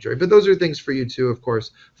my jury. But those are things for you to, of course,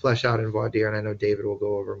 flesh out and voir dire, and I know David will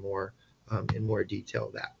go over more in more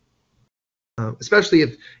detail that. Especially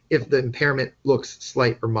if the impairment looks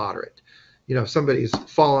slight or moderate. If somebody's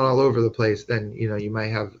falling all over the place, then you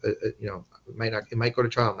might have it might go to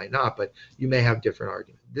trial, it might not, but you may have different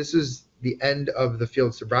arguments. This is the end of the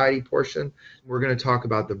field sobriety portion. We're going to talk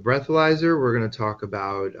about the breathalyzer. We're going to talk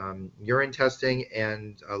about urine testing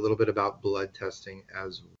and a little bit about blood testing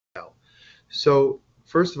as well. So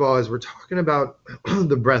first of all, as we're talking about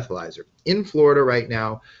the breathalyzer, in Florida right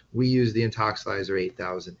now, we use the Intoxilyzer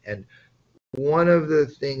 8000. And one of the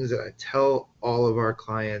things that I tell all of our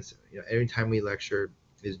clients, every time we lecture,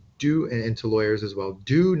 is and to lawyers as well,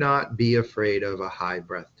 do not be afraid of a high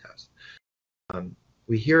breath test.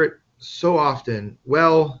 We hear it so often,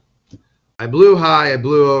 well, I blew high, I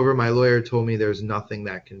blew over, my lawyer told me there's nothing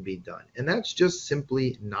that can be done. And that's just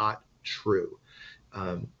simply not true.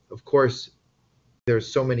 Of course,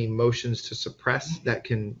 there's so many motions to suppress that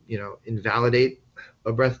can, invalidate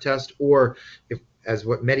a breath test, or as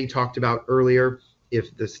what Meri talked about earlier,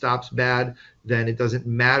 if the stop's bad, then it doesn't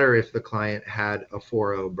matter if the client had a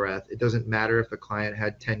 4.0 breath. It doesn't matter if the client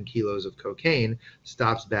had 10 kilos of cocaine.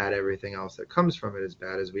 Stop's bad. Everything else that comes from it is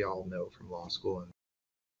bad, as we all know from law school.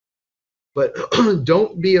 But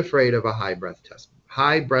don't be afraid of a high breath test.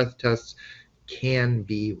 High breath tests can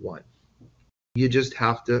be won. You just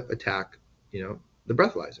have to attack, the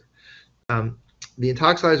breathalyzer. The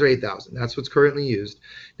Intoxilyzer 8000, that's what's currently used.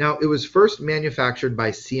 Now, it was first manufactured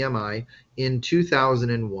by CMI in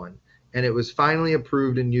 2001, and it was finally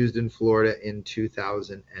approved and used in Florida in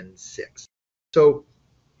 2006. So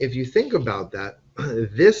if you think about that,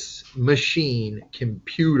 this machine,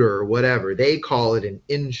 computer, whatever, they call it an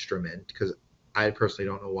instrument, because I personally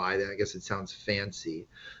don't know why. I guess it sounds fancy.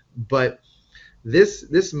 But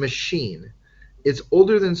this machine, it's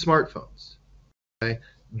older than smartphones. Okay?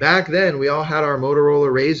 Back then, we all had our Motorola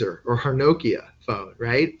Razr or our Nokia phone,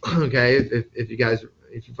 right? Okay, if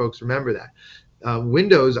you folks remember that.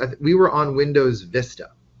 Windows, we were on Windows Vista.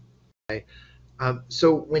 Okay?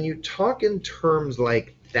 So when you talk in terms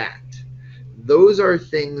like that, those are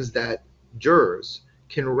things that jurors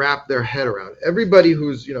can wrap their head around. Everybody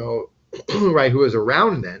who's, right, who was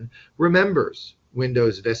around then remembers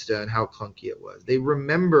Windows Vista and how clunky it was. They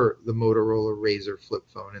remember the Motorola Razr flip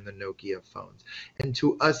phone and the Nokia phones. And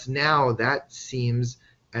to us now, that seems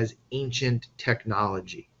as ancient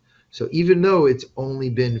technology. So even though it's only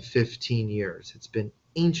been 15 years, it's been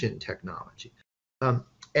ancient technology. And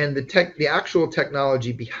the actual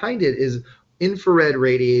technology behind it is infrared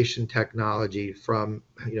radiation technology from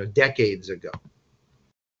decades ago.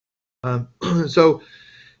 So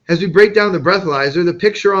as we break down the breathalyzer, the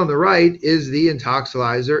picture on the right is the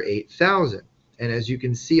Intoxilyzer 8000. And as you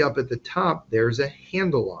can see up at the top, there's a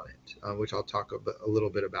handle on it, which I'll talk a little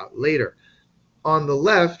bit about later. On the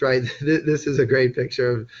left, right, this is a great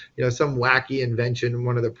picture of some wacky invention,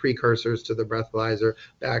 one of the precursors to the breathalyzer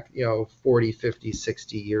back 40, 50,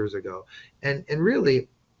 60 years ago. And really,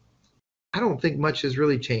 I don't think much has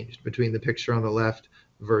really changed between the picture on the left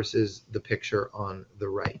versus the picture on the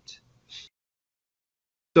right.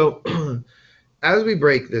 So as we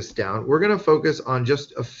break this down, we're going to focus on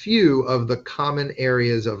just a few of the common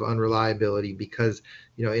areas of unreliability because,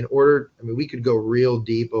 we could go real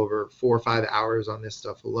deep over 4 or 5 hours on this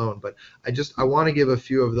stuff alone, but I want to give a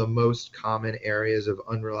few of the most common areas of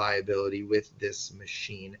unreliability with this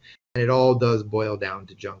machine. And it all does boil down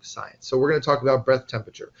to junk science. So we're going to talk about breath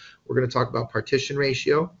temperature. We're going to talk about partition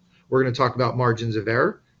ratio. We're going to talk about margins of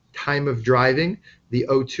error, time of driving, the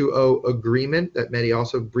 020 agreement that Meri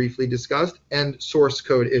also briefly discussed, and source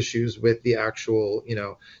code issues with the actual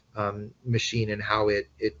machine and how it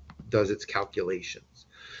does its calculations.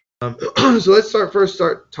 So let's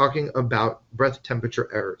start talking about breath temperature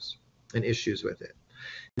errors and issues with it.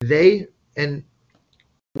 And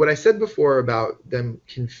what I said before about them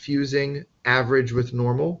confusing average with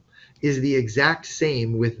normal is the exact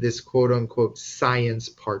same with this quote unquote science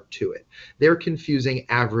part to it. They're confusing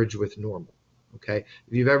average with normal. Okay.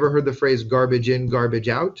 If you've ever heard the phrase garbage in, garbage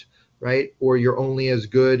out, right? Or you're only as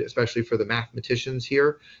good, especially for the mathematicians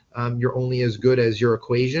here, you're only as good as your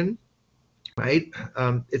equation, right?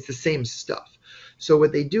 It's the same stuff. So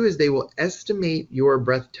what they do is they will estimate your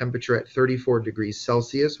breath temperature at 34 degrees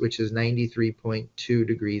Celsius, which is 93.2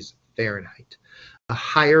 degrees Fahrenheit. A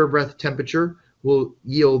higher breath temperature will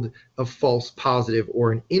yield a false positive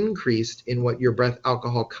or an increase in what your breath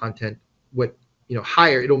alcohol content,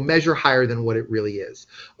 higher, it'll measure higher than what it really is.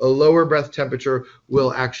 A lower breath temperature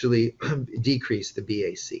will actually decrease the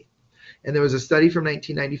BAC. And there was a study from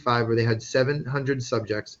 1995 where they had 700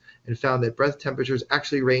 subjects and found that breath temperatures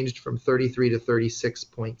actually ranged from 33 to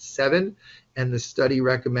 36.7, and the study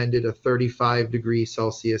recommended a 35 degrees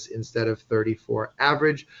Celsius instead of 34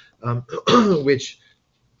 average, which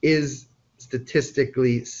is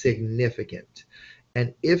statistically significant.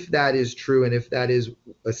 And if that is true, and if that is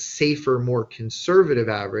a safer, more conservative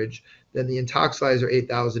average, then the Intoxilyzer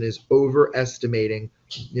 8000 is overestimating,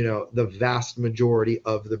 the vast majority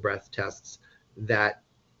of the breath tests that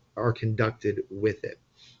are conducted with it.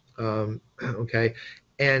 Okay,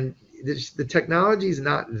 and the technology is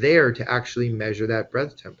not there to actually measure that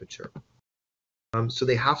breath temperature. So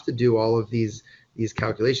they have to do all of these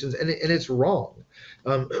calculations, and it's wrong.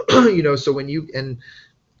 So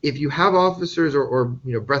if you have officers or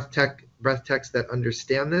breath techs that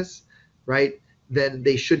understand this, right, then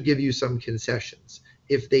they should give you some concessions.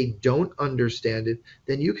 If they don't understand it,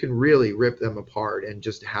 then you can really rip them apart and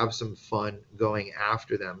just have some fun going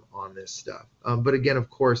after them on this stuff. But again, of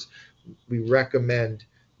course, we recommend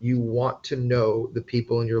you want to know the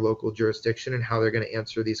people in your local jurisdiction and how they're going to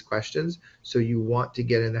answer these questions. So you want to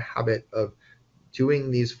get in the habit of doing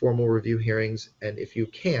these formal review hearings, and if you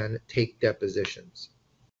can, take depositions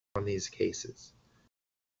on these cases.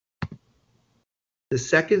 The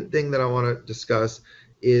second thing that I want to discuss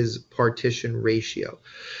is partition ratio.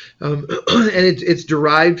 And it's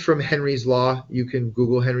derived from Henry's Law. You can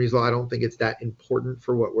Google Henry's Law. I don't think it's that important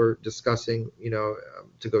for what we're discussing,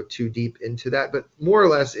 to go too deep into that. But more or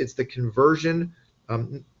less, it's the conversion.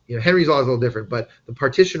 Henry's Law is a little different, but the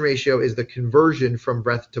partition ratio is the conversion from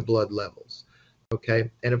breath to blood levels.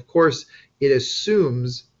 Okay, and of course, it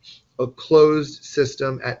assumes a closed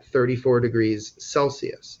system at 34 degrees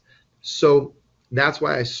Celsius. So that's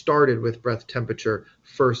why I started with breath temperature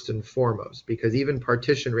first and foremost, because even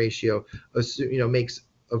partition ratio, makes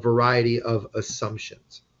a variety of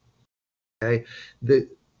assumptions. Okay, the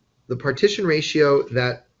partition ratio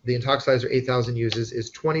that the Intoxilyzer 8000 uses is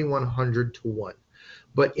 2100 to 1.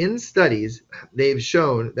 But in studies, they've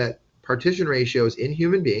shown that partition ratios in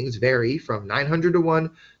human beings vary from 900 to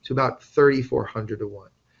 1 to about 3,400 to 1.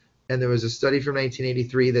 And there was a study from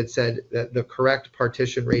 1983 that said that the correct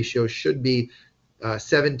partition ratio should be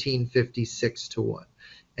 1756 to 1.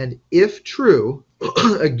 And if true,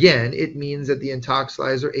 again, it means that the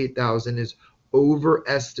Intoxilyzer 8000 is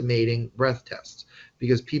overestimating breath tests,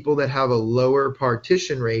 because people that have a lower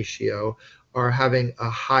partition ratio are having a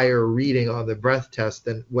higher reading on the breath test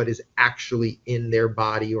than what is actually in their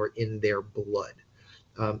body or in their blood.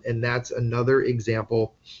 And that's another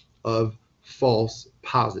example of false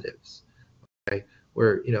positives, okay?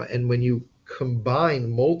 Where, and when you combine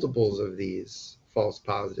multiples of these false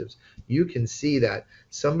positives, you can see that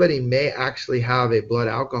somebody may actually have a blood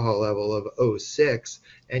alcohol level of 0.6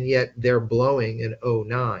 and yet they're blowing an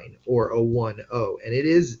 0.9 or a 1.0, and it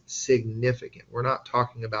is significant. We're not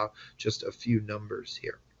talking about just a few numbers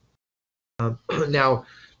here. Now,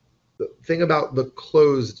 the thing about the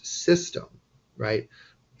closed system, right,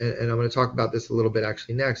 and I'm going to talk about this a little bit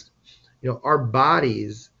actually next, our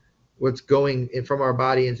bodies, what's going in from our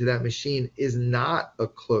body into that machine is not a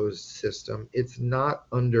closed system. It's not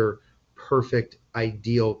under perfect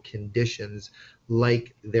ideal conditions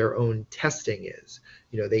like their own testing is.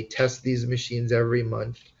 They test these machines every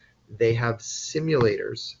month. They have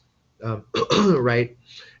simulators, right?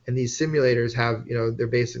 And these simulators have, they're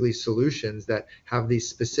basically solutions that have the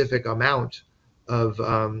specific amount of,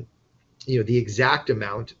 the exact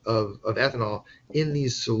amount of ethanol in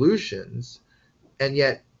these solutions. And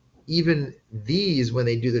yet, even these, when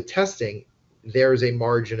they do the testing, there's a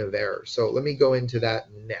margin of error. So let me go into that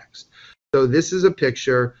next. So this is a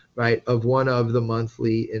picture, right, of one of the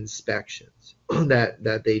monthly inspections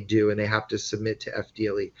that they do, and they have to submit to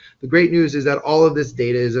FDLE. The great news is that all of this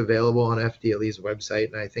data is available on FDLE's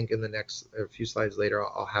website, and I think in the next few slides later,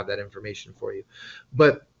 I'll have that information for you.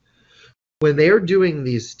 But when they are doing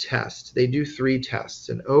these tests, they do 3 tests,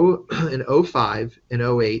 an 0.5, an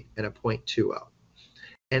 0.8, and a 0.20.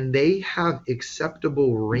 And they have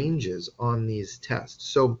acceptable ranges on these tests.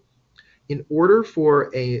 So in order for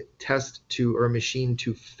a test or a machine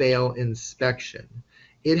to fail inspection,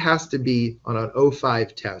 it has to be on an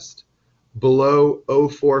 0.5 test below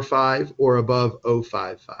 0.45 or above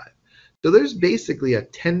 0.55. So there's basically a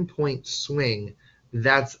 10-point swing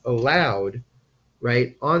that's allowed,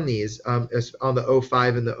 right, on these. On the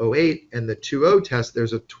 0.5 and the 0.8 and the 2.0 test,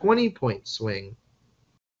 there's a 20-point swing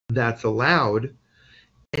that's allowed.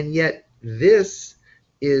 And yet this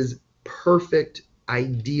is perfect,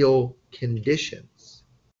 ideal conditions.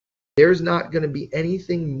 There's not going to be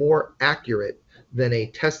anything more accurate than a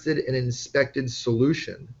tested and inspected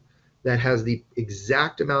solution that has the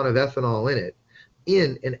exact amount of ethanol in it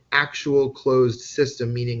in an actual closed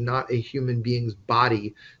system, meaning not a human being's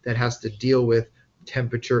body that has to deal with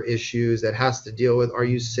temperature issues, that has to deal with, are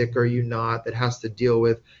you sick, are you not, that has to deal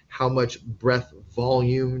with how much breath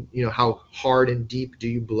volume, how hard and deep do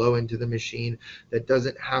you blow into the machine, that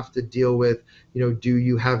doesn't have to deal with, do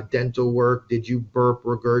you have dental work, did you burp,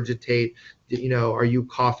 regurgitate, are you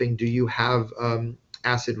coughing, do you have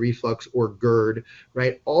acid reflux or GERD,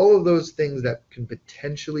 right? All of those things that can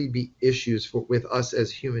potentially be issues with us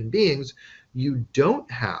as human beings, you don't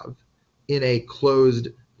have in a closed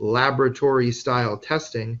laboratory style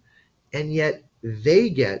testing, and yet they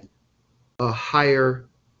get a higher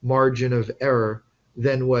margin of error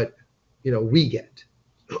than what we get.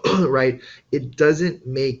 Right? It doesn't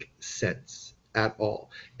make sense at all.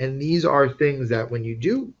 And these are things that when you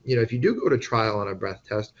do, if you do go to trial on a breath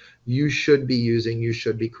test, you should be using, you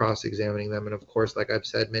should be cross-examining them. And of course, like I've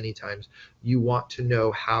said many times, you want to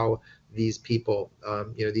know how these people,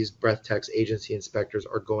 these breath techs, agency inspectors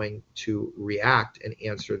are going to react and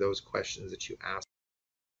answer those questions that you ask.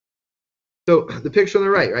 So the picture on the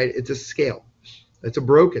right, it's a scale. It's a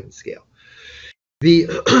broken scale. The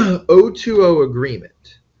 020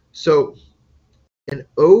 agreement. So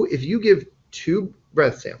if you give 2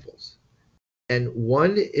 breath samples and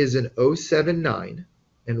one is an 079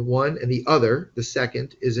 and the other, the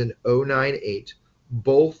second, is an 098,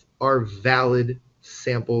 both are valid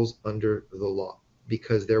samples under the law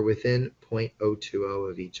because they're within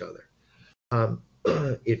 0.020 of each other.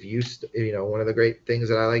 If one of the great things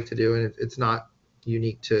that I like to do, and it's not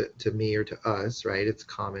unique to me or to us, right? It's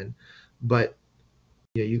common, but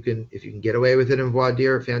if you can get away with it in voir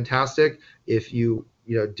dire, fantastic. If you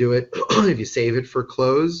do it, if you save it for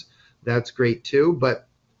close, that's great too. But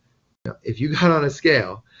if you got on a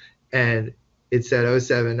scale and it said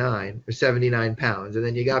 079 or 79 pounds, and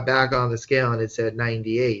then you got back on the scale and it said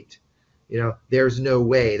 98, there's no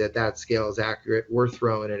way that scale is accurate. We're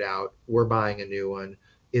throwing it out. We're buying a new one.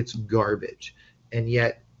 It's garbage. And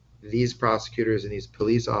yet these prosecutors and these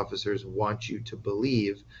police officers want you to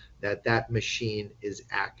believe that that machine is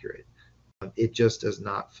accurate. It just does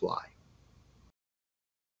not fly.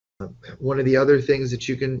 One of the other things that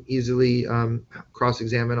you can easily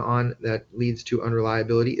cross-examine on that leads to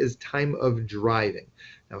unreliability is time of driving.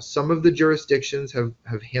 Now, some of the jurisdictions have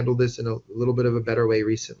handled this in a little bit of a better way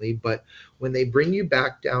recently, but when they bring you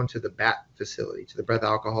back down to the BAT facility, to the breath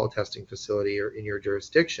alcohol testing facility or in your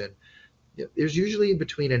jurisdiction, there's usually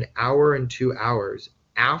between an hour and 2 hours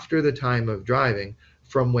after the time of driving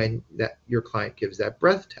from when that your client gives that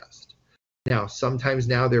breath test. Now, sometimes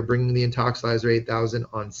now they're bringing the Intoxilizer 8000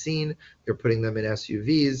 on scene. They're putting them in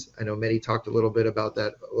SUVs. I know Meri talked a little bit about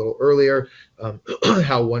that a little earlier,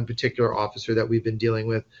 how one particular officer that we've been dealing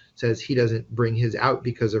with says he doesn't bring his out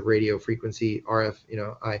because of radio frequency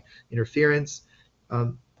RF, interference.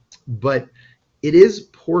 But it is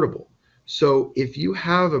portable. So if you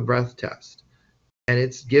have a breath test and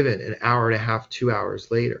it's given an hour and a half, 2 hours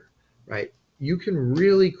later, right, you can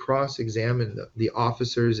really cross-examine the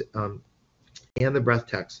officers and the breath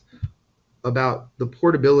techs about the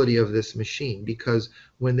portability of this machine, because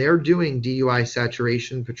when they're doing DUI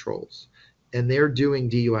saturation patrols and they're doing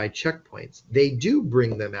DUI checkpoints, they do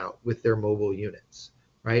bring them out with their mobile units,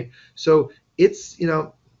 right? So it's,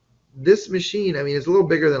 this machine, I mean, it's a little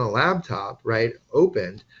bigger than a laptop, right,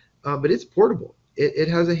 opened, but it's portable. It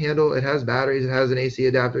has a handle, it has batteries, it has an AC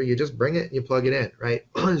adapter. You just bring it and you plug it in, right?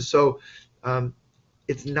 So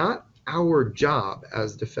it's not our job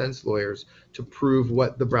as defense lawyers to prove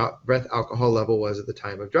what the breath alcohol level was at the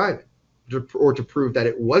time of driving, or to prove that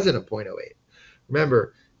it wasn't a 0.08.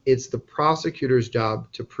 Remember, it's the prosecutor's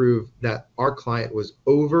job to prove that our client was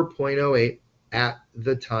over 0.08 at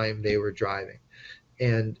the time they were driving.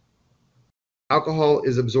 And alcohol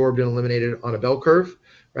is absorbed and eliminated on a bell curve,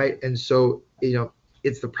 right? And so,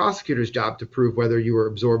 it's the prosecutor's job to prove whether you were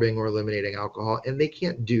absorbing or eliminating alcohol, and they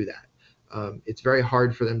can't do that. It's very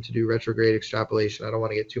hard for them to do retrograde extrapolation. I don't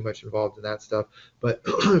want to get too much involved in that stuff, but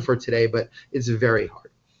for today, but it's very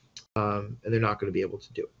hard, and they're not going to be able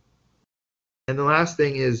to do it. And the last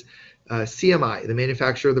thing is CMI, the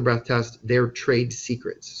manufacturer of the breath test, their trade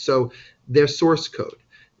secrets. So their source code.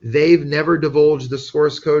 They've never divulged the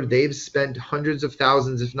source code. They've spent hundreds of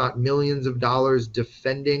thousands, if not millions of dollars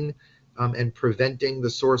defending and preventing the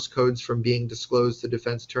source codes from being disclosed to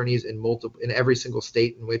defense attorneys in every single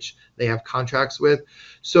state in which they have contracts with.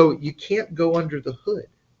 So you can't go under the hood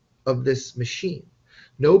of this machine.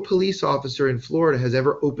 No police officer in Florida has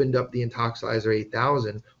ever opened up the Intoxilizer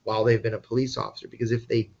 8000 while they've been a police officer, because if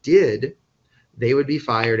they did, they would be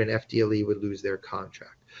fired and FDLE would lose their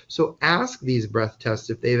contract. So ask these breath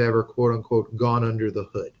tests if they've ever, quote unquote, gone under the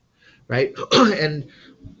hood, right? And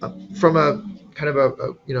from a kind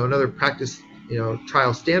of another practice,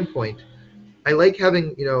 trial standpoint, I like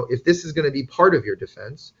having, if this is going to be part of your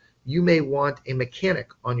defense, you may want a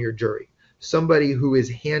mechanic on your jury, somebody who is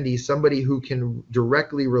handy, somebody who can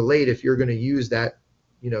directly relate if you're going to use that,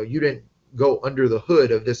 you didn't go under the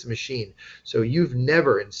hood of this machine. So you've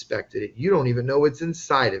never inspected it. You don't even know what's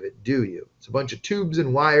inside of it, do you? It's a bunch of tubes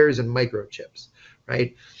and wires and microchips,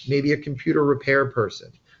 right? Maybe a computer repair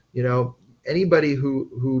person, anybody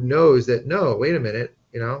who knows that, no, wait a minute,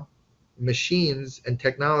 machines and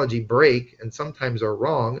technology break and sometimes are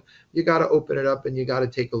wrong. You got to open it up and you got to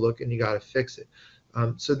take a look and you got to fix it.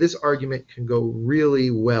 So this argument can go really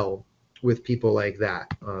well with people like that,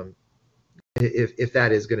 if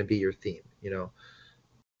that is going to be your theme,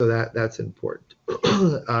 so that's important.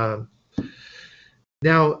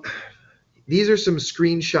 Now, these are some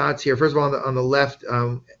screenshots here. First of all, on the left,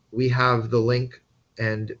 we have the link,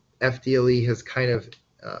 and FDLE has kind of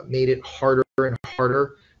made it harder and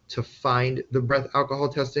harder to find the breath alcohol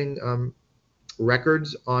testing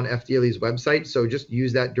records on FDLE's website. So just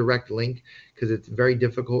use that direct link, because it's very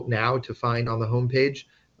difficult now to find on the homepage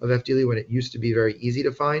of FDLE when it used to be very easy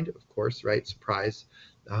to find, of course, right? Surprise,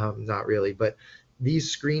 not really. But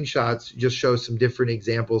these screenshots just show some different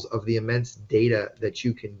examples of the immense data that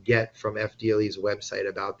you can get from FDLE's website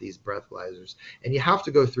about these breathalyzers. And you have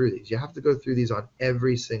to go through these. You have to go through these on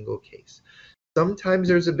every single case. Sometimes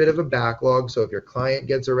there's a bit of a backlog. So if your client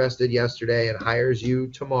gets arrested yesterday and hires you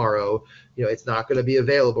tomorrow, it's not going to be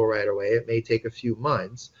available right away. It may take a few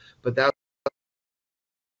months, but that's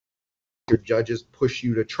your judges push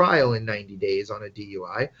you to trial in 90 days on a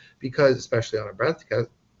DUI, because especially on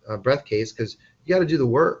a breath case, because you got to do the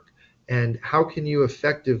work. And how can you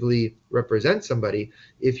effectively represent somebody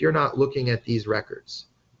if you're not looking at these records,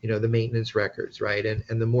 the maintenance records, right?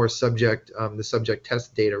 And the more the subject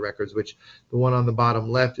test data records, which the one on the bottom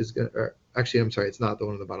left is going to, actually, I'm sorry, it's not the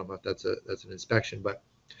one on the bottom left. That's an inspection. But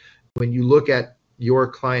when you look at, your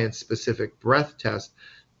client's specific breath test,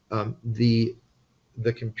 the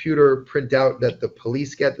computer printout that the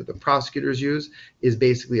police get, that the prosecutors use, is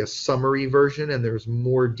basically a summary version, and there's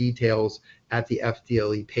more details at the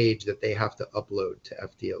FDLE page that they have to upload to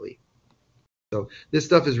FDLE. So this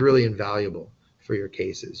stuff is really invaluable for your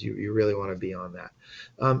cases. You really want to be on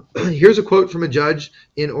that. Here's a quote from a judge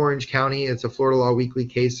in Orange County. It's a Florida Law Weekly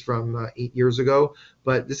case from 8 years ago,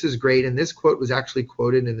 but this is great. And this quote was actually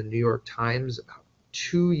quoted in the New York Times about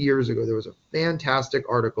 2 years ago. There was a fantastic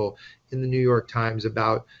article in the New York Times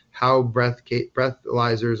about how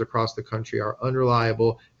breathalyzers across the country are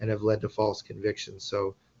unreliable and have led to false convictions.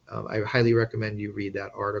 So I highly recommend you read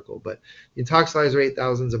that article. But the Intoxilyzer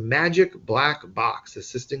 8000 is a magic black box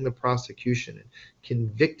assisting the prosecution in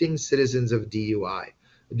convicting citizens of DUI.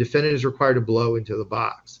 The defendant is required to blow into the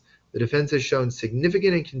box. The defense has shown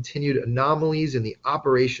significant and continued anomalies in the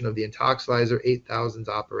operation of the Intoxilyzer 8000's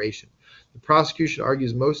operation. The prosecution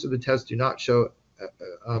argues most of the tests do not show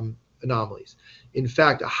anomalies. In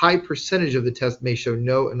fact, a high percentage of the tests may show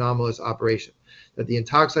no anomalous operation. That the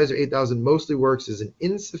Intoxilyzer 8000 mostly works as an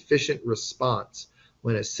insufficient response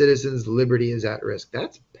when a citizen's liberty is at risk.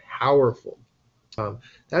 That's powerful.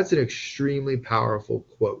 That's an extremely powerful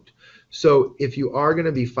quote. So if you are going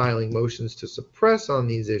to be filing motions to suppress on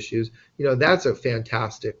these issues, that's a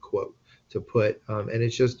fantastic quote to put. And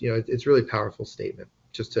it's just, it's really powerful statement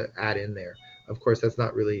just to add in there. Of course, that's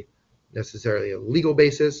not really necessarily a legal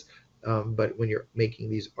basis, but when you're making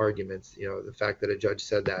these arguments, the fact that a judge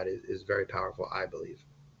said that is very powerful, I believe.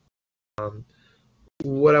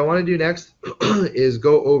 What I want to do next is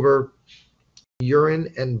go over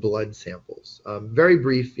urine and blood samples. Very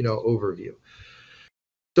brief, overview.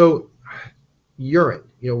 So urine,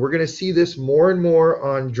 we're going to see this more and more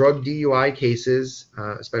on drug DUI cases,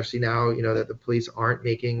 especially now, that the police aren't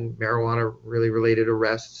making marijuana really related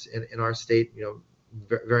arrests in our state,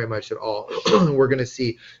 very much at all. We're going to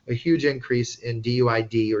see a huge increase in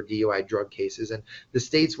DUID or DUI drug cases, and the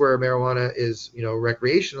states where marijuana is,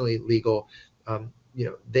 recreationally legal,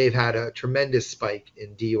 they've had a tremendous spike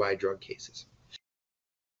in DUI drug cases.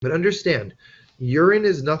 But understand, urine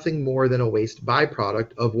is nothing more than a waste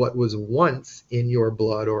byproduct of what was once in your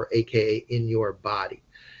blood, or AKA in your body.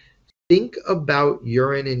 Think about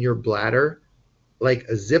urine in your bladder like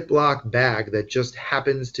a Ziploc bag that just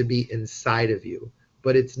happens to be inside of you,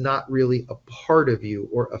 but it's not really a part of you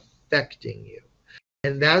or affecting you.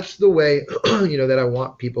 And that's the way, that I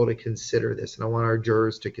want people to consider this, and I want our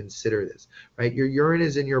jurors to consider this, right? Your urine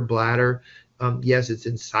is in your bladder. Yes, it's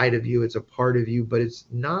inside of you, it's a part of you, but it's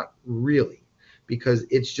not really, because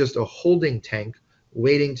it's just a holding tank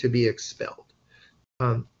waiting to be expelled.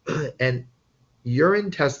 And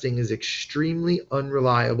urine testing is extremely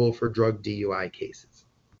unreliable for drug DUI cases.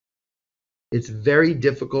 It's very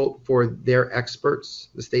difficult for their experts,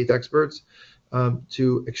 the state experts,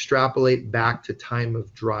 to extrapolate back to time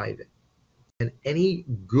of driving. And any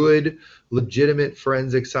good, legitimate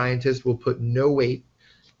forensic scientist will put no weight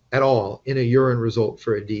at all in a urine result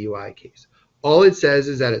for a DUI case. All it says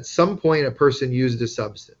is that at some point a person used a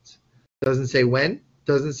substance. Doesn't say when,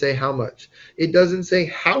 doesn't say how much. It doesn't say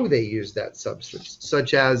how they used that substance,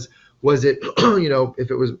 such as, was it,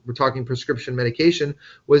 if it was, we're talking prescription medication,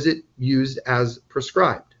 was it used as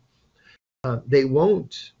prescribed? They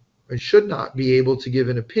won't and should not be able to give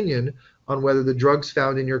an opinion on whether the drugs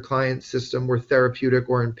found in your client's system were therapeutic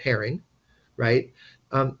or impairing, right?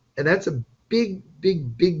 And that's a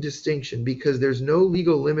big distinction, because there's no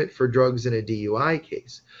legal limit for drugs in a DUI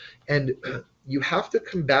case. And you have to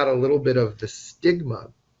combat a little bit of the stigma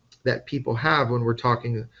that people have when we're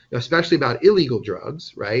talking, especially about illegal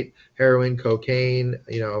drugs, right? Heroin, cocaine,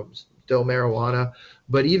 still marijuana,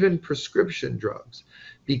 but even prescription drugs,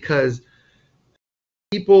 because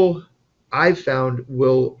people, I've found,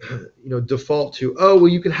 will default to, oh, well,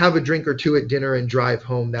 you can have a drink or two at dinner and drive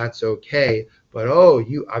home, that's okay. But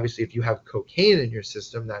you obviously, if you have cocaine in your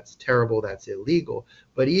system, that's terrible, that's illegal.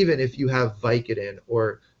 But even if you have Vicodin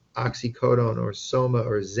or oxycodone or Soma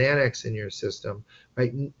or Xanax in your system,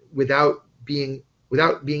 right, without being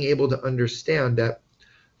able to understand that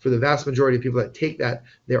for the vast majority of people that take that,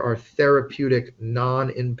 there are therapeutic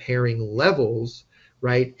non-impairing levels,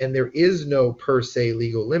 right? And there is no per se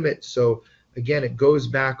legal limit. So again, it goes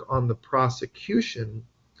back on the prosecution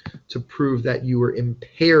to prove that you were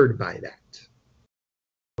impaired by that.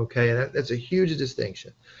 Okay, and that's a huge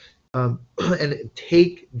distinction. And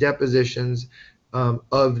take depositions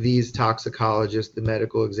of these toxicologists, the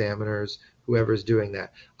medical examiners, whoever's doing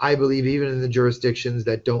that. I believe even in the jurisdictions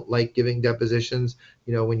that don't like giving depositions,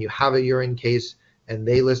 when you have a urine case and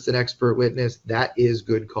they list an expert witness, that is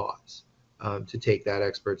good cause to take that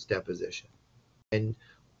expert's deposition. And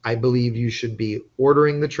I believe you should be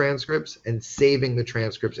ordering the transcripts and saving the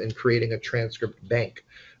transcripts and creating a transcript bank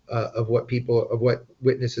of what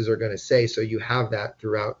witnesses are going to say, so you have that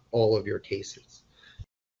throughout all of your cases.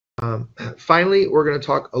 Finally, we're going to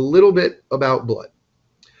talk a little bit about blood.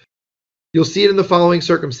 You'll see it in the following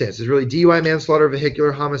circumstances, really: DUI, manslaughter,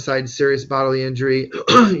 vehicular homicide, serious bodily injury,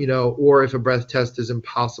 or if a breath test is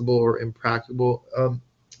impossible or impracticable.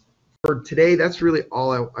 For today, that's really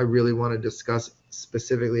all I really want to discuss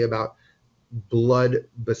specifically about blood,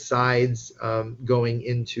 besides going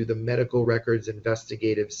into the medical records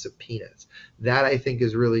investigative subpoenas. That, I think,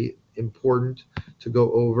 is really important to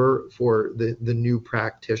go over for the new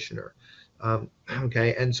practitioner.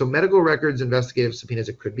 Okay, and so medical records investigative subpoenas,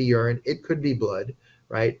 it could be urine, it could be blood,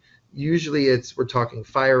 right? Usually we're talking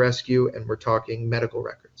fire rescue and we're talking medical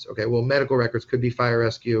records. Okay, well, medical records could be fire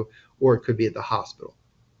rescue or it could be at the hospital.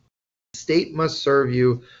 The state must serve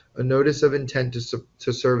you a notice of intent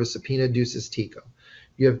to serve a subpoena ducis tecum.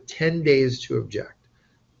 You have 10 days to object.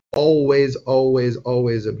 Always, always,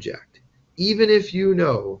 always object. Even if you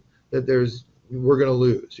know that we're going to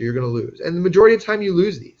lose, or you're going to lose. And the majority of the time you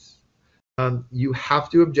lose these. You have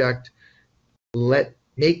to object.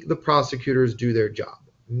 Make the prosecutors do their job.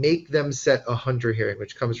 Make them set a Hunter hearing,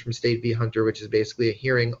 which comes from State v. Hunter, which is basically a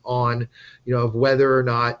hearing on, of whether or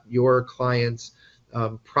not your client's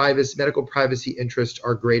medical privacy interests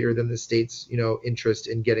are greater than the state's, interest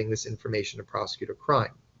in getting this information to prosecute a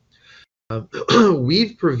crime.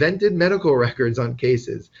 We've prevented medical records on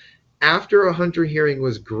cases after a Hunter hearing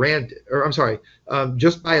was granted, or I'm sorry,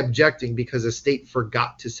 just by objecting because a state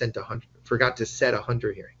forgot to set a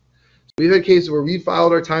Hunter hearing. So we've had cases where we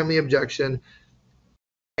filed our timely objection,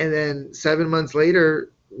 and then 7 months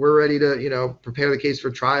later, we're ready to, prepare the case for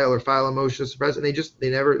trial or file a motion to suppress, and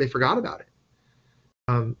they forgot about it.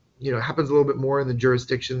 It happens a little bit more in the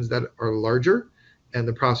jurisdictions that are larger, and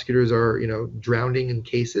the prosecutors are, drowning in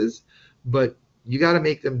cases, but you got to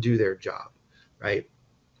make them do their job, right?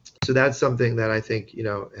 So that's something that I think,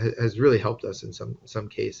 has really helped us in some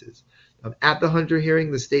cases. At the Hunter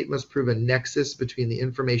hearing, the state must prove a nexus between the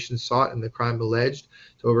information sought and the crime alleged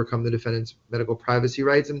to overcome the defendant's medical privacy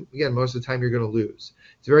rights. And again, most of the time you're going to lose.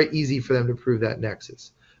 It's very easy for them to prove that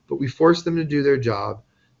nexus, but we force them to do their job.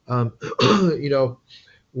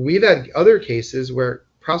 We've had other cases where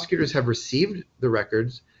prosecutors have received the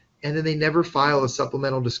records and then they never file a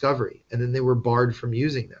supplemental discovery, and then they were barred from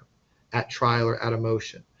using them at trial or at a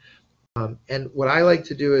motion. And what I like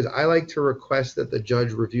to do is I like to request that the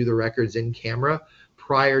judge review the records in camera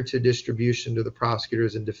prior to distribution to the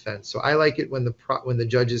prosecutors and defense. So I like it when the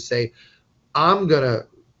judges say, I'm going to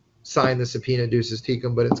sign the subpoena ducis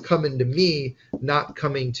tecum, but it's coming to me, not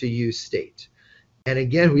coming to you, state. And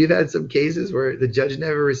again, we've had some cases where the judge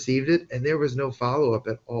never received it and there was no follow-up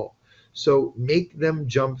at all. So make them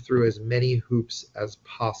jump through as many hoops as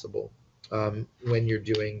possible when you're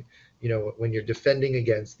doing, when you're defending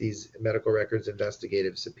against these medical records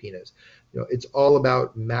investigative subpoenas. It's all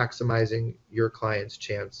about maximizing your client's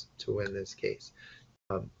chance to win this case.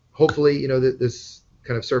 Hopefully, this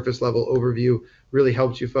kind of surface level overview really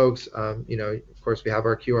helps you folks. Of course, we have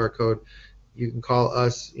our QR code. You can call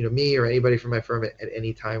us, me or anybody from my firm at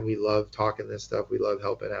any time. We love talking this stuff. We love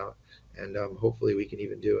helping out. And hopefully we can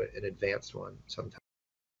even do an advanced one sometime.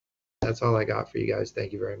 That's all I got for you guys.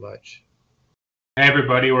 Thank you very much. Hey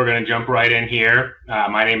everybody, we're going to jump right in here.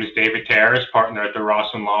 My name is David Terrace, partner at the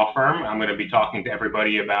Rossen Law Firm. I'm going to be talking to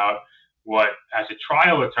everybody about what, as a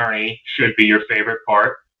trial attorney, should be your favorite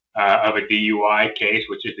part of a DUI case,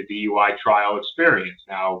 which is the DUI trial experience.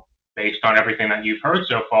 Now, based on everything that you've heard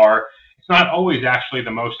so far, it's not always actually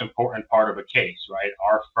the most important part of a case, right?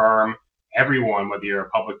 Our firm, everyone, whether you're a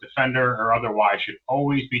public defender or otherwise, should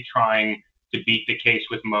always be trying to beat the case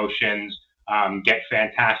with motions, get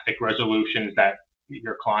fantastic resolutions that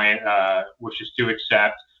your client wishes to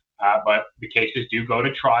accept. But the cases do go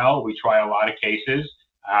to trial. We try a lot of cases,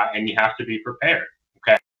 and you have to be prepared.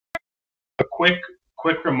 Okay. A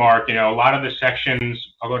quick remark. A lot of the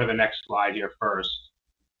sections. I'll go to the next slide here first.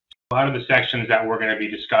 A lot of the sections that we're going to be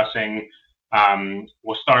discussing,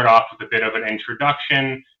 we'll start off with a bit of an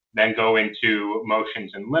introduction, then go into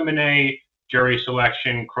motions in limine, jury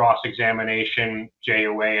selection, cross-examination,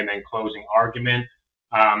 JOA, and then closing argument.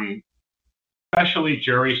 Especially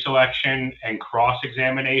jury selection and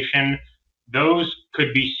cross-examination, those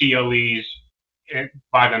could be CLEs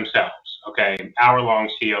by themselves, okay, hour-long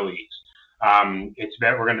CLEs.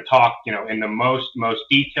 We're going to talk, in the most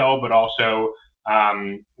detail, but also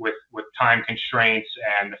with time constraints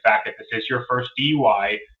and the fact that this is your first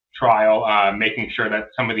DUI trial, making sure that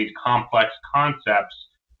some of these complex concepts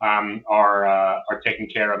are taken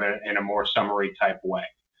care of in a more summary type way.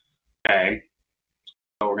 Okay,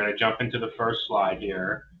 so we're going to jump into the first slide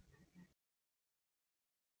here.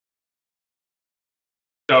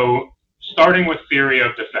 So starting with theory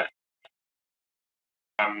of defense.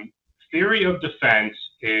 Theory of defense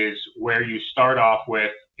is where you start off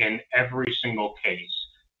with in every single case.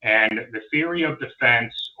 And the theory of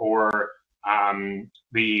defense, or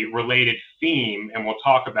the related theme, and we'll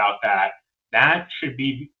talk about that, that should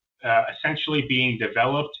be essentially being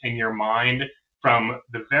developed in your mind from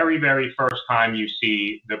the very, very first time you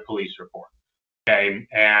see the police report. Okay,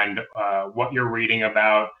 and what you're reading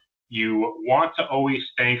about, you want to always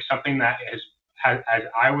think something that is, as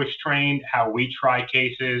I was trained, how we try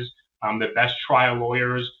cases. The best trial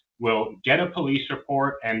lawyers will get a police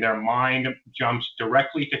report and their mind jumps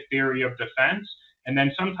directly to theory of defense, and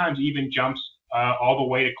then sometimes even jumps all the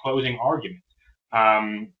way to closing argument.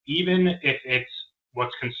 Even if it's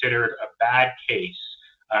what's considered a bad case,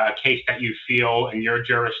 a case that you feel in your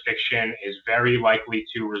jurisdiction is very likely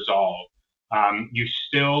to resolve, you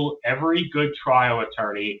still, every good trial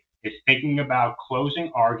attorney is thinking about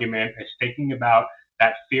closing argument, is thinking about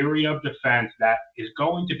that theory of defense that is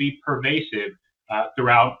going to be pervasive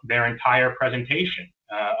throughout their entire presentation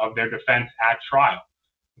of their defense at trial.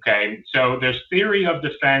 Okay, so there's theory of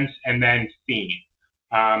defense and then theme.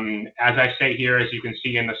 As I say here, as you can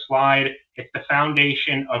see in the slide, it's the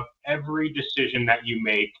foundation of every decision that you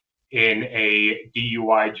make in a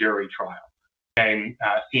DUI jury trial. And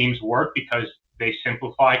themes work because they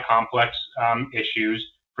simplify complex issues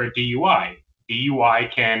for DUI. DUI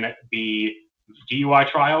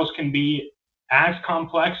trials can be as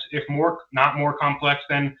complex, if not more complex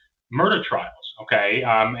than murder trials, okay?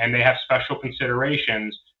 And they have special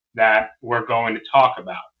considerations that we're going to talk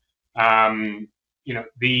about. You know,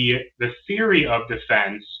 the theory of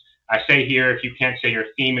defense, I say here, if you can't say your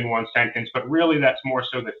theme in one sentence, but really that's more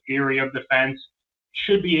so the theory of defense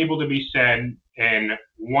should be able to be said in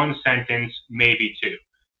one sentence, maybe two.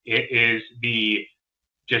 It is the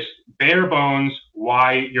just bare bones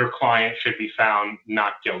why your client should be found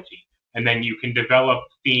not guilty. And then you can develop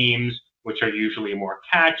themes, which are usually more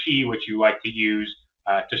catchy, which you like to use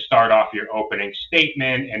to start off your opening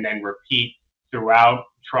statement and then repeat throughout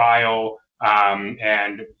trial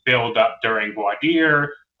and build up during voir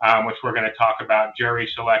dire, which we're going to talk about, jury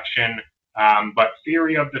selection. But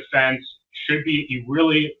theory of defense should be, you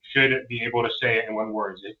really should be able to say it in one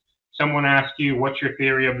word. If someone asks you, what's your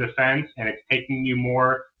theory of defense, and it's taking you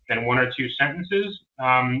more than one or two sentences,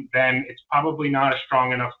 then it's probably not a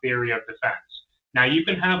strong enough theory of defense. Now, you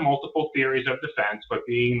can have multiple theories of defense, but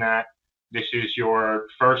being that this is your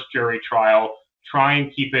first jury trial, try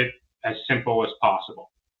and keep it as simple as possible.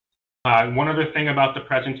 One other thing about the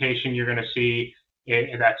presentation you're going to see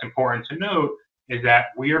that's important to note is that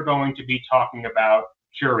we are going to be talking about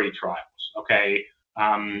jury trials, okay?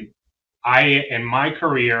 In my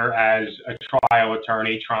career as a trial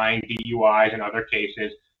attorney trying DUIs and other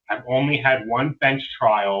cases, I've only had one bench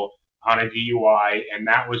trial on a DUI, and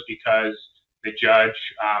that was because the judge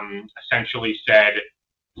essentially said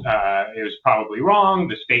it was probably wrong.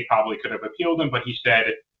 The state probably could have appealed him, but he said,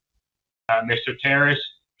 Mr. Terrace,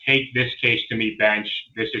 take this case to me bench.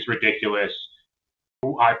 This is ridiculous.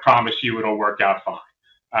 I promise you it'll work out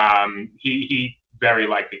fine. He very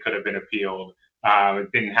likely could have been appealed.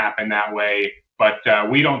 It didn't happen that way, but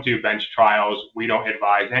we don't do bench trials. We don't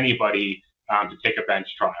advise anybody to take a bench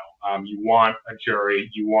trial. You want a jury,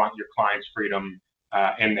 you want your client's freedom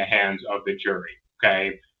in the hands of the jury,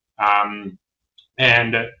 okay?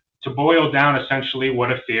 And to boil down essentially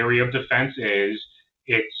what a theory of defense is,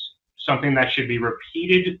 it's something that should be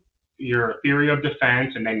repeated. Your theory of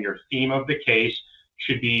defense and then your theme of the case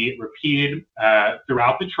should be repeated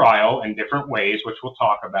throughout the trial in different ways, which we'll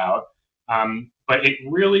talk about. But it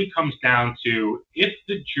really comes down to if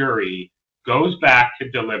the jury goes back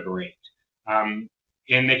to deliberate and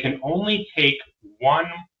they can only take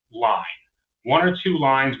one line, one or two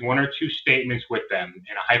lines, one or two statements with them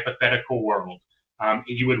in a hypothetical world,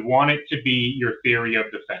 you would want it to be your theory of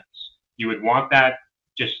defense. You would want that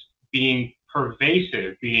just being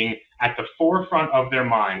pervasive, being at the forefront of their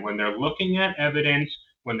mind when they're looking at evidence,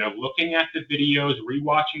 when they're looking at the videos,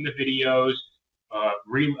 rewatching the videos,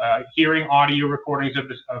 hearing audio recordings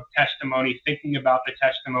of testimony, thinking about the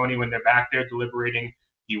testimony when they're back there deliberating.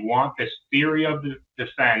 You want this theory of the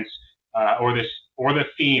defense or the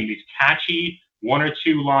theme, these catchy one or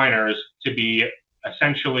two liners, to be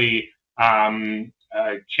essentially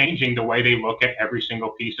changing the way they look at every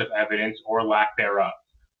single piece of evidence or lack thereof.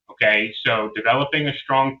 Okay, so developing a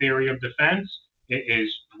strong theory of defense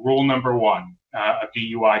is rule number one. a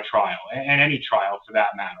DUI trial, and any trial for that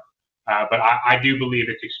matter. But I do believe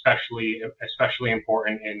it's especially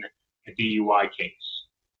important in a DUI case.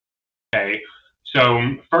 Okay,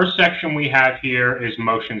 so first section we have here is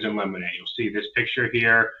motions in limine. You'll see this picture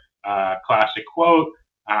here, classic quote.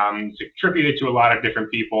 It's attributed to a lot of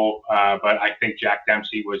different people, but I think Jack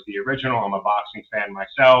Dempsey was the original. I'm a boxing fan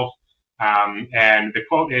myself. And the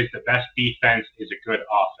quote is, "The best defense is a good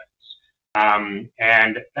offense."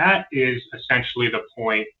 And that is essentially the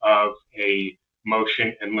point of a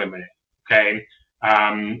motion in limine. Okay,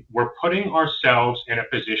 we're putting ourselves in a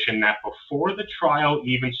position that before the trial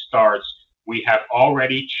even starts, we have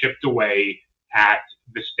already chipped away at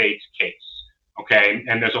the state's case. Okay,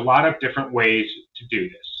 and there's a lot of different ways to do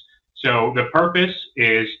this. So the purpose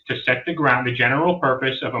is to set the ground. The general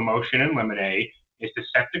purpose of a motion in limine is to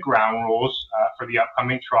set the ground rules for the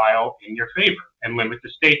upcoming trial in your favor and limit the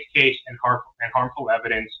state's case and harmful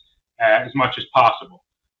evidence as much as possible.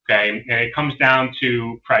 Okay, and it comes down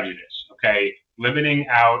to prejudice. Okay, limiting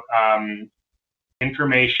out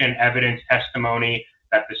information, evidence, testimony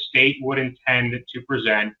that the state would intend to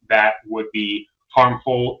present that would be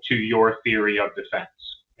harmful to your theory of defense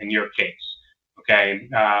in your case. Okay,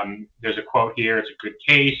 there's a quote here. It's a good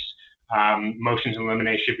case. Motions in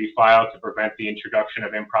limine should be filed to prevent the introduction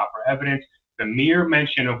of improper evidence, the mere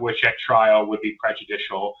mention of which at trial would be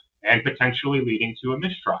prejudicial and potentially leading to a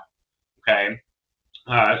mistrial. Okay,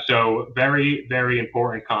 so very, very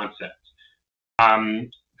important concept.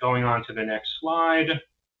 Going on to the next slide.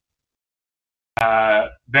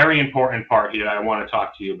 Very important part here that I want to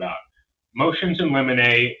talk to you about. Motions in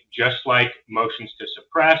limine, just like motions to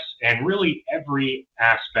suppress, and really every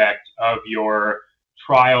aspect of your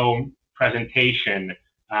trial presentation,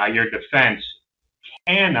 your defense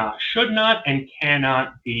should not and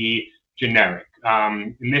cannot be generic.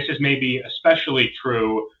 And this is maybe especially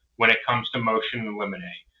true when it comes to motion in limine.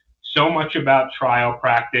 So much about trial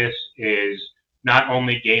practice is not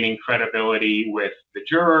only gaining credibility with the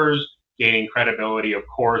jurors, gaining credibility, of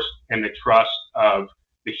course, and the trust of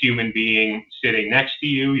the human being sitting next to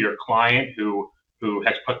you, your client who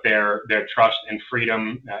has put their trust and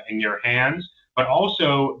freedom in your hands, but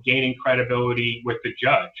also gaining credibility with the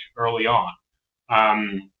judge early on.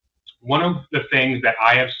 One of the things that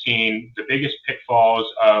I have seen, the biggest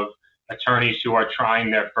pitfalls of attorneys who are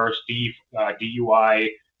trying their first DUI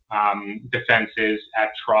defenses at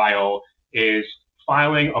trial is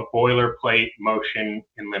filing a boilerplate motion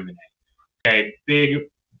in limine. Okay,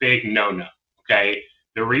 big no-no. Okay,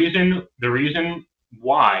 the reason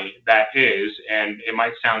why that is, and it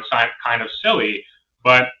might sound kind of silly,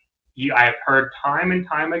 but I have heard time and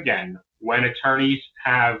time again when attorneys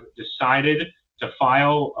have decided to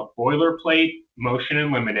file a boilerplate motion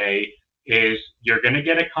in limine is you're going to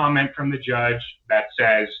get a comment from the judge that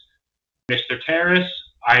says, "Mr. Terrace,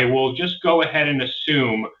 I will just go ahead and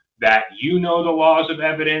assume that you know the laws of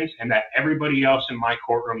evidence and that everybody else in my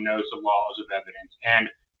courtroom knows the laws of evidence, and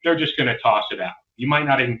they're just going to toss it out. You might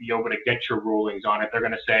not even be able to get your rulings on it. They're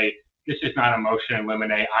going to say, this is not a motion in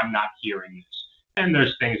limine. I'm not hearing this." And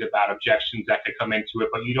there's things about objections that could come into it,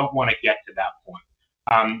 but you don't want to get to that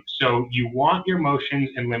point. So you want your motions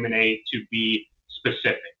in limine to be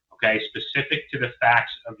specific, okay? Specific to the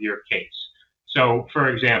facts of your case. So, for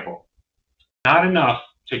example, not enough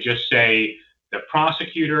to just say the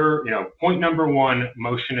prosecutor, point number one,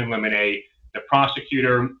 motion in limine, the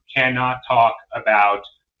prosecutor cannot talk about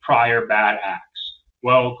prior bad acts.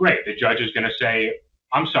 Well, great. The judge is going to say,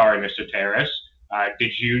 "I'm sorry, Mr. Terrace,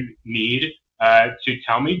 did you need to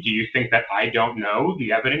tell me, do you think that I don't know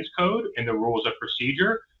the evidence code and the rules of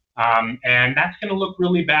procedure?" And that's going to look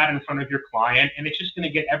really bad in front of your client, and it's just going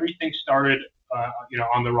to get everything started,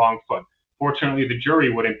 on the wrong foot. Fortunately, the jury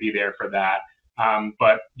wouldn't be there for that,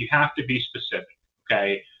 but you have to be specific.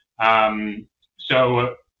 Okay.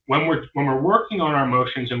 So when we're working on our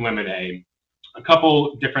motions in limine, a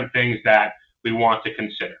couple different things that we want to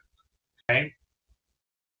consider. Okay.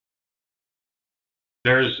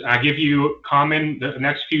 I give you the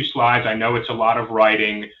next few slides. I know it's a lot of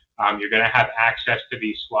writing. You're going to have access to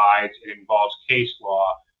these slides. It involves case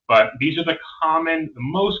law, but these are the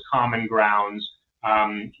most common grounds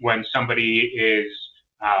when somebody is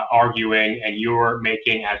arguing and you're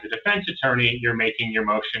making, as a defense attorney, you're making your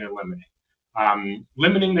motion in limine.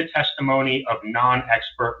 Limiting the testimony of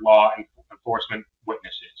non-expert law enforcement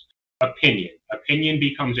witnesses. Opinion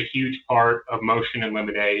becomes a huge part of motion in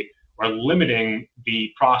limine, or limiting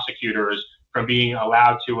the prosecutors from being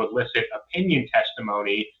allowed to elicit opinion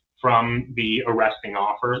testimony from the arresting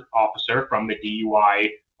officer, from the DUI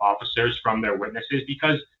officers, from their witnesses,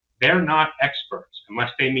 because they're not experts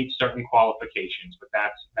unless they meet certain qualifications. But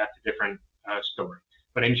that's a different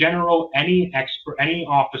But in general, any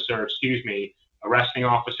officer, arresting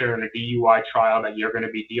officer in a DUI trial that you're going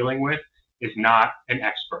to be dealing with is not an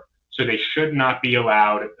expert. So they should not be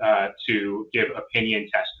allowed to give opinion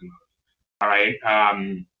testimony. All right.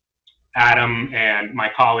 Adam and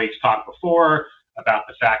my colleagues talked before about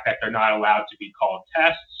the fact that they're not allowed to be called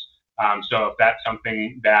tests. So if that's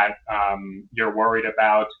something that you're worried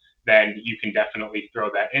about, then you can definitely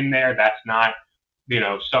throw that in there. That's not,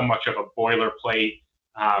 so much of a boilerplate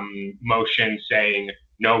motion saying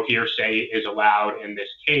no hearsay is allowed in this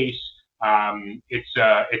case. It's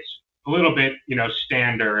a little bit,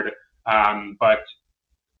 standard, but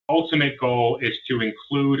ultimate goal is to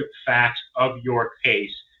include facts of your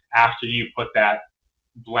case after you put that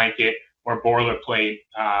blanket or boilerplate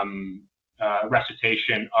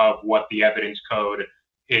recitation of what the evidence code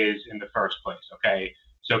is in the first place, okay?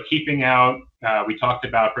 So keeping out, we talked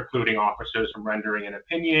about precluding officers from rendering an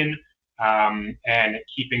opinion, and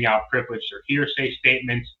keeping out privileged or hearsay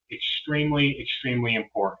statements, extremely, extremely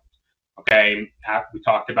important, okay? We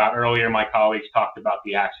talked about earlier, my colleagues talked about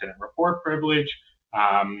the accident report privilege.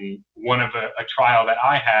 One of a trial that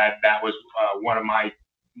I had that was one of I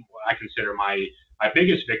consider my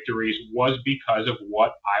biggest victories was because of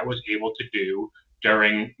what I was able to do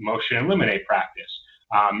during motion and limine practice.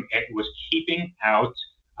 It was keeping out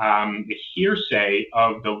the hearsay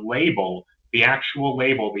of the label, the actual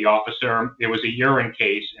label. The officer, it was a urine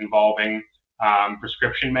case involving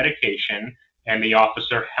prescription medication, and the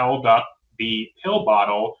officer held up the pill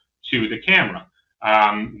bottle to the camera.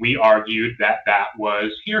 We argued that that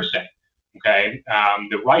was hearsay. Okay,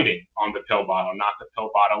 the writing on the pill bottle, not the pill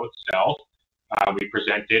bottle itself. We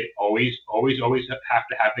presented, always have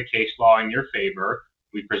to have the case law in your favor.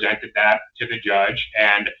 We presented that to the judge,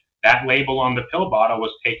 and that label on the pill bottle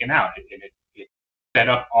was taken out. It set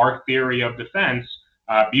up our theory of defense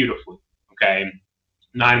beautifully. Okay,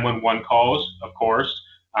 911 calls, of course.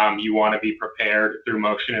 You want to be prepared through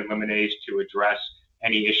motion and limines to address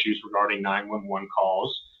any issues regarding 911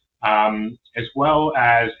 calls. As well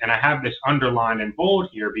as, and I have this underlined in bold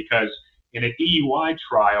here because in a DUI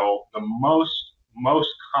trial, the most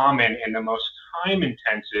common and the most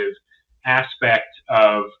time-intensive aspect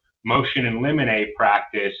of motion and limine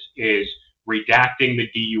practice is redacting the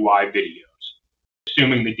DUI videos,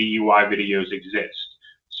 assuming the DUI videos exist.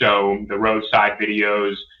 So the roadside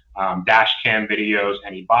videos, dash cam videos,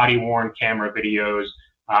 any body-worn camera videos,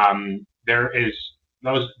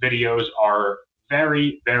 those videos are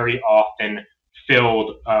very, very often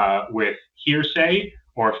filled with hearsay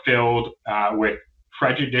or filled with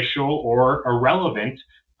prejudicial or irrelevant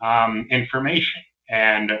information.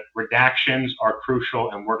 And redactions are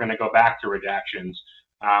crucial, and we're going to go back to redactions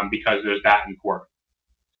because they're that important.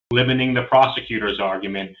 Limiting the prosecutor's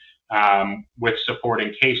argument with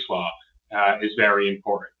supporting case law is very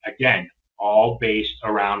important. Again, all based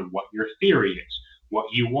around what your theory is, what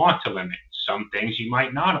you want to limit. Some things you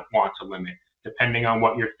might not want to limit, depending on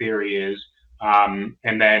what your theory is.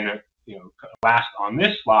 And then, last on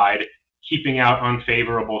this slide, keeping out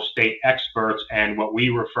unfavorable state experts and what we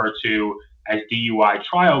refer to as DUI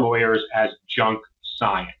trial lawyers as junk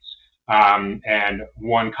science. And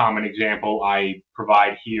one common example I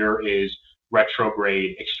provide here is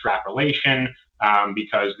retrograde extrapolation,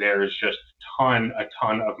 because there's just a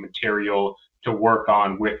ton of material to work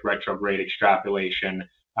on with retrograde extrapolation.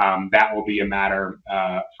 That will be a matter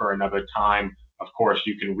for another time. Of course,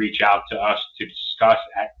 you can reach out to us to discuss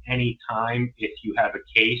at any time. If you have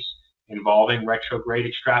a case involving retrograde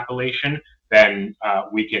extrapolation, then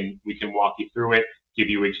we can walk you through it, give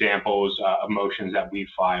you examples of motions that we've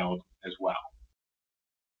filed as well.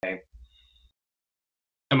 Okay.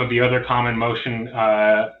 Some of the other common motion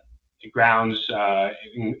grounds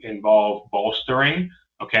involve bolstering.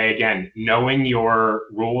 Okay, again, knowing your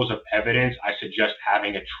rules of evidence, I suggest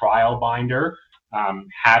having a trial binder,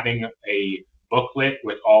 having a booklet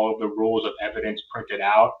with all of the rules of evidence printed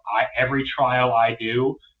out. Every trial I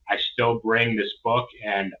do, I still bring this book,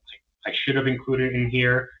 and I should have included it in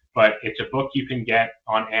here, but it's a book you can get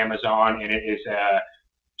on Amazon, and it is a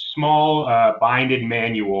small binded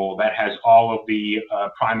manual that has all of the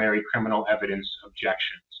primary criminal evidence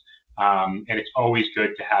objections. And it's always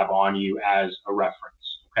good to have on you as a reference.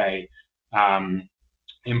 Okay,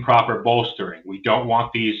 improper bolstering. We don't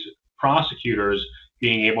want these prosecutors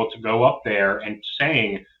being able to go up there and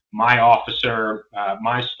saying, my officer,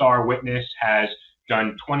 my star witness has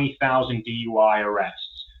done 20,000 DUI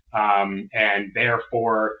arrests, and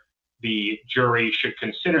therefore the jury should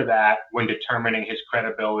consider that when determining his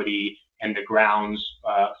credibility and the grounds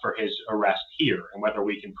for his arrest here and whether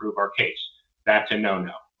we can prove our case. That's a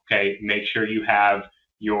no-no. Okay, make sure you have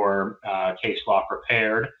your case law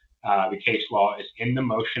prepared. The case law is in the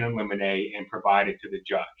motion in limine and provided to the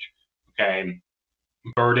judge. Okay,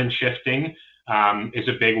 burden shifting is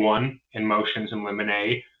a big one in motions in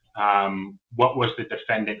limine. What was the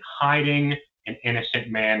defendant hiding? An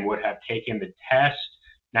innocent man would have taken the test.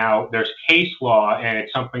 Now, there's case law, and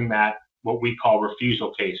it's something that what we call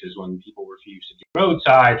refusal cases, when people refuse to do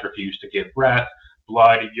roadsides, refuse to give breath,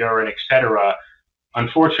 blood, urine, etc.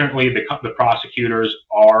 Unfortunately, the prosecutors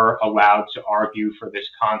are allowed to argue for this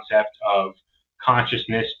concept of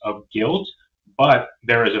consciousness of guilt, but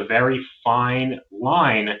there is a very fine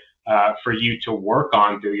line for you to work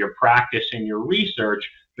on through your practice and your research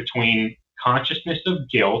between consciousness of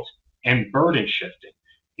guilt and burden shifting.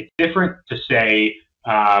 It's different to say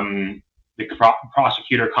the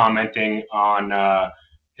prosecutor commenting on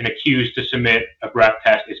an accused to submit a breath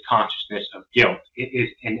test is consciousness of guilt. It is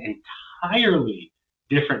an entirely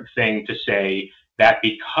different thing to say that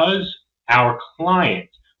because our client,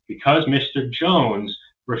 because Mr. Jones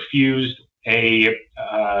refused a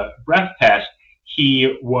breath test,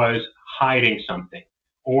 he was hiding something,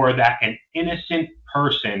 or that an innocent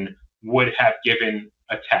person would have given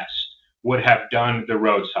a test, would have done the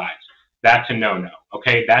roadsides. That's a no-no,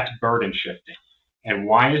 okay? That's burden shifting. And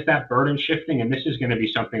why is that burden shifting? And this is going to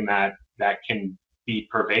be something that can be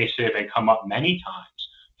pervasive and come up many times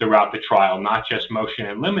throughout the trial, not just motion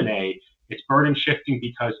in limine. It's burden shifting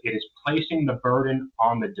because it is placing the burden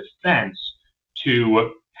on the defense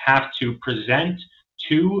to have to present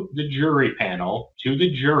to the jury panel, to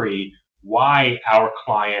the jury, why our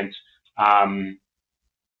client,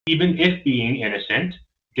 even if being innocent,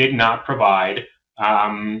 did not provide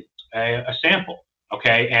a sample,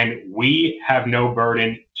 okay? And we have no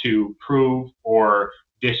burden to prove or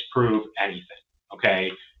disprove anything, okay?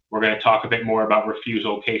 We're going to talk a bit more about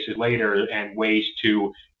refusal cases later and ways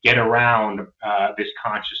to get around this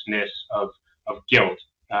consciousness of guilt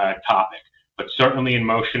topic. But certainly in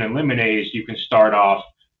motion and limines, you can start off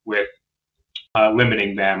with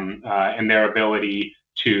limiting them and their ability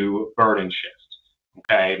to burden shift,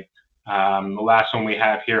 okay? The last one we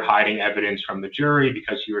have here, hiding evidence from the jury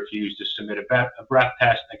because he refused to submit a breath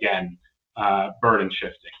test. Again, burden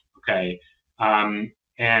shifting, okay?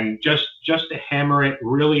 And just to hammer it,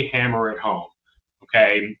 really hammer it home,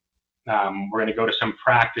 okay? We're going to go to some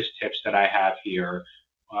practice tips that I have here.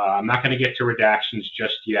 I'm not going to get to redactions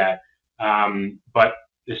just yet, but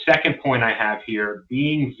the second point I have here,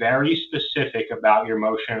 being very specific about your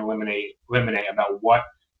motion and limine about what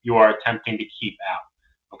you are attempting to keep out.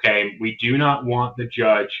 Okay, we do not want the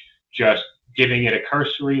judge just giving it a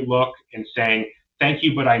cursory look and saying, thank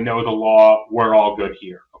you, but I know the law, we're all good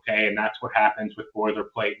here. Okay, and that's what happens with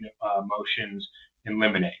boilerplate motions in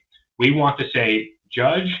limine. We want to say,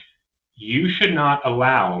 judge, you should not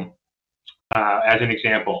allow, as an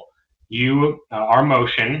example, our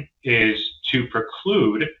motion is to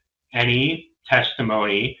preclude any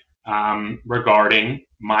testimony regarding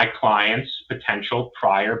my client's potential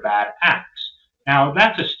prior bad acts. Now,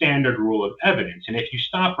 that's a standard rule of evidence. And if you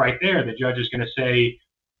stop right there, the judge is going to say,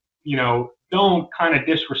 you know, don't kind of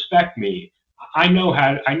disrespect me. I know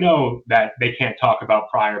that they can't talk about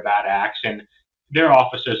prior bad acts, and they're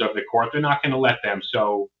officers of the court. They're not going to let them.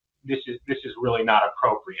 So this is really not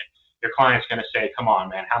appropriate. Your client's going to say, come on,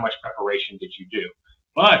 man, how much preparation did you do?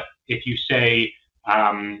 But if you say,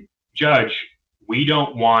 judge, we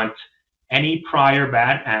don't want any prior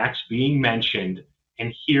bad acts being mentioned,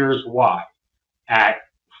 and here's why. At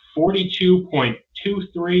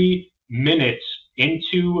 42.23 minutes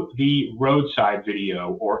into the roadside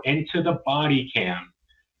video or into the body cam,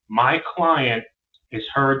 my client is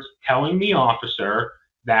heard telling the officer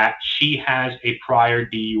that she has a prior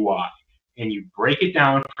DUI. And you break it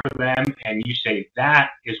down for them and you say, that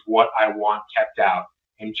is what I want kept out.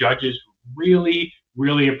 And judges really,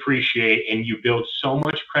 really appreciate, and you build so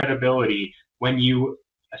much credibility when you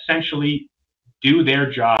essentially do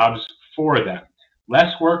their jobs for them.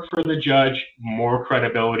 Less work for the judge, more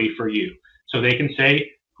credibility for you. So they can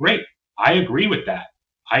say, great, I agree with that.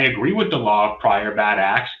 I agree with the law of prior bad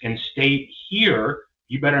acts, and state here,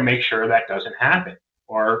 you better make sure that doesn't happen,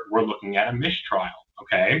 or we're looking at a mistrial,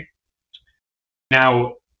 okay?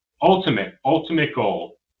 Now, ultimate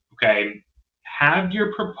goal, okay? Have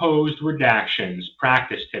your proposed redactions,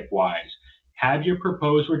 practice tip-wise, have your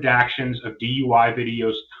proposed redactions of DUI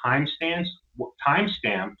videos timestamped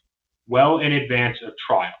well in advance of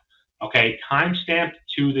trial, okay? Timestamped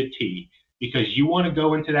to the T, because you want to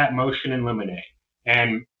go into that motion in limine.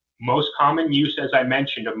 And most common use, as I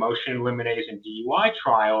mentioned, of motion in limines in DUI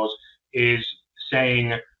trials is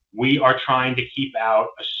saying, we are trying to keep out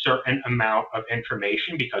a certain amount of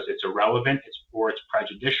information because it's irrelevant, or it's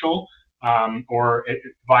prejudicial, or it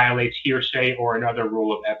violates hearsay or another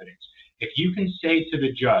rule of evidence. If you can say to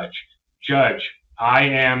the judge, Judge, I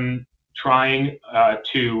am trying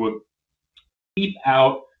to keep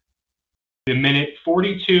out the minute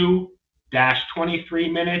 42-23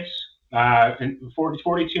 minutes, and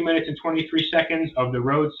 42 minutes and 23 seconds of the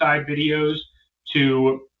roadside videos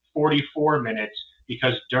to 44 minutes,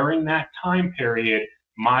 because during that time period,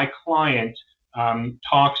 my client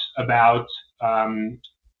talks about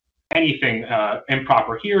anything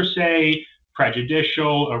improper hearsay,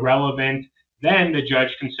 prejudicial, irrelevant. Then the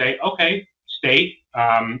judge can say, okay, state,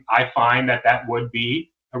 I find that that would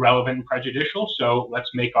be irrelevant and prejudicial, so let's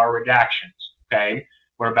make our redactions, okay?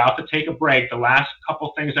 We're about to take a break. The last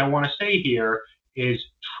couple things I want to say here is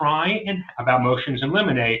about motions in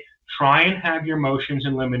limine, try and have your motions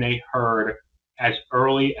in limine heard as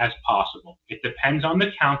early as possible. It depends on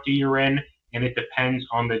the county you're in, and it depends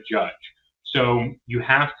on the judge. So you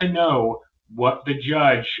have to know what the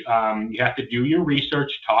judge, you have to do your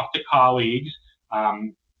research, talk to colleagues,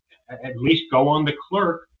 at least go on the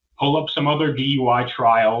clerk, pull up some other DUI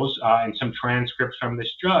trials and some transcripts from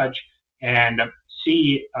this judge, and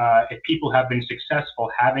see if people have been successful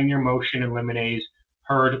having your motion in limine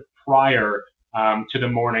heard prior to the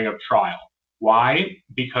morning of trial. Why?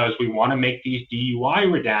 Because we want to make these DUI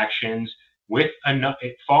redactions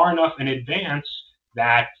far enough in advance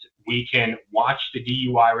that we can watch the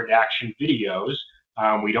DUI redaction videos.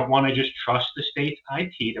 We don't want to just trust the state's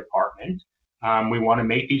IT department. We want to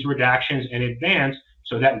make these redactions in advance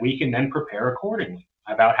so that we can then prepare accordingly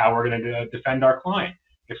about how we're going to defend our client.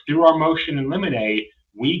 If through our motion in limine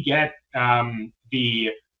we get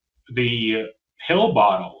the pill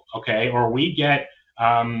bottle, okay, or we get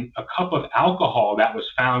a cup of alcohol that was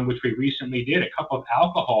found, which we recently did, a cup of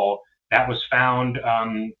alcohol that was found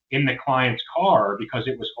in the client's car because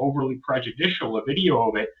it was overly prejudicial, a video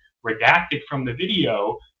of it redacted from the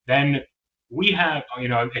video, then we have,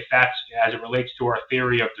 if that's as it relates to our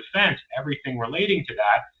theory of defense, everything relating to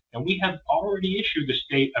that, then we have already issued the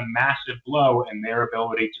state a massive blow in their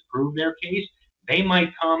ability to prove their case. They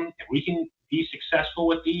might come, if we can be successful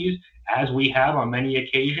with these, as we have on many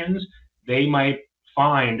occasions, they might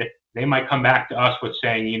come back to us with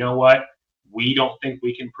saying, you know what, we don't think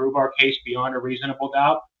we can prove our case beyond a reasonable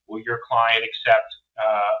doubt. Will your client accept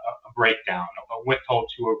a breakdown, a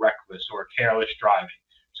withhold to a reckless or a careless driving?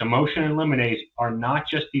 So motion in limine are not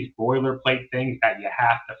just these boilerplate things that you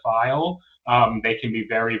have to file. They can be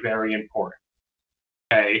very, very important.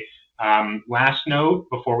 Okay. Last note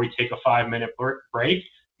before we take a 5-minute break,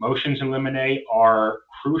 motions in limine are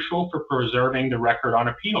crucial for preserving the record on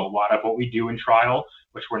appeal. A lot of what we do in trial,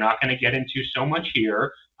 which we're not going to get into so much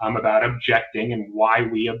here, about objecting and why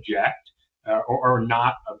we object or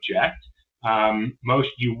not object.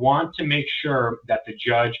 You want to make sure that the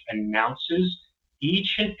judge announces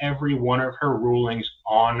each and every one of her rulings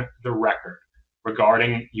on the record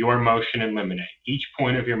regarding your motion in limine, each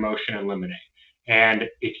point of your motion in limine. And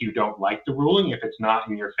if you don't like the ruling, if it's not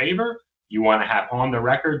in your favor, you want to have on the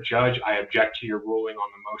record, Judge, I object to your ruling on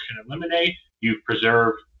the motion in limine. You've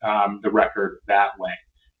preserved the record that way.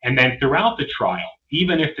 And then throughout the trial,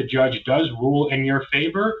 even if the judge does rule in your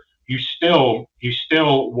favor, you still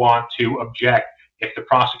want to object if the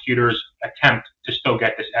prosecutors attempt to still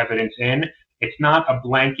get this evidence in. It's not a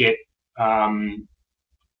blanket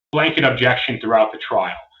objection throughout the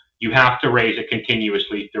trial. You have to raise it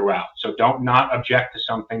continuously throughout. So don't not object to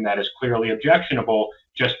something that is clearly objectionable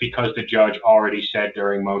just because the judge already said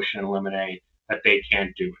during motion in limine that they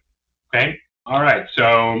can't do it. Okay? All right,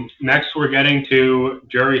 so next we're getting to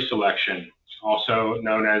jury selection, also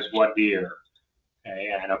known as voir dire.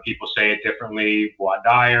 Okay, I know people say it differently, voir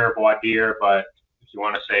dire, but if you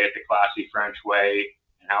want to say it the classy French way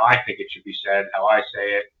and how I think it should be said, how I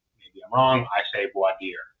say it, maybe I'm wrong, I say voir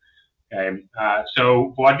dire. Okay,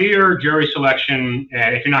 so voir dire, jury selection,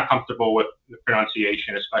 and if you're not comfortable with the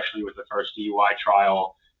pronunciation, especially with the first DUI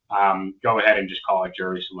trial, go ahead and just call it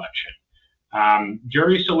jury selection.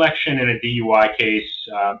 Jury selection in a DUI case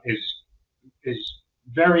is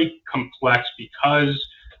very complex because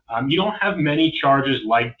you don't have many charges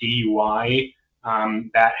like DUI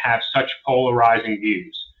that have such polarizing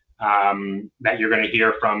views that you're going to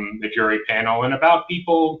hear from the jury panel and about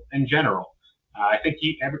people in general. I think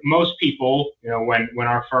most people, when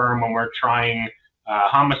our firm, when we're trying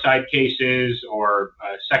homicide cases or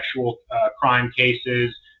sexual crime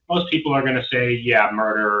cases, most people are going to say, yeah,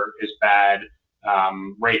 murder is bad,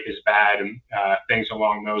 rape is bad, and things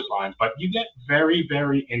along those lines. But you get very,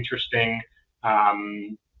 very interesting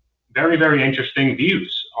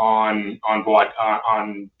views on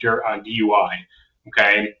DUI.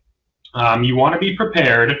 Okay, you want to be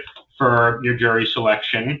prepared for your jury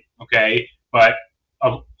selection. Okay, but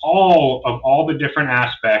of all the different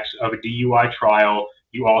aspects of a DUI trial,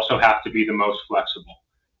 you also have to be the most flexible.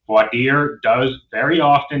 Voir dire very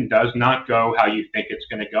often does not go how you think it's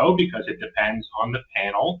going to go, because it depends on the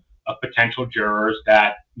panel of potential jurors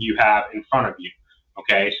that you have in front of you.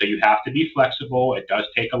 Okay, so you have to be flexible. It does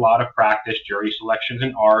take a lot of practice. Jury selection's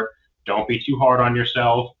an art. Don't be too hard on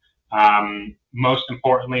yourself. Most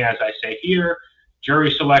importantly, as I say here,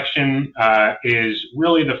 jury selection is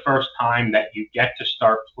really the first time that you get to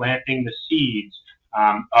start planting the seeds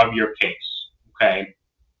of your case. Okay.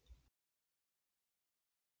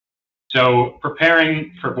 So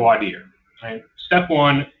preparing for voir dire, right? Step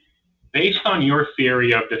one, based on your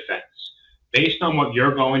theory of defense, based on what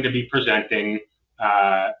you're going to be presenting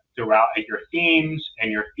throughout your themes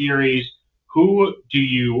and your theories, who do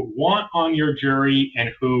you want on your jury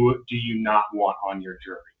and who do you not want on your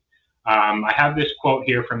jury? I have this quote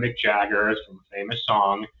here from Mick Jagger from a famous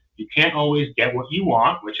song: "You can't always get what you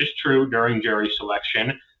want," which is true during jury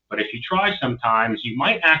selection, but if you try sometimes, you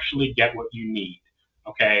might actually get what you need.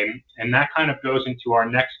 Okay, and that kind of goes into our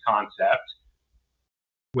next concept,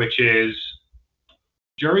 which is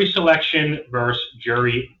jury selection versus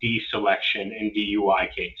jury deselection in DUI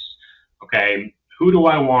case. Okay, who do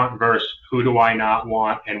I want versus who do I not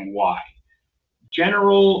want, and why?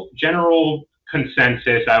 General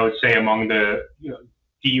consensus, I would say, among the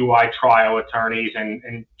DUI trial attorneys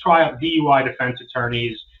and DUI defense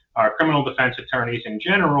attorneys, or criminal defense attorneys in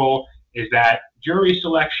general, is that jury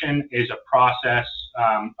selection is a process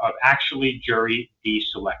of actually jury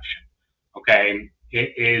deselection. Okay,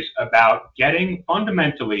 it is about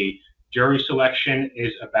fundamentally, jury selection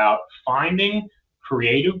is about finding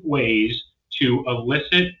creative ways to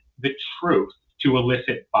elicit the truth, to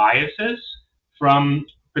elicit biases from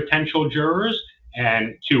potential jurors,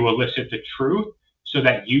 and to elicit the truth so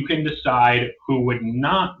that you can decide who would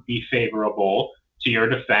not be favorable to your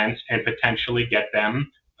defense and potentially get them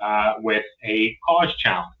with a cause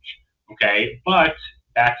challenge. Okay, but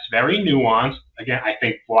that's very nuanced. Again, I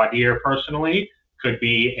think voir dire personally could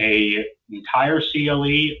be an entire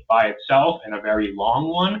CLE by itself and a very long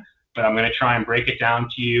one, but I'm going to try and break it down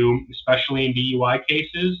to you, especially in DUI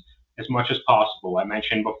cases, as much as possible. I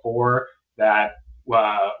mentioned before that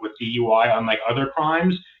with DUI, unlike other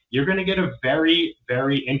crimes, you're going to get a very,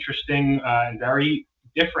 very interesting and very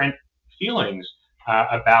different feelings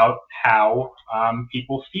about how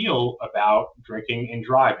people feel about drinking and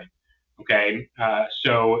driving. Okay,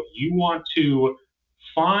 so you want to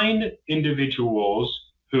find individuals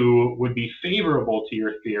who would be favorable to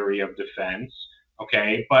your theory of defense.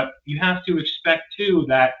 Okay, but you have to expect too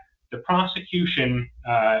that the prosecution,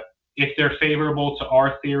 if they're favorable to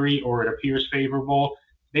our theory or it appears favorable,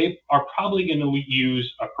 they are probably going to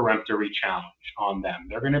use a peremptory challenge on them.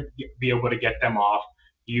 They're going to be able to get them off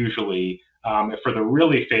usually for the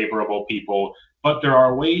really favorable people. But there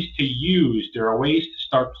are ways to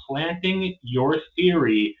start planting your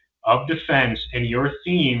theory of defense and your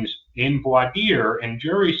themes in voir dire and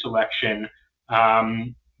jury selection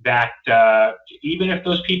that even if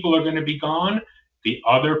those people are going to be gone, the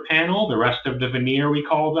other panel, the rest of the veneer, we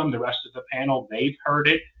call them, the rest of the panel, they've heard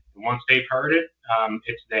it. And once they've heard it,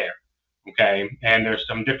 it's there. Okay, and there's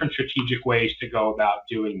some different strategic ways to go about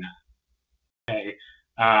doing that. Okay.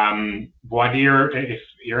 Voir dire, if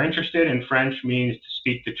you're interested in French, means to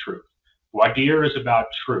speak the truth. Voir dire is about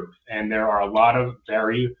truth, and there are a lot of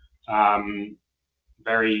very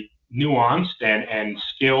nuanced and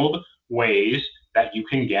skilled ways that you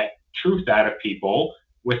can get truth out of people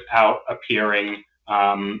without appearing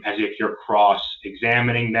as if you're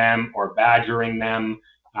cross-examining them or badgering them.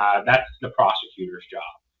 That's the prosecutor's job,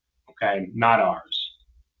 okay, not ours.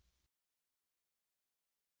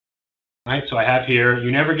 All right, so I have here,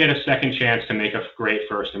 you never get a second chance to make a great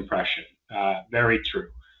first impression. Very true.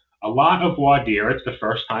 A lot of voir dire, it's the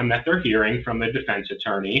first time that they're hearing from the defense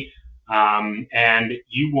attorney, and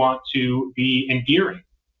you want to be endearing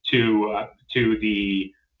to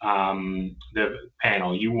the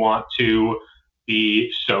panel. You want to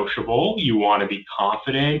be sociable. You want to be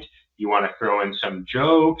confident. You want to throw in some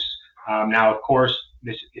jokes. Now, of course,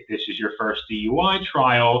 if this is your first DUI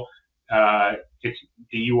trial, it's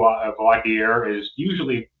DUI voir dire is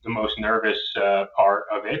usually the most nervous part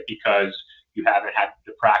of it because you haven't had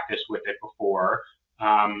the practice with it before.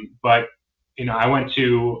 But I went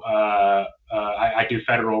to I do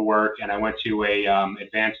federal work, and I went to a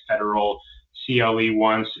advanced federal CLE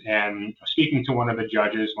once, and speaking to one of the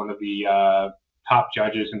judges, one of the top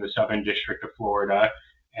judges in the Southern District of Florida,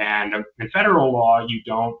 And in federal law, you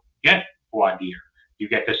don't get voir dire. You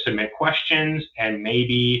get to submit questions, and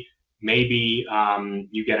maybe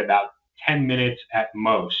you get about 10 minutes at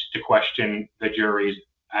most to question the juries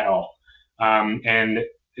at all. And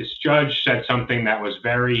this judge said something that was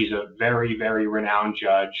he's a very, very renowned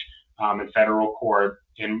judge in federal court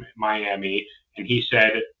in Miami. And he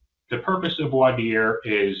said, the purpose of voir dire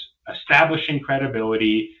is establishing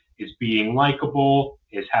credibility, is being likable,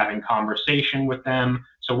 is having conversation with them.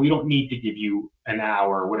 So we don't need to give you an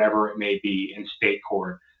hour, whatever it may be, in state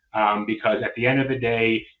court, because at the end of the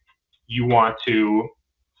day, you want to,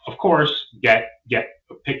 of course,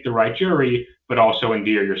 pick the right jury, but also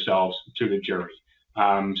endear yourselves to the jury.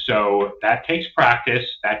 So that takes practice,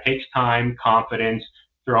 that takes time, confidence,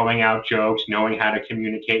 throwing out jokes, knowing how to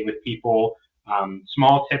communicate with people.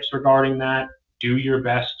 Small tips regarding that: do your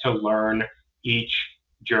best to learn each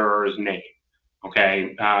juror's name,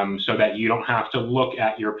 okay? So that you don't have to look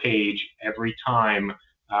at your page every time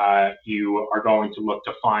you are going to look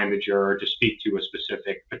to find the juror to speak to a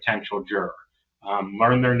specific potential juror.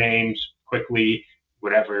 Learn their names quickly,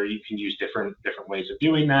 whatever. You can use different ways of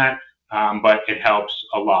doing that, but it helps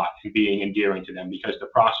a lot in being endearing to them, because the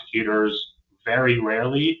prosecutors very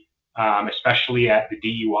rarely, especially at the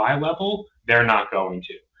DUI level, they're not going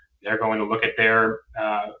to. They're going to look at their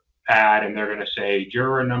pad and they're going to say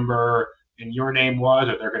juror number and your name was,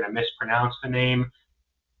 or they're going to mispronounce the name.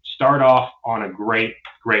 Start off on a great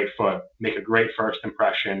foot. Make a great first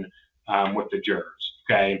impression with the jurors.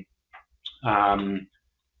 Okay.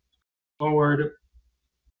 Forward.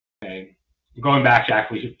 Okay. Going back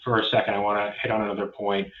actually for a second, I want to hit on another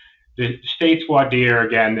point. The state's voir dire,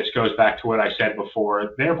 again, this goes back to what I said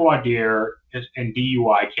before. Their voir dire in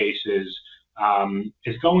DUI cases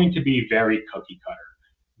is going to be very cookie cutter.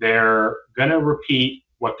 They're going to repeat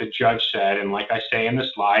what the judge said, and like I say in the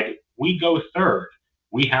slide, we go third.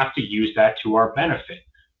 We have to use that to our benefit.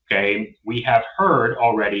 Okay, we have heard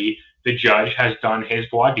already the judge has done his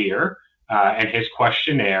voir dire and his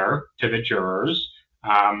questionnaire to the jurors.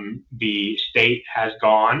 The state has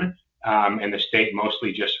gone, and the state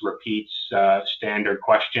mostly just repeats standard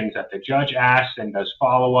questions that the judge asks and does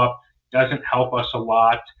follow-up. Doesn't help us a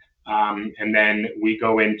lot. And then we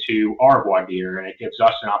go into our voir dire, and it gives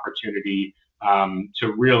us an opportunity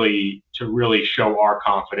to really show our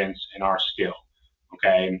confidence in our skill.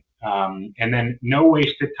 Okay, and then no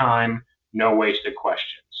wasted time, no wasted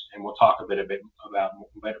questions, and we'll talk a bit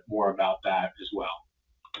more about that as well.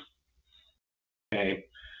 Okay,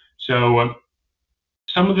 so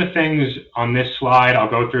some of the things on this slide, I'll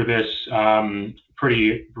go through this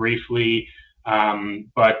pretty briefly,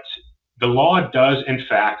 but the law does, in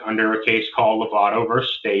fact, under a case called Lovato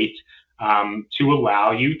versus State, to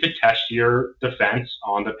allow you to test your defense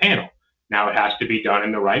on the panel. Now, it has to be done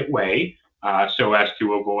in the right way, so as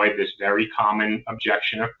to avoid this very common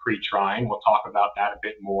objection of pre-trying. We'll talk about that a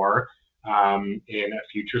bit more in a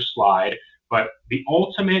future slide. But the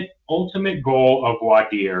ultimate goal of voir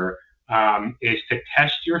dire is to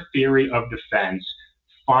test your theory of defense,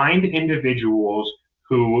 find individuals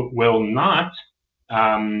who will not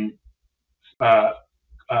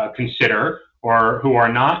consider or who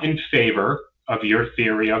are not in favor of your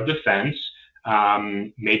theory of defense.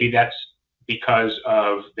 Maybe that's because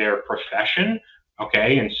of their profession.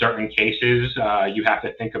 Okay, in certain cases, you have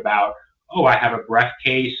to think about, oh, I have a breath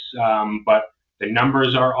case, but the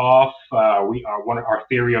numbers are off. Our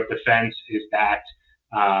theory of defense is that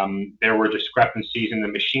there were discrepancies in the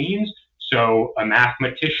machines. So a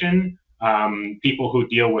mathematician, people who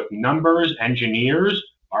deal with numbers, engineers,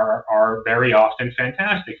 are very often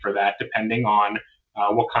fantastic for that, depending on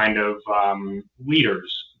what kind of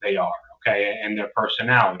leaders they are, okay, and their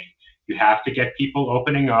personality. You have to get people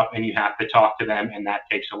opening up, and you have to talk to them, and that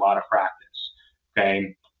takes a lot of practice,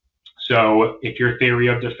 okay? So if your theory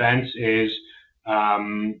of defense is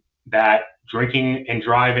that drinking and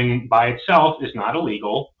driving by itself is not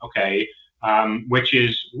illegal, okay, which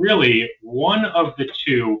is really one of the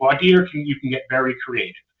two. Voir dire, you can get very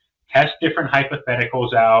creative. Test different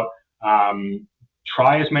hypotheticals out.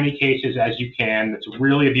 Try as many cases as you can. That's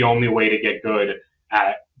really the only way to get good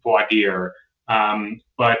at voir dire.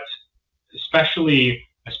 But especially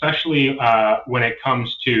when it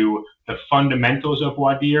comes to the fundamentals of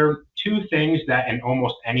voir dire, two things that in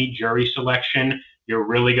almost any jury selection you're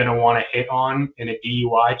really going to want to hit on in a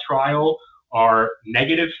DUI trial are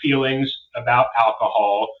negative feelings about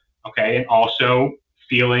alcohol, okay, and also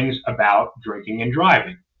feelings about drinking and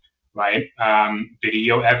driving, right?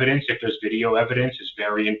 Video evidence, if there's video evidence, is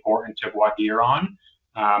very important to voir dire on.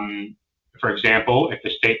 For example, if the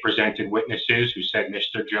state presented witnesses who said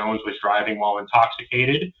Mr. Jones was driving while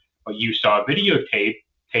intoxicated, but you saw videotape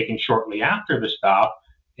taken shortly after the stop,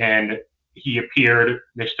 and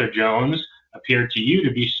Mr. Jones appeared to you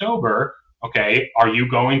to be sober, okay, are you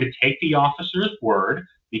going to take the officer's word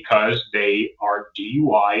because they are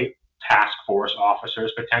DUI task force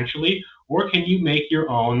officers potentially, or can you make your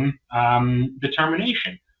own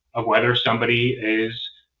determination of whether somebody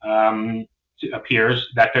appears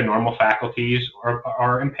that their normal faculties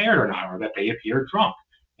are impaired or not, or that they appear drunk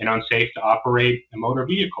and unsafe to operate a motor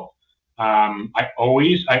vehicle? I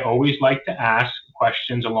always like to ask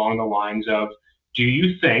questions along the lines of, do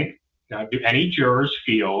you think, do any jurors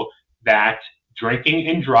feel that drinking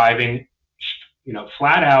and driving,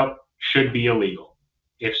 flat out should be illegal?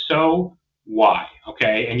 If so, why?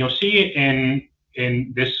 Okay, and you'll see it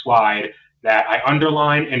in this slide that I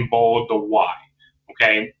underline and bold the why.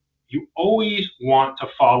 Okay, you always want to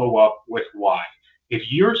follow up with why.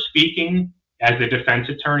 If you're speaking as the defense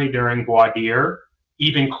attorney during voir dire,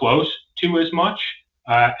 even close to as much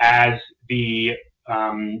as the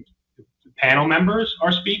panel members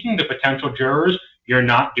are speaking, the potential jurors, you're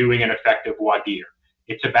not doing an effective voir dire.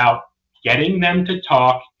 It's about getting them to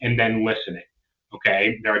talk and then listening.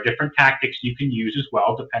 Okay, there are different tactics you can use as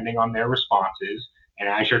well, depending on their responses, and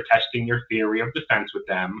as you're testing your theory of defense with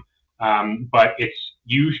them. But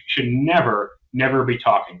you should never be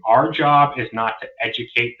talking. Our job is not to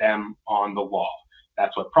educate them on the law.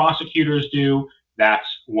 That's what prosecutors do. That's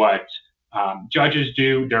what judges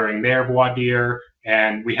do during their voir dire,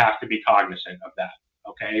 and we have to be cognizant of that.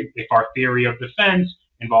 Okay, if our theory of defense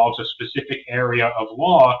involves a specific area of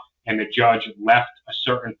law and the judge left a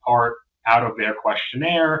certain part out of their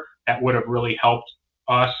questionnaire, that would have really helped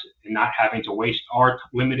us in not having to waste our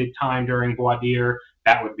limited time during voir dire,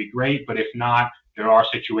 that would be great. But if not, there are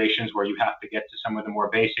situations where you have to get to some of the more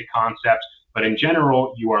basic concepts. But in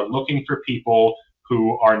general, you are looking for people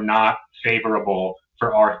who are not favorable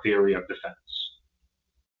for our theory of defense.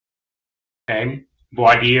 Okay,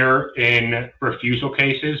 voir dire in refusal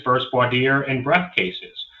cases versus voir dire in breath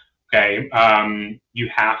cases. Okay, you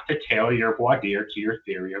have to tailor your voir dire to your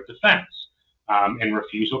theory of defense. In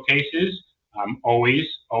refusal cases, always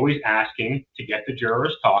asking to get the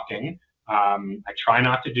jurors talking. I try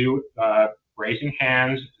not to do raising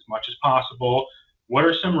hands as much as possible. What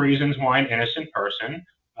are some reasons why an innocent person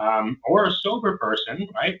or a sober person,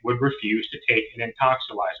 right, would refuse to take an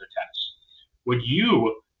intoxilizer test? Would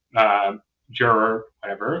you, juror,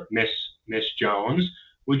 whatever, Miss Jones,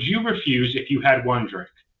 would you refuse if you had one drink?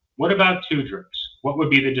 What about 2 drinks? What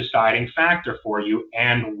would be the deciding factor for you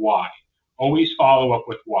and why? Always follow up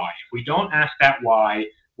with why. If we don't ask that why,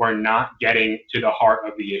 we're not getting to the heart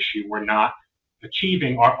of the issue. We're not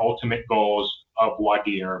achieving our ultimate goals of voir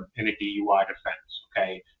dire in a DUI defense,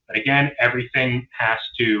 okay? But again, everything has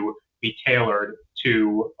to be tailored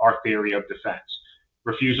to our theory of defense.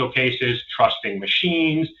 Refusal cases, trusting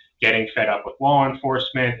machines, getting fed up with law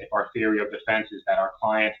enforcement. If our theory of defense is that our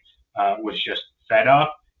client was just fed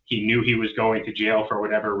up, he knew he was going to jail for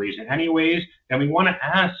whatever reason anyways, then we want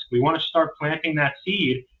to start planting that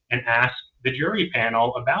seed and ask the jury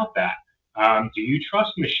panel about that. Do you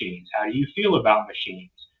trust machines? How do you feel about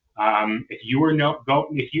machines? If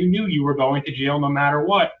you knew you were going to jail no matter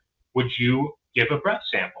what, would you give a breath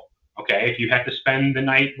sample? Okay, if you had to spend the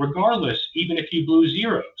night regardless, even if you blew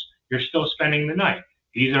zeros, you're still spending the night.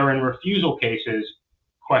 These are in refusal cases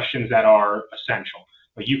questions that are essential,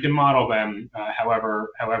 but you can model them however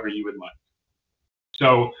you would like.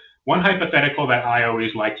 So one hypothetical that I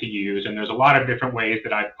always like to use, and there's a lot of different ways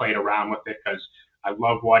that I've played around with it because I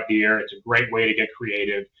love voir dire, it's a great way to get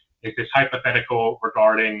creative, is this hypothetical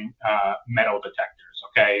regarding metal detectors,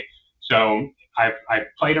 okay? So I've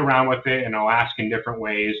played around with it and I'll ask in different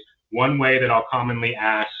ways. One way that I'll commonly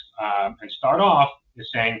ask and start off is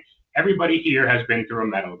saying, everybody here has been through a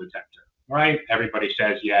metal detector, right? Everybody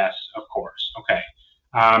says yes, of course, okay.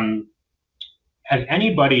 Has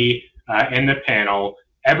anybody in the panel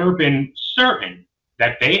ever been certain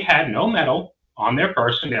that they had no metal on their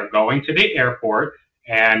person? They're going to the airport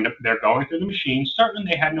and they're going through the machine, certain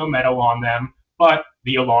they had no metal on them, but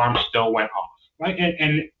the alarm still went off, right?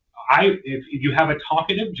 And if you have a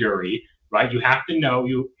talkative jury, right, you have to know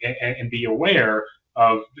and be aware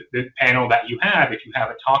of the panel that you have. If you have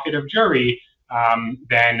a talkative jury,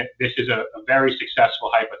 then this is a very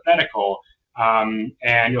successful hypothetical.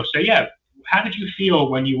 And you'll say, yeah, how did you feel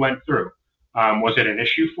when you went through? Was it an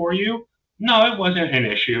issue for you? No, it wasn't an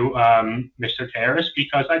issue, Mr. Terrace,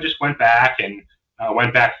 because I just went back and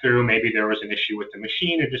went back through. Maybe there was an issue with the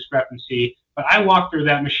machine, a discrepancy, but I walked through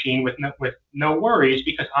that machine with no worries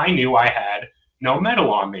because I knew I had no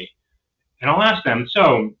metal on me. And I'll ask them,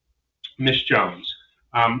 so, Miss Jones,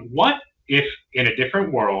 what if in a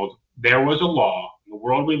different world there was a law the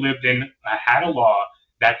world we lived in had a law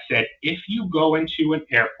that said if you go into an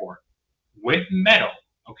airport with metal,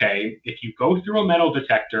 okay, if you go through a metal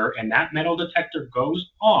detector and that metal detector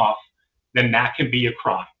goes off, then that can be a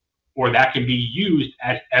crime, or that can be used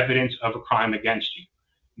as evidence of a crime against you.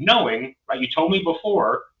 Knowing, right, you told me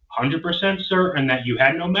before, 100% certain that you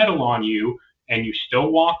had no metal on you and you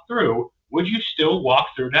still walked through, would you still walk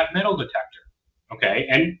through that metal detector? Okay,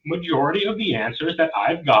 and majority of the answers that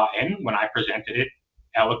I've gotten when I presented it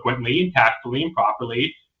eloquently and tactfully and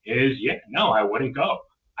properly is, yeah, no, I wouldn't go.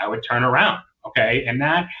 I would turn around. Okay, and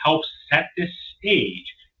that helps set this stage,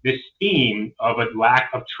 this theme of a lack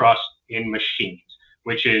of trust in machines,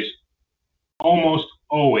 which is almost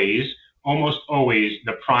always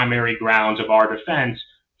the primary grounds of our defense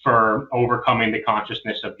for overcoming the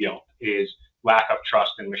consciousness of guilt is lack of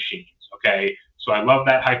trust in machines. Okay, so I love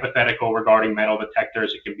that hypothetical regarding metal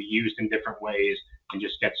detectors. It can be used in different ways and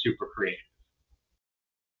just get super creative.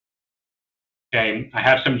 Okay, I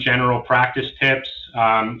have some general practice tips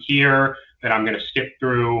here that I'm going to skip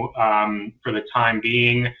through for the time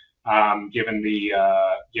being, given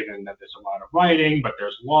that there's a lot of writing, but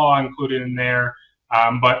there's law included in there.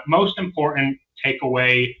 But most important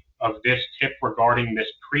takeaway of this tip regarding this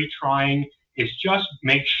pre-trying is just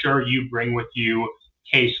make sure you bring with you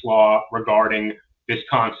case law regarding this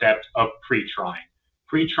concept of pre-trying.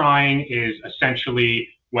 Pre-trying is essentially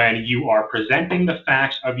when you are presenting the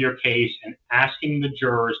facts of your case and asking the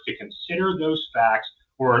jurors to consider those facts,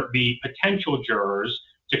 or the potential jurors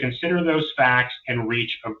to consider those facts and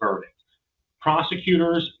reach a verdict.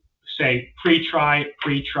 Prosecutors say pre-try,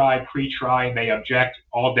 pre-try, pre-try. They object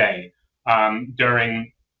all day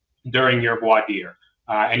during your voir dire.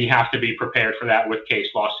 And you have to be prepared for that with case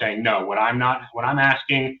law saying, no, what I'm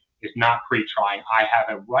asking is not pre-trying. I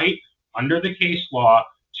have a right under the case law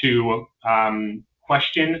to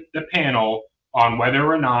question the panel on whether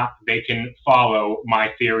or not they can follow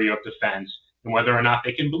my theory of defense and whether or not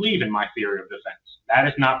they can believe in my theory of defense. That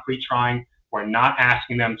is not pre-trying. We're not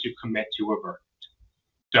asking them to commit to a verdict.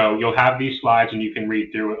 So you'll have these slides and you can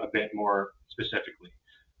read through it a bit more specifically.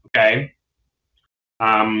 Okay.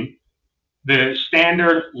 The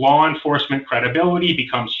standard law enforcement credibility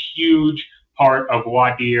becomes huge part of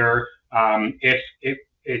voir dire if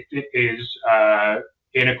it is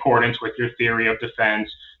in accordance with your theory of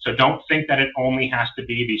defense. So don't think that it only has to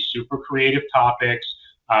be these super creative topics,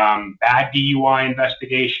 bad DUI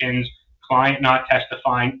investigations, client not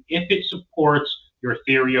testifying. If it supports your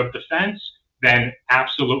theory of defense, then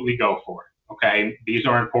absolutely go for it. Okay, these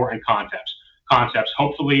are important concepts.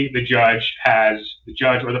 Hopefully the judge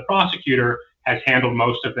or the prosecutor has handled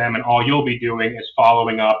most of them, and all you'll be doing is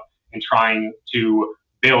following up and trying to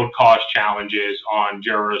build cause challenges on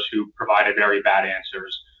jurors who provided very bad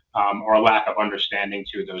answers or a lack of understanding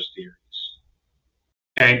to those theories.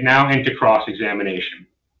 Okay, now into cross-examination.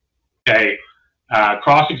 Okay,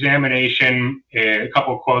 cross-examination, a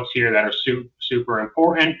couple of quotes here that are super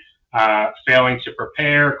important. Failing to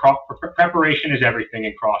prepare. Preparation is everything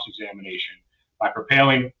in cross-examination. By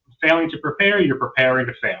failing to prepare, you're preparing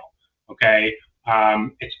to fail. Okay,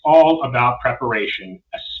 it's all about preparation,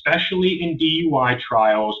 especially in DUI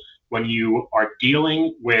trials when you are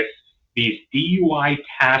dealing with these DUI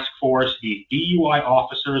task force, these DUI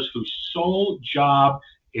officers whose sole job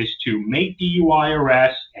is to make DUI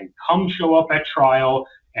arrests and come show up at trial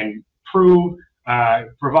and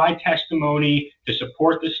provide testimony to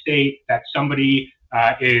support the state that somebody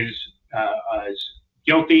is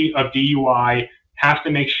guilty of DUI. Have to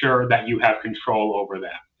make sure that you have control over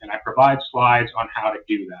them. And I provide slides on how to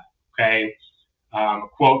do that. Okay, a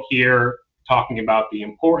quote here talking about the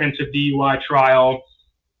importance of DUI trial,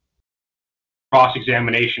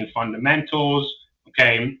 cross-examination fundamentals.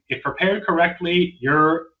 Okay, if prepared correctly,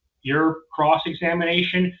 your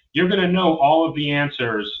cross-examination, you're going to know all of the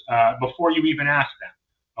answers before you even ask them.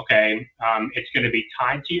 Okay, it's going to be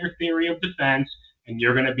tied to your theory of defense, and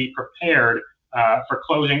you're going to be prepared for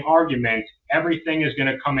closing argument. Everything is going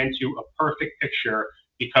to come into a perfect picture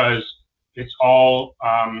because it's all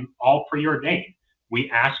preordained. We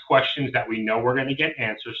ask questions that we know we're going to get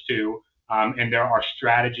answers to, and there are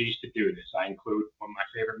strategies to do this. I include one of my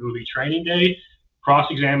favorite movie, Training Day.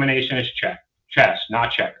 Cross-examination is chess,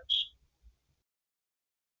 not checkers.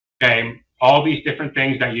 Okay, all these different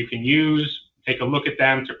things that you can use, take a look at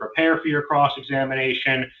them to prepare for your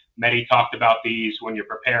cross-examination. Meri talked about these when you're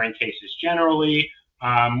preparing cases generally,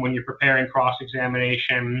 when you're preparing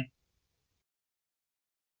cross-examination.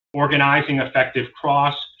 Organizing effective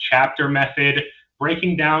cross, chapter method,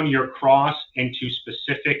 breaking down your cross into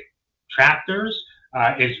specific chapters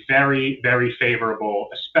is very, very favorable,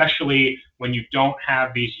 especially when you don't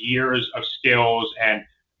have these years of skills and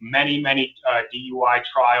many, many DUI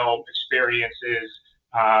trial experiences,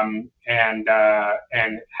 and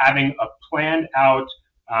having a planned out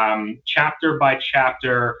chapter by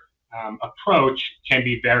chapter approach can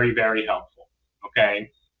be very, very helpful. Okay.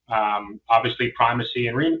 Obviously, primacy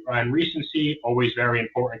and recency, always very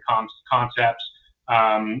important concepts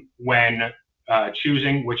when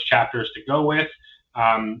choosing which chapters to go with.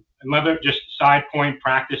 Another just side point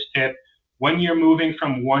practice tip, when you're moving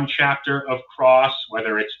from one chapter of cross,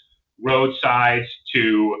 whether it's roadsides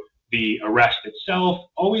to the arrest itself,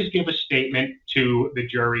 always give a statement to the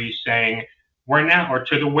jury saying, we're now, or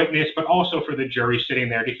to the witness, but also for the jury sitting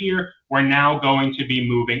there to hear, we're now going to be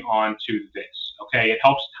moving on to this. Okay, it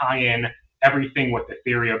helps tie in everything with the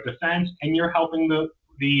theory of defense, and you're helping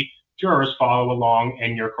the jurors follow along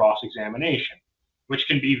in your cross-examination, which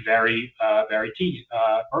can be very, very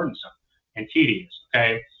burdensome and tedious.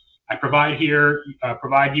 Okay, I provide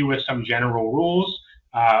you with some general rules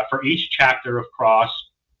for each chapter of cross.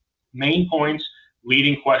 Main points,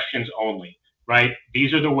 leading questions only. Right?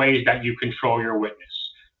 These are the ways that you control your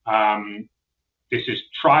witness. This is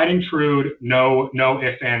tried and true, no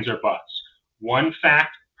ifs, ands, or buts. One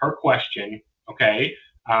fact per question, okay,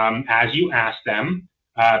 as you ask them,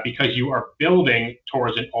 because you are building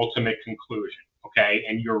towards an ultimate conclusion, okay,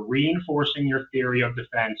 and you're reinforcing your theory of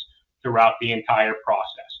defense throughout the entire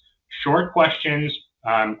process. Short questions,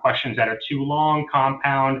 questions that are too long,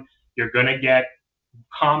 compound, you're going to get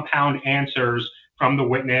compound answers from the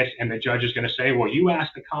witness, and the judge is going to say, well, you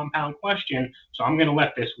asked a compound question, so I'm going to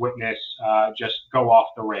let this witness just go off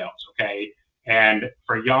the rails, okay? And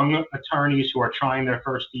for young attorneys who are trying their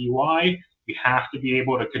first DUI, you have to be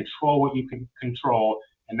able to control what you can control,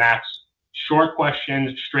 and that's short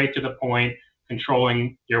questions, straight to the point,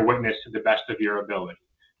 controlling your witness to the best of your ability,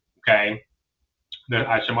 okay? There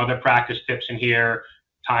are some other practice tips in here.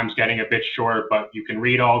 Time's getting a bit short, but you can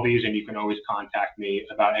read all these and you can always contact me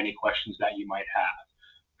about any questions that you might have.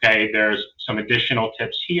 Okay, there's some additional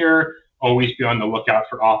tips here. Always be on the lookout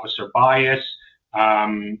for officer bias.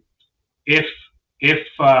 If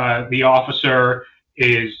the officer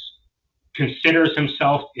considers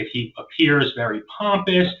himself, if he appears very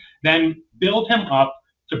pompous, then build him up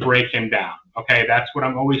to break him down. Okay, that's what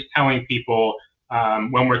I'm always telling people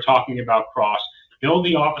when we're talking about cross. Build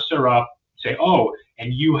the officer up, say, oh,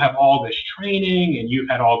 and you have all this training and you've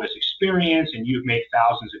had all this experience and you've made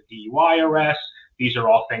thousands of DUI arrests. These are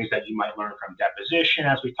all things that you might learn from deposition,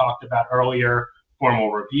 as we talked about earlier,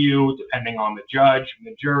 formal review, depending on the judge and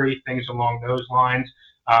the jury, things along those lines.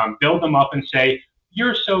 Build them up and say,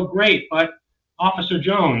 you're so great, but Officer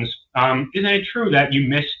Jones, isn't it true that you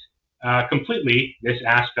missed completely this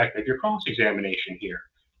aspect of your cross-examination here?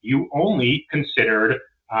 You only considered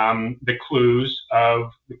the clues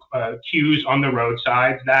of cues on the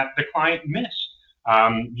roadsides that the client missed.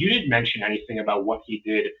 You didn't mention anything about what he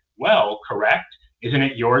did well, correct? Isn't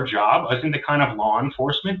it your job? Isn't the kind of law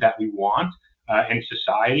enforcement that we want in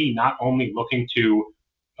society not only looking to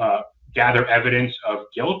gather evidence of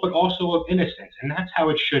guilt, but also of innocence? And that's how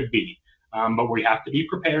it should be. But we have to be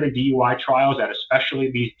prepared in DUI trials that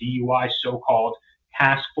especially these DUI so-called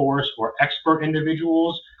task force or expert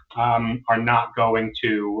individuals are not going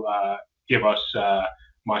to give us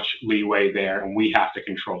much leeway there, and we have to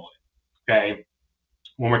control it, okay?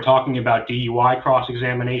 When we're talking about DUI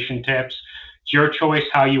cross-examination tips, it's your choice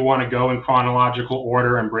how you want to go in chronological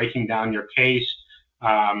order and breaking down your case.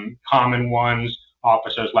 Common ones,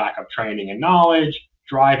 officer's lack of training and knowledge,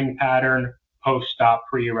 driving pattern, post-stop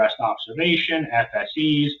pre-arrest observation,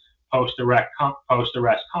 FSEs,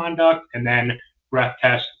 post-arrest conduct, and then breath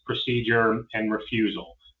test procedure and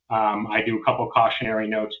refusal. I do a couple cautionary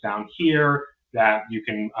notes down here that you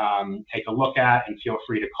can take a look at and feel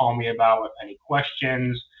free to call me about with any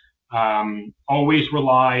questions. Always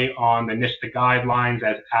rely on the NISTA guidelines,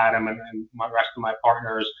 as Adam and the rest of my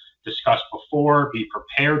partners discussed before. Be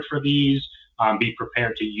prepared for these. Be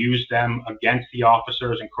prepared to use them against the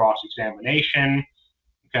officers in cross-examination.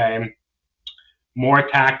 Okay. More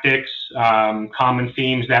tactics, common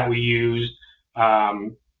themes that we use,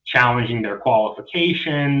 challenging their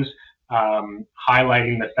qualifications,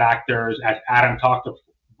 highlighting the factors, as Adam talked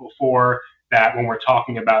before, that when we're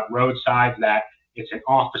talking about roadsides, that it's an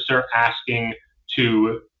officer asking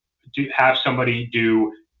to have somebody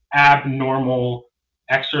do abnormal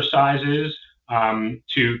exercises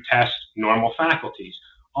to test normal faculties.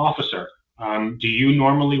 Officer, do you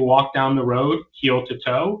normally walk down the road heel to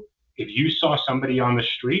toe? If you saw somebody on the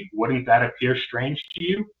street, wouldn't that appear strange to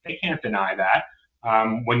you? They can't deny that.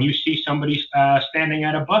 When you see somebody standing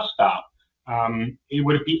at a bus stop,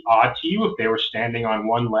 Would it be odd to you if they were standing on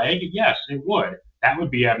one leg? Yes, it would. That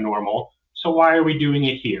would be abnormal. So why are we doing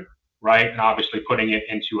it here, right? And obviously putting it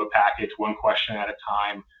into a package, one question at a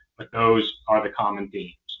time, but those are the common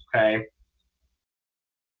themes, okay?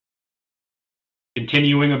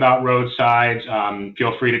 Continuing about roadsides,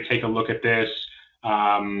 feel free to take a look at this.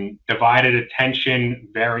 Divided attention,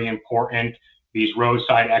 very important. These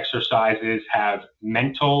roadside exercises have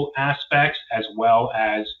mental aspects as well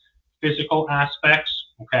as physical aspects,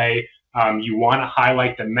 okay? You want to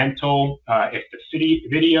highlight the mental. If the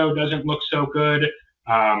video doesn't look so good,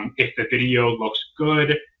 if the video looks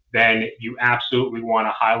good, then you absolutely want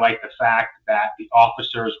to highlight the fact that the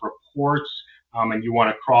officer's reports, and you want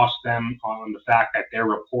to cross them on the fact that their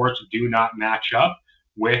reports do not match up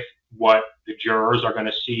with what the jurors are going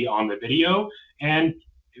to see on the video. And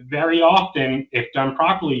very often, if done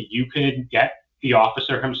properly, you could get the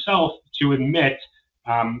officer himself to admit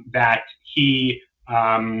that he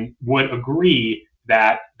would agree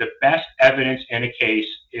that the best evidence in a case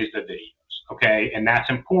is the videos, okay? And that's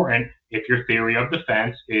important if your theory of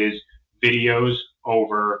defense is videos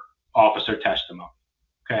over officer testimony,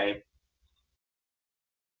 okay?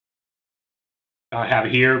 I have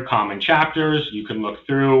here common chapters you can look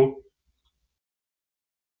through.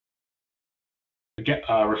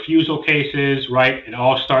 Refusal cases, right? It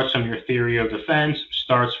all starts from your theory of defense,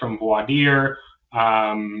 starts from voir dire.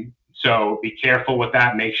 So be careful with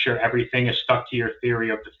that. Make sure everything is stuck to your theory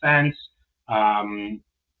of defense.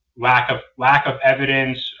 Lack of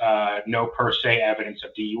evidence, no per se evidence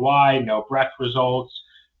of DUI, no breath results.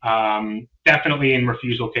 Definitely in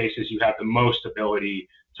refusal cases, you have the most ability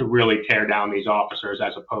to really tear down these officers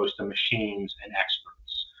as opposed to machines and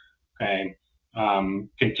experts. Okay.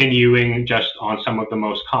 Continuing just on some of the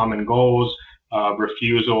most common goals,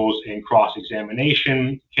 refusals in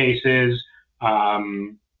cross-examination cases.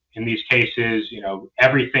 In these cases, you know,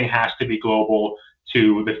 everything has to be global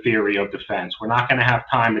to the theory of defense. We're not going to have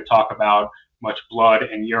time to talk about much blood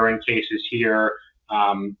and urine cases here,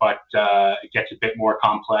 but it gets a bit more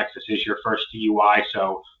complex. This is your first DUI,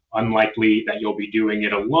 so unlikely that you'll be doing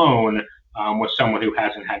it alone with someone who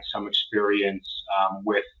hasn't had some experience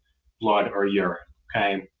with blood or urine,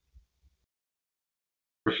 okay?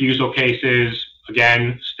 Refusal cases,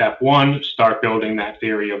 again, step one, start building that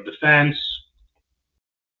theory of defense.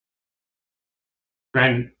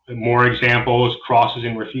 Then more examples, crosses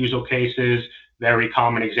and refusal cases, very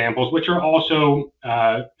common examples, which are also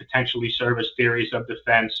potentially serve as theories of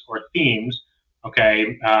defense or themes,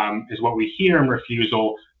 okay, is what we hear in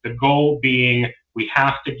refusal. The goal being we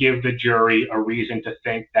have to give the jury a reason to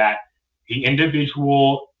think that the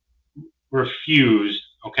individual refused,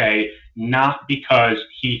 okay, not because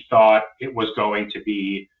he thought it was going to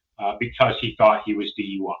be, because he thought he was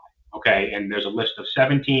DUI, okay? And there's a list of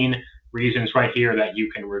 17 reasons right here that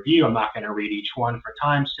you can review. I'm not going to read each one for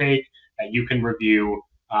time's sake, that you can review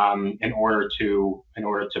in order to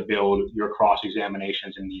build your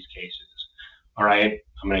cross-examinations in these cases. All right,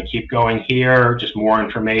 I'm going to keep going here, just more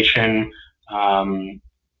information.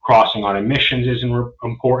 Crossing on admissions is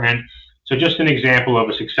important. So just an example of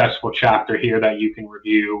a successful chapter here that you can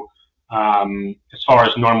review as far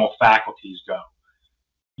as normal faculties go.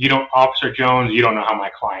 You don't, Officer Jones, you don't know how my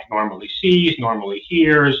client normally sees, normally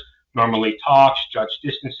hears, normally talks, judge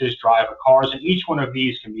distances, drive cars, and each one of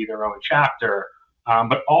these can be their own chapter.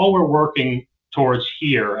 But all we're working towards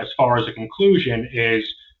here as far as a conclusion is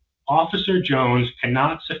Officer Jones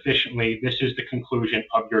cannot sufficiently, this is the conclusion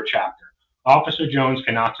of your chapter. Officer Jones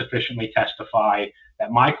cannot sufficiently testify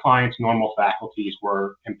that my client's normal faculties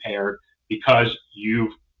were impaired because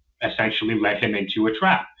you've essentially led him into a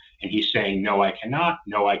trap. And he's saying, no, I cannot,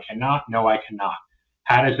 no, I cannot, no, I cannot.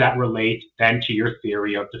 How does that relate then to your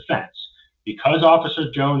theory of defense? Because Officer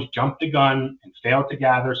Jones jumped the gun and failed to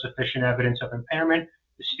gather sufficient evidence of impairment,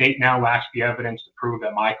 the state now lacks the evidence to prove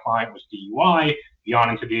that my client was DUI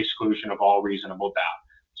beyond and to the exclusion of all reasonable doubt.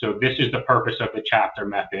 So this is the purpose of the chapter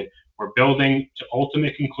method. We're building to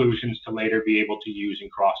ultimate conclusions to later be able to use in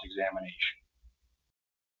cross-examination.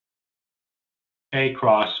 Okay,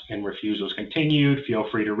 cross and refusals continued. Feel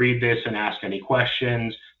free to read this and ask any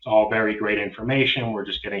questions. It's all very great information. We're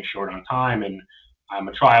just getting short on time, and I'm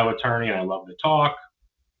a trial attorney and I love to talk.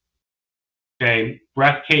 Okay,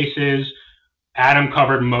 breath cases. Adam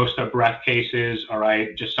covered most of breath cases, all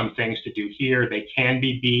right? Just some things to do here. They can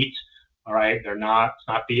be beat, all right? They're not, it's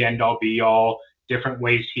not the end all be all. Different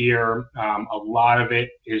ways here. A lot of it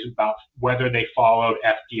is about whether they followed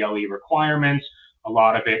FDLE requirements. A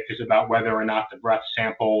lot of it is about whether or not the breath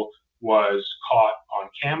sample was caught on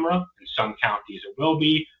camera. In some counties it will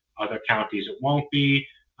be, other counties it won't be.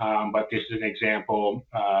 But this is an example,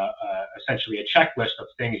 essentially a checklist of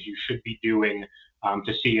things you should be doing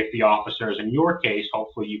to see if the officers in your case,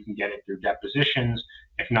 hopefully you can get it through depositions,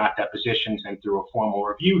 if not depositions, and through a formal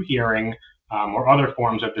review hearing or other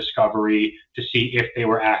forms of discovery to see if they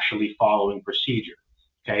were actually following procedure.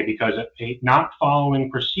 Okay, because not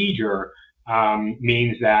following procedure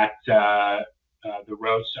means that the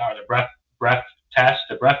breath test,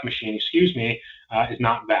 the breath machine, excuse me, is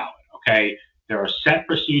not valid. Okay, there are set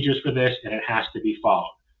procedures for this, and it has to be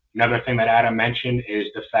followed. Another thing that Adam mentioned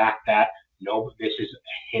is the fact that this is a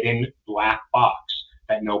hidden black box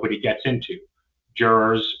that nobody gets into.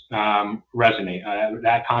 Jurors resonate.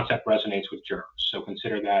 That concept resonates with jurors, so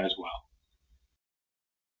consider that as well.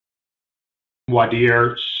 Voir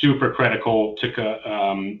dire, super critical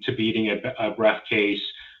to beating a breath case.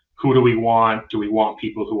 Who do we want? Do we want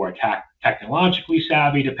people who are technologically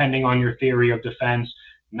savvy, depending on your theory of defense?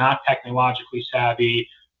 Not technologically savvy?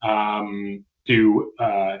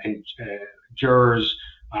 Jurors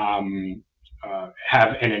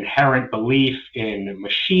have an inherent belief in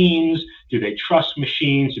machines? Do they trust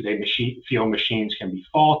machines? Do they feel machines can be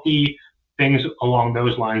faulty? Things along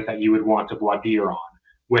those lines that you would want to voir dire on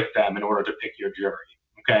with them in order to pick your jury.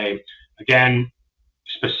 Okay, again,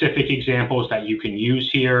 specific examples that you can use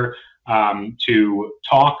here to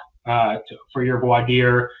talk for your voir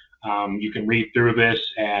dire. You can read through this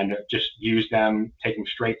and just use them, take them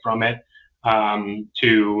straight from it,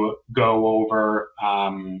 to go over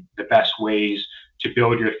the best ways to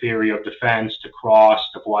build your theory of defense, to cross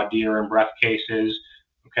the voir dire and breath cases.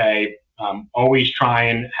 Okay, always try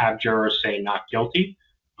and have jurors say not guilty.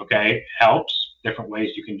 Okay, helps. Different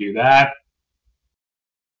ways you can do that.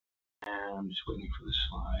 And I'm just waiting for the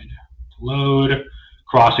slide to load.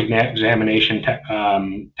 Cross-examination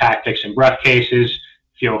tactics in breath cases.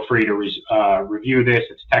 Feel free to review this.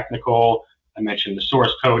 It's technical. I mentioned the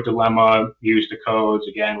source code dilemma. Use the codes.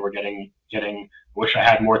 Again, we're getting. Wish I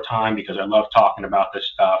had more time because I love talking about this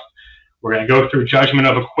stuff. We're going to go through judgment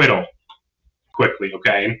of acquittal quickly.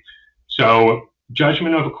 Okay, so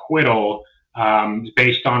judgment of acquittal is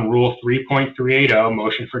based on Rule 3.380,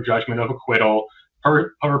 motion for judgment of acquittal.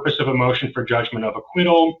 Purpose of a motion for judgment of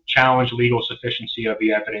acquittal: challenge legal sufficiency of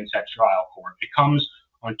the evidence at trial court. It comes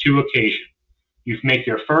on two occasions. You make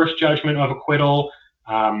your first judgment of acquittal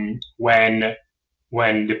when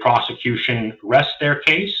the prosecution rests their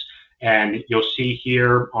case, and you'll see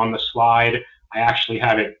here on the slide, I actually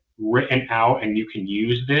have it written out, and you can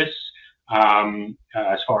use this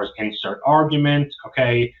as far as insert argument.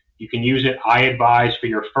 Okay, you can use it. I advise for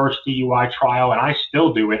your first DUI trial, and I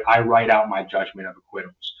still do it, I write out my judgment of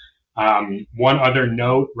acquittals. One other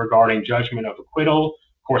note regarding judgment of acquittal: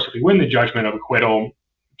 of course, if we win the judgment of acquittal,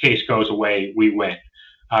 case goes away, we win.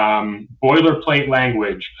 Boilerplate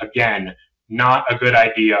language, again, not a good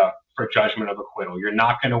idea for judgment of acquittal. You're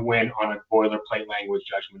not going to win on a boilerplate language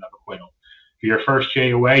judgment of acquittal. For your first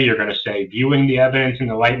JOA, you're going to say, viewing the evidence in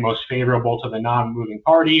the light most favorable to the non-moving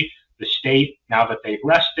party, the state, now that they've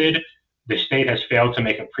rested, the state has failed to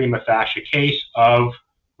make a prima facie case of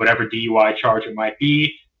whatever DUI charge it might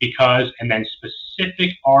be, because, and then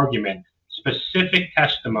specific argument, specific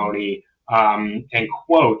testimony, and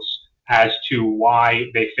quotes as to why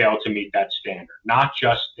they failed to meet that standard, not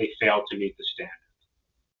just they failed to meet the standard.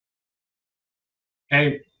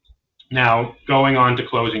 Okay, now going on to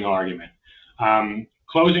closing argument.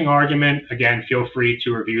 Closing argument, again, feel free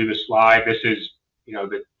to review the slide. This is,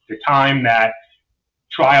 the time that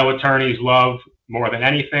trial attorneys love more than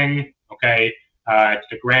anything. Okay, it's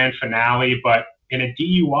the grand finale, but in a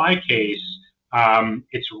DUI case,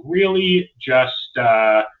 it's really just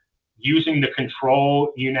using the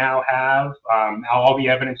control you now have, all the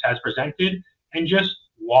evidence has presented, and just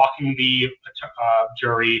walking the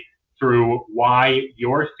jury through why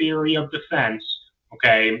your theory of defense,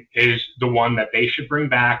 okay, is the one that they should bring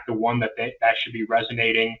back, the one that should be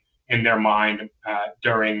resonating in their mind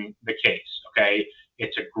during the case. Okay,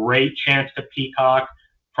 it's a great chance to peacock.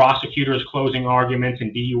 Prosecutors' closing arguments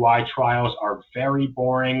in DUI trials are very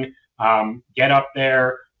boring. Get up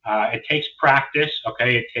there. It takes practice.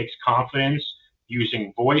 Okay, it takes confidence,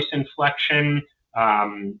 using voice inflection,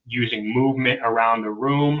 using movement around the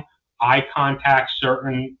room. Eye contact,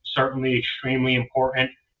 certainly extremely important.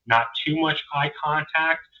 Not too much eye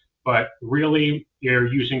contact, but really you're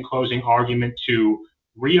using closing argument to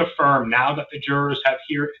reaffirm, now that the jurors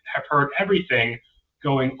have heard everything,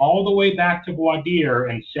 going all the way back to voir dire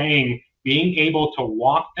and saying, being able to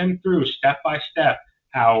walk them through step by step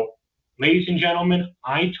how, ladies and gentlemen,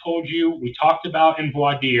 I told you, we talked about in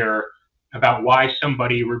voir dire about why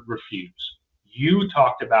somebody would refuse. You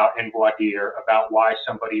talked about in voir dire about why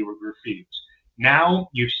somebody would refuse. Now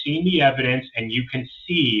you've seen the evidence and you can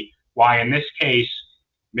see why in this case,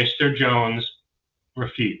 Mr. Jones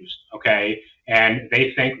refused, okay? And they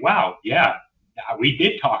think, wow, yeah, we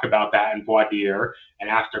did talk about that in voir dire, and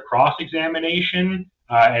after cross-examination,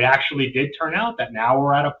 it actually did turn out that now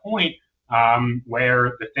we're at a point where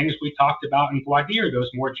the things we talked about in voir dire, those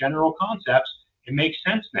more general concepts, it makes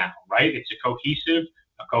sense now, right? It's a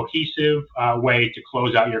cohesive way to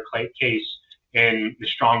close out your case in the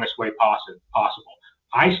strongest way possible.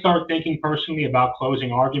 I start thinking personally about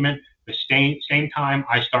closing argument the same time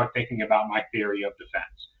I start thinking about my theory of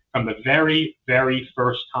defense. From the very, very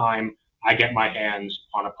first time I get my hands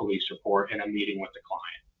on a police report in a meeting with the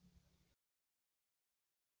client.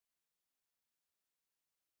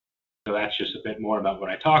 So that's just a bit more about what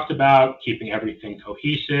I talked about, keeping everything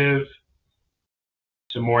cohesive.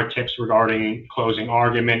 Some more tips regarding closing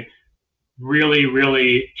argument. Really,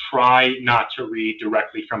 really try not to read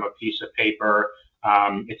directly from a piece of paper.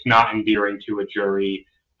 It's not endearing to a jury.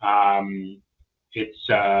 It's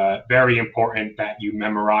very important that you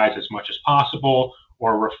memorize as much as possible,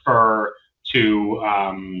 or refer to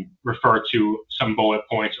some bullet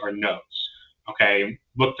points or notes. Okay,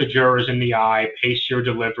 look the jurors in the eye, pace your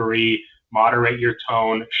delivery, moderate your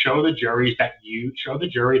tone, show the jury that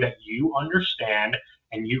you understand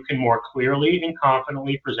and you can more clearly and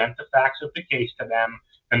confidently present the facts of the case to them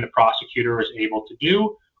than the prosecutor is able to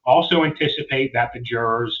do. Also anticipate that the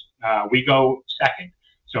jurors, we go second.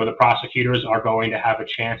 So the prosecutors are going to have a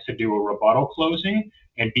chance to do a rebuttal closing,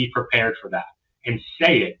 and be prepared for that. And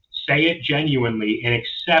say it genuinely, and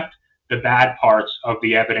accept the bad parts of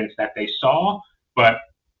the evidence that they saw, but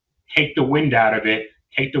take the wind out of it,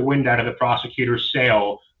 take the wind out of the prosecutor's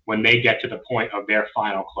sail when they get to the point of their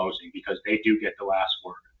final closing, because they do get the last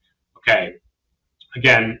word. Okay,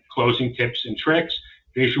 again, closing tips and tricks.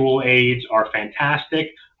 Visual aids are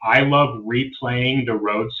fantastic. I love replaying the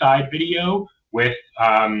roadside video with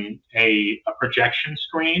a projection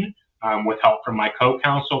screen with help from my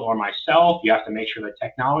co-counsel or myself. You have to make sure the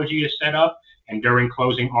technology is set up, and during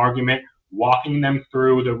closing argument, walking them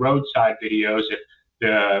through the roadside videos. If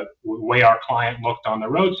the way our client looked on the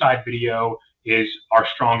roadside video is our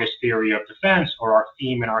strongest theory of defense, or our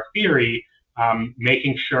theme and our theory,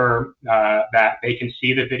 making sure that they can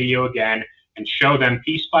see the video again and show them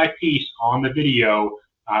piece by piece on the video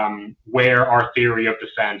where our theory of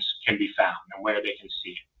defense can be found and where they can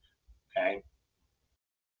see it. Okay.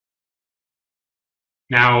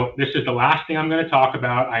 Now, this is the last thing I'm going to talk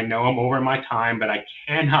about. I know I'm over my time, but I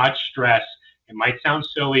cannot stress, it might sound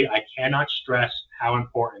silly, I cannot stress how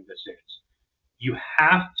important this is. You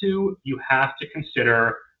have to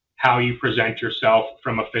consider how you present yourself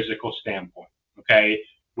from a physical standpoint, okay?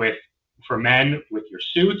 For men, with your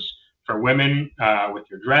suits; for women, with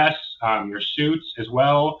your dress, your suits as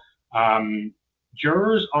well.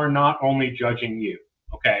 Jurors are not only judging you,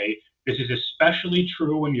 okay? This is especially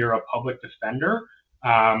true when you're a public defender.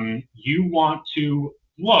 You want to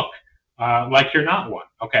look like you're not one,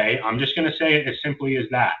 okay? I'm just going to say it as simply as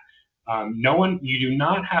that. You do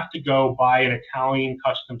not have to go buy an Italian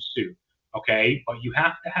custom suit, okay? But you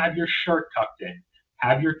have to have your shirt tucked in,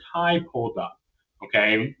 have your tie pulled up,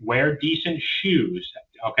 okay? Wear decent shoes,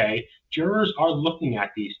 okay? Jurors are looking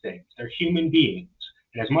at these things. They're human beings.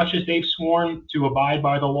 And as much as they've sworn to abide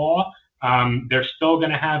by the law, they're still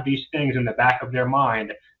going to have these things in the back of their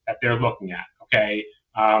mind that they're looking at, okay?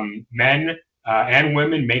 Men and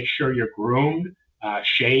women, make sure you're groomed.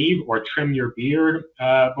 Shave or trim your beard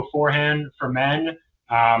beforehand for men,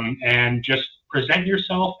 and just present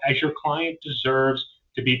yourself as your client deserves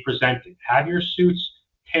to be presented. Have your suits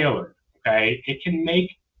tailored, okay? It can make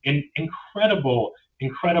an incredible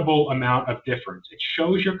amount of difference. It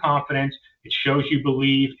shows your confidence. It shows you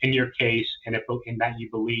believe in your case, and that you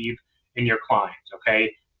believe in your clients,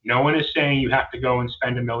 okay? No one is saying you have to go and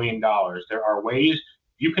spend $1 million. There are ways.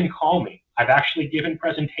 You can call me. I've actually given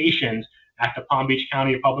presentations at the Palm Beach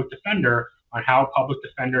County Public Defender on how public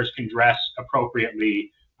defenders can dress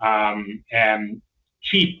appropriately, and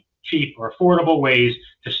cheap or affordable ways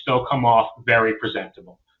to still come off very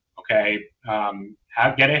presentable. Okay,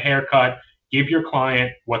 get a haircut, give your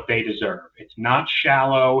client what they deserve. It's not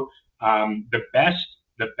shallow. The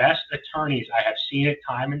best attorneys, I have seen it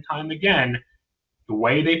time and time again, the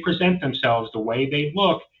way they present themselves, the way they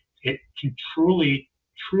look, it can truly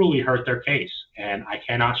hurt their case, and I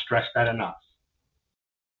cannot stress that enough.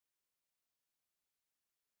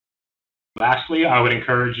 Lastly, I would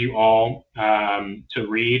encourage you all to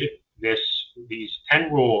read these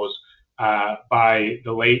 10 rules by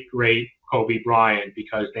the late, great Kobe Bryant,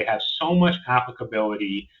 because they have so much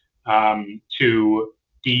applicability to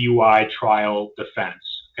DUI trial defense,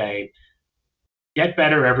 okay? Get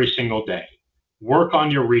better every single day. work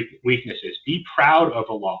on your weaknesses. Be proud of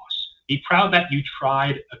a loss. Be proud that you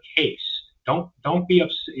tried a case. Don't be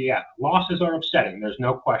upset. Yeah, losses are upsetting. There's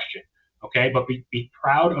no question. Okay, but be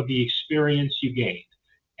proud of the experience you gained.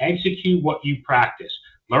 Execute what you practice.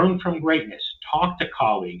 Learn from greatness. Talk to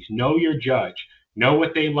colleagues. Know your judge. Know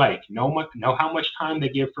what they like. Know how much time they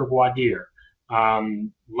give for voir dire.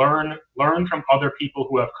 Learn from other people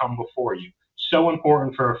who have come before you. So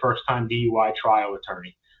important for a first-time DUI trial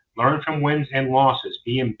attorney. Learn from wins and losses.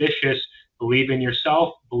 Be ambitious. Believe in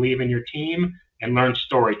yourself. Believe in your team, and learn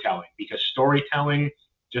storytelling, because storytelling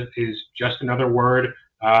is just another word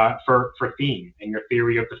for theme and your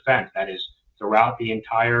theory of defense. That is throughout the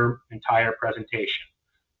entire presentation.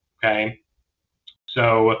 Okay,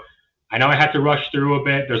 so I know I had to rush through a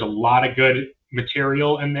bit. There's a lot of good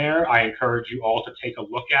material in there. I encourage you all to take a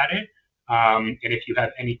look at it. And if you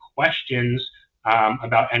have any questions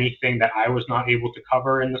about anything that I was not able to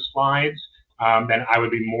cover in the slides, then I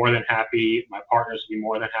would be more than happy, my partners would be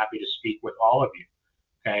more than happy to speak with all of you.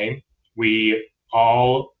 Okay, we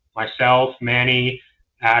all, myself, Manny,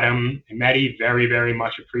 Adam, and Meri, very, very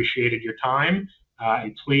much appreciated your time.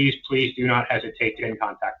 And please do not hesitate to get in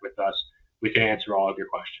contact with us. We can answer all of your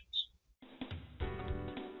questions.